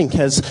which I think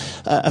has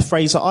a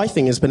phrase that I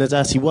think has been a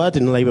dirty word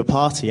in the Labour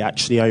Party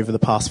actually over the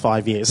past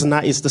 5 years, and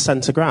that is the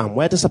centre ground.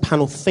 Where does the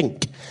panel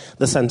think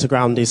the centre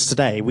ground is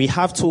today? We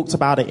have talked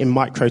about it in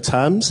micro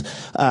terms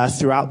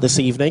throughout this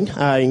evening. You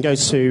can go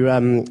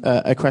to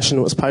a question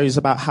that was posed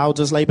about how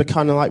does Labour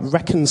kind of like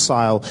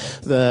reconcile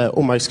the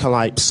almost kind of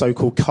like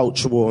so-called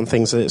culture war and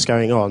things that is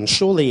going on.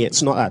 Surely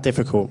it's not that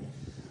difficult.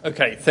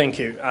 Okay, thank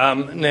you.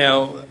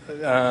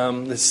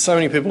 There's so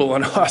many people who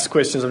want to ask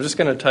questions. I'm just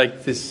going to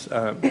take this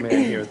man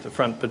here at the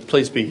front, but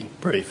please be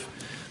brief.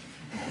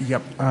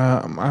 Yep,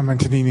 I'm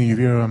Antonino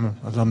Uvira. I'm an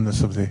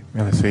alumnus of the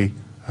LSE.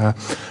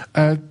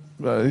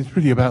 It's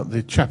really about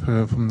the chap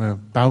from the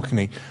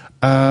balcony.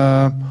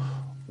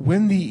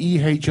 When the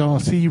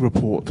EHRC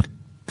report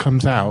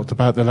comes out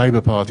about the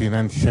Labour Party and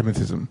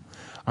anti-Semitism,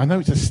 I know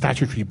it's a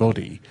statutory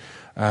body,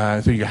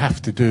 so you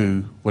have to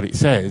do what it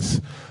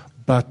says,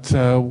 but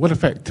what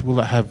effect will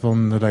that have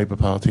on the Labour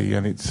Party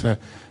and its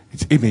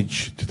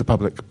image to the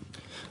public?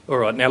 All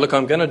right. Now, look,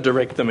 I'm going to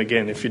direct them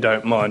again, if you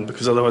don't mind,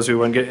 because otherwise we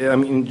won't get... I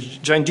mean,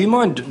 Jane, do you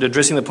mind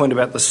addressing the point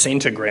about the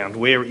centre ground?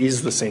 Where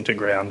is the centre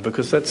ground?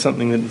 Because that's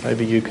something that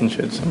maybe you can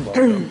shed some light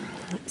on.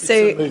 It's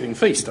a moving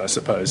feast, I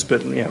suppose,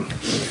 but, yeah.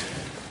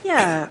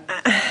 Yeah.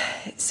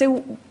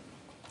 So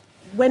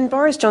when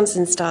Boris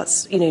Johnson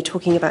starts,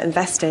 talking about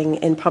investing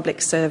in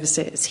public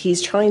services,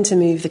 he's trying to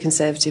move the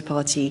Conservative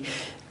Party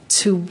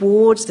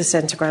towards the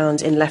centre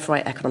ground in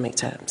left-right economic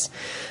terms.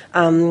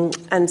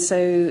 And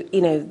so,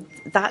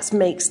 that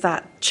makes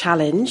that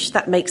challenge,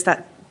 that makes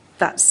that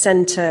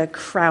centre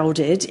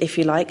crowded, if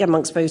you like,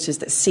 amongst voters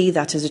that see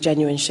that as a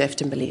genuine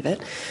shift and believe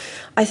it.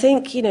 I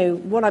think,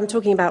 what I'm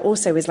talking about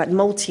also is like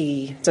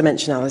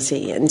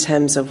multi-dimensionality in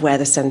terms of where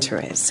the centre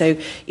is. So,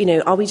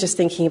 are we just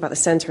thinking about the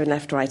centre in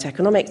left-right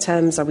economic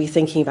terms? Are we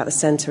thinking about the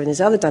centre in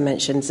these other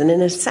dimensions? And in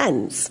a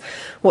sense,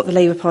 what the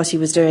Labour Party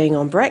was doing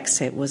on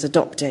Brexit was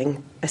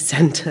adopting a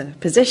centre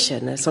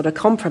position, a sort of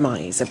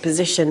compromise, a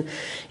position,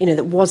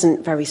 that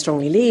wasn't very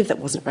strongly Leave, that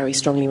wasn't very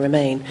strongly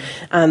Remain.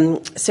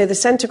 So the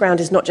centre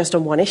ground is not just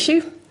on one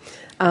issue.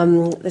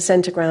 The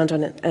centre ground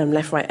on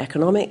left-right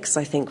economics,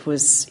 I think,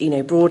 was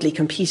broadly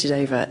competed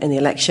over in the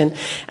election.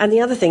 And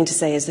the other thing to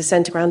say is the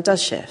centre ground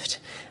does shift.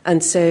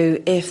 And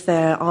so if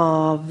there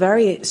are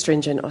very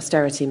stringent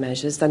austerity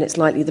measures, then it's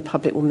likely the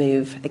public will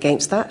move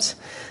against that.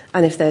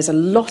 And if there's a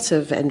lot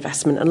of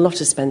investment and a lot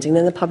of spending,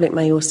 then the public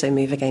may also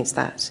move against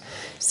that.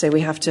 So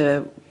we have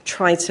to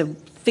try to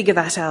figure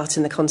that out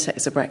in the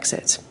context of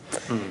Brexit,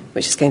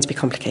 which is going to be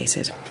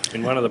complicated.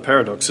 And one of the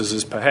paradoxes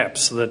is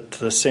perhaps that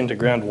the centre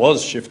ground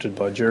was shifted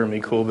by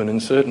Jeremy Corbyn in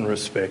certain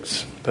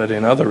respects, but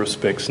in other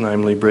respects,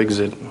 namely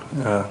Brexit,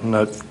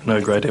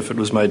 no great effort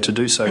was made to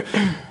do so.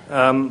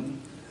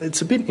 It's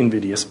a bit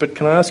invidious, but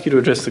can I ask you to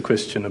address the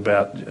question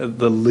about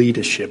the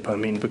leadership? I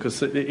mean,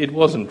 because it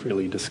wasn't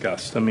really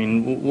discussed. I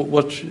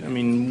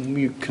mean,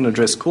 you can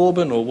address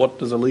Corbyn, or what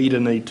does a leader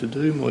need to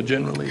do more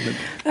generally?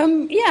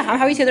 I'm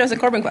happy to address the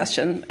Corbyn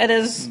question.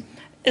 It's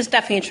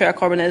definitely true that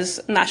Corbyn is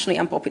nationally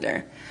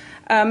unpopular.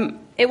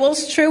 It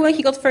was true when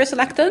he got first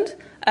elected.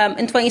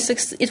 In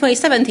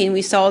 2017,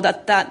 we saw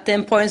that the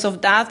importance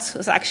of that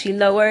was actually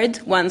lowered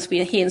once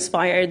he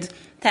inspired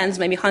tens,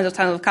 maybe hundreds of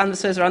thousands of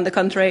canvassers around the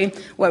country,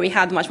 where we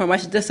had much more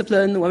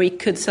discipline, where we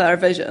could sell our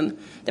vision.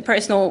 The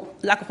personal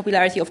lack of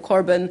popularity of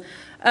Corbyn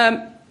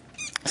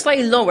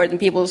slightly lowered in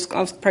people's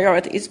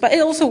priorities, but it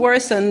also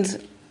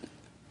worsened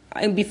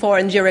before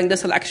and during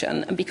this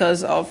election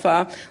because of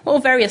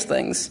various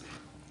things.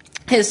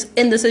 His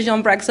indecision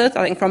on Brexit,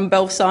 I think from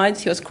both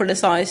sides, he was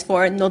criticised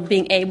for not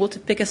being able to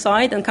pick a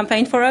side and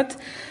campaign for it.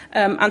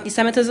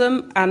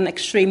 Anti-Semitism, an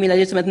extremely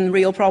legitimate and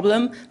real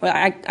problem, where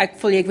I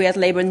fully agree that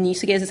Labour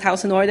needs to get its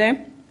house in order.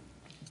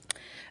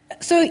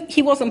 So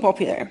he was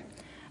unpopular.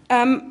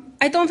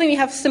 I don't think we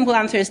have simple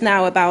answers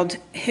now about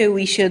who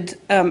we should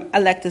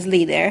elect as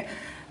leader.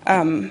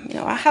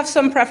 I have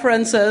some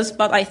preferences,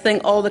 but I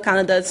think all the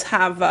candidates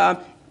have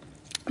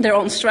their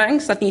own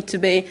strengths that need to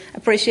be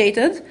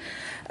appreciated.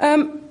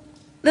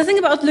 The thing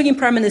about looking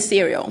prime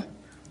ministerial,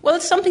 well,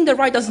 it's something the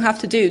right doesn't have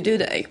to do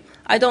they?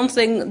 I don't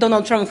think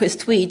Donald Trump, with his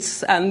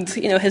tweets and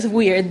his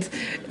weird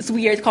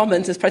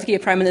comments, is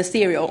particularly prime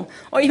ministerial.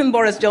 Or even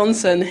Boris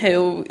Johnson,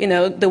 who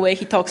the way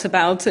he talks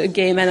about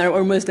gay men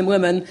or Muslim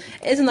women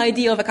is an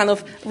idea of a kind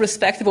of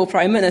respectable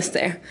prime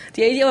minister.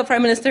 The idea of a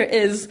prime minister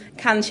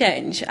can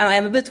change, and I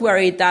am a bit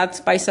worried that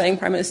by saying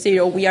prime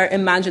ministerial, we are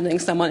imagining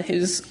someone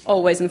who's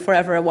always and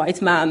forever a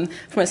white man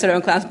from a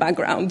certain class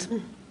background.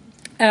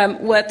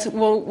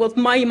 What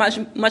might be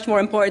much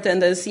more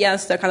important is,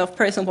 yes, their kind of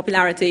personal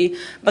popularity,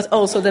 but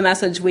also the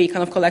message we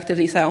kind of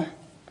collectively sell.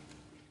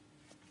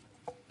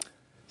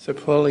 So,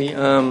 Polly, just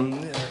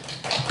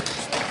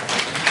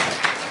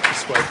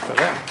wait for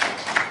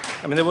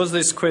that. I mean, there was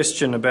this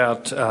question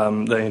about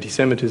the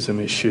anti-Semitism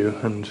issue,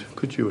 and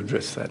could you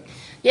address that?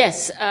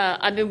 Yes,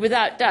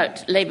 without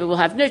doubt, Labour will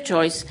have no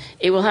choice.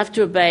 It will have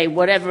to obey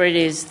whatever it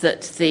is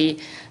that the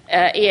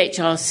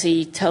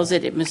EHRC tells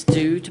it must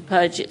do to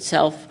purge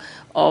itself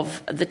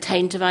of the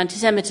taint of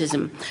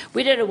anti-Semitism.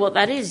 We don't know what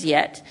that is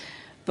yet,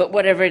 but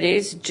whatever it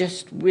is,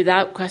 just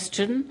without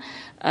question,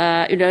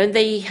 and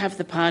they have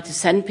the power to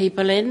send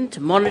people in,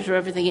 to monitor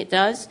everything it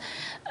does.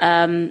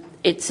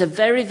 It's a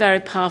very,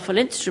 very powerful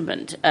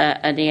instrument,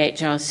 an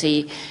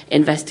EHRC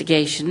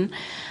investigation.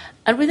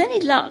 And with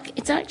any luck,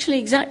 it's actually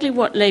exactly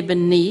what Labour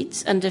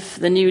needs, and if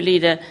the new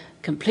leader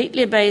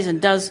completely obeys and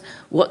does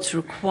what's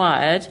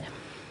required,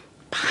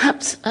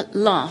 perhaps at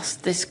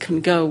last this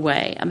can go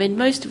away. I mean,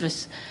 most of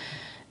us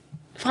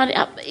find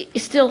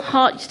it's still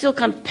hard, still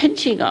kind of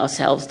pinching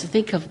ourselves to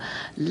think of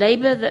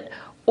Labour that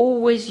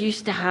always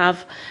used to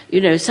have,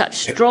 such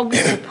strong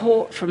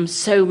support from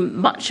so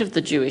much of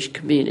the Jewish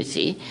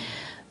community,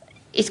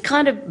 is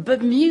kind of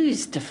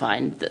bemused to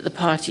find that the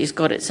party has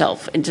got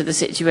itself into the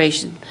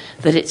situation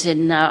that it's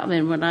in now. I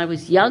mean, when I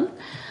was young,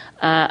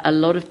 a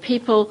lot of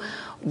people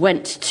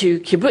went to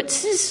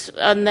kibbutzes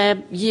on their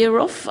year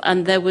off,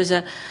 and there was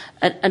a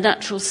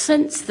natural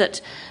sense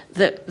that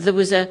there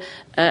was an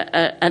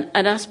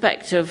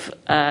aspect of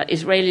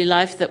Israeli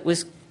life that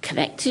was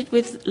connected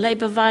with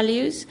Labour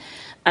values,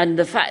 and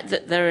the fact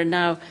that there are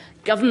now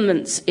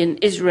governments in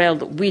Israel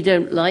that we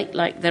don't like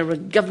there are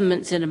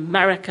governments in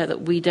America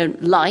that we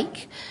don't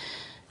like,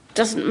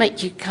 doesn't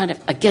make you kind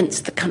of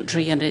against the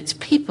country and its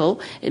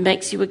people. It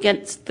makes you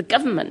against the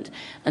government.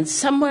 And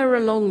somewhere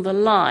along the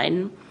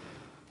line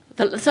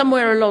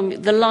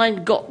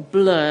got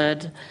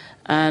blurred,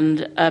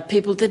 and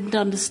people didn't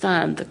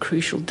understand the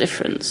crucial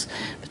difference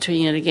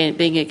between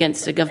being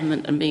against a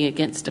government and being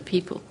against a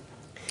people.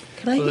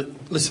 Can I? Well,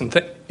 listen,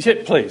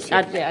 please.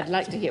 Yeah. I'd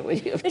like to hear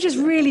what you... Just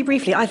really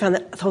briefly, I found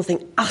that whole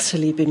thing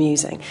utterly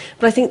bemusing.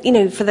 But I think,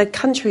 for the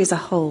country as a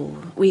whole,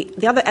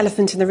 the other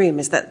elephant in the room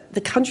is that the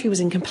country was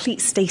in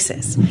complete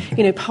stasis.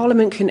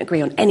 Parliament couldn't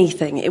agree on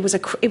anything. It was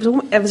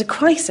a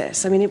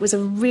crisis. I mean, it was a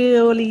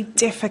really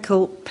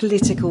difficult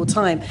political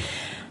time.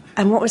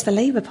 And what was the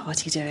Labour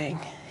Party doing?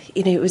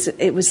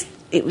 It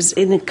was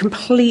in a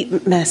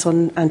complete mess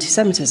on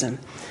anti-Semitism.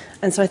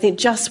 And so I think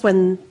just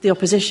when the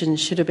opposition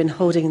should have been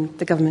holding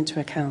the government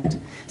to account.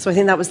 So I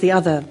think that was the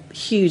other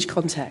huge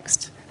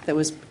context that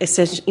was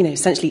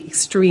essentially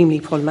extremely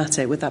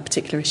problematic with that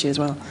particular issue as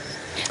well.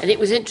 And it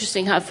was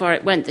interesting how far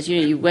it went, that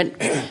you went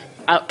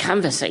out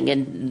canvassing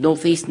in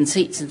northeastern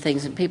seats and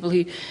things, and people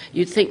who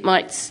you'd think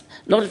might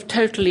not have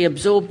totally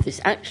absorbed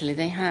this, actually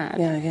they had.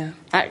 Yeah.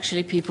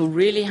 Actually, people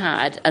really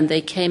had, and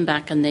they came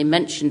back and they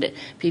mentioned it.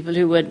 People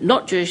who were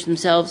not Jewish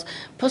themselves,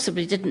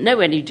 possibly didn't know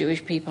any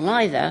Jewish people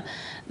either,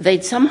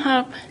 they'd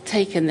somehow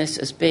taken this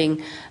as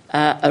being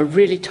a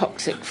really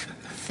toxic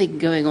thing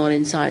going on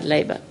inside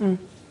Labour.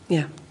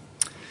 Yeah.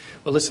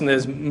 Well, listen,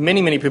 there's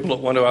many people that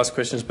want to ask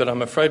questions, but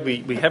I'm afraid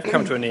we have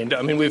come to an end.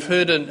 I mean, we've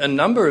heard a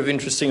number of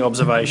interesting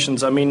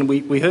observations. I mean,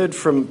 we heard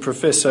from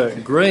Professor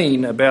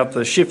Green about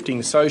the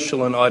shifting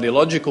social and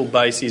ideological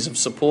bases of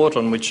support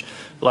on which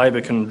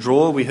Labor can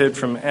draw. We heard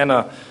from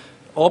Anna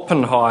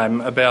Oppenheim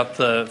about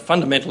the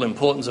fundamental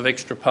importance of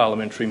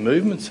extra-parliamentary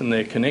movements and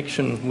their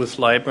connection with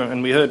Labor,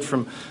 and we heard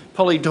from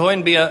Polly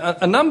Toynbee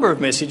a number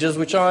of messages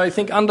which I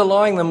think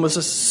underlying them was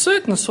a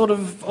certain sort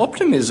of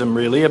optimism,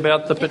 really,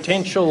 about the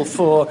potential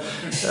for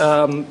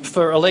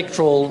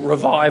electoral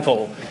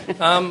revival,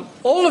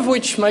 all of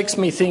which makes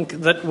me think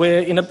that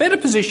we're in a better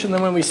position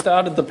than when we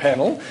started the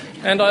panel,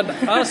 and I'd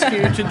ask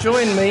you to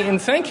join me in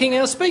thanking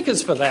our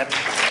speakers for that.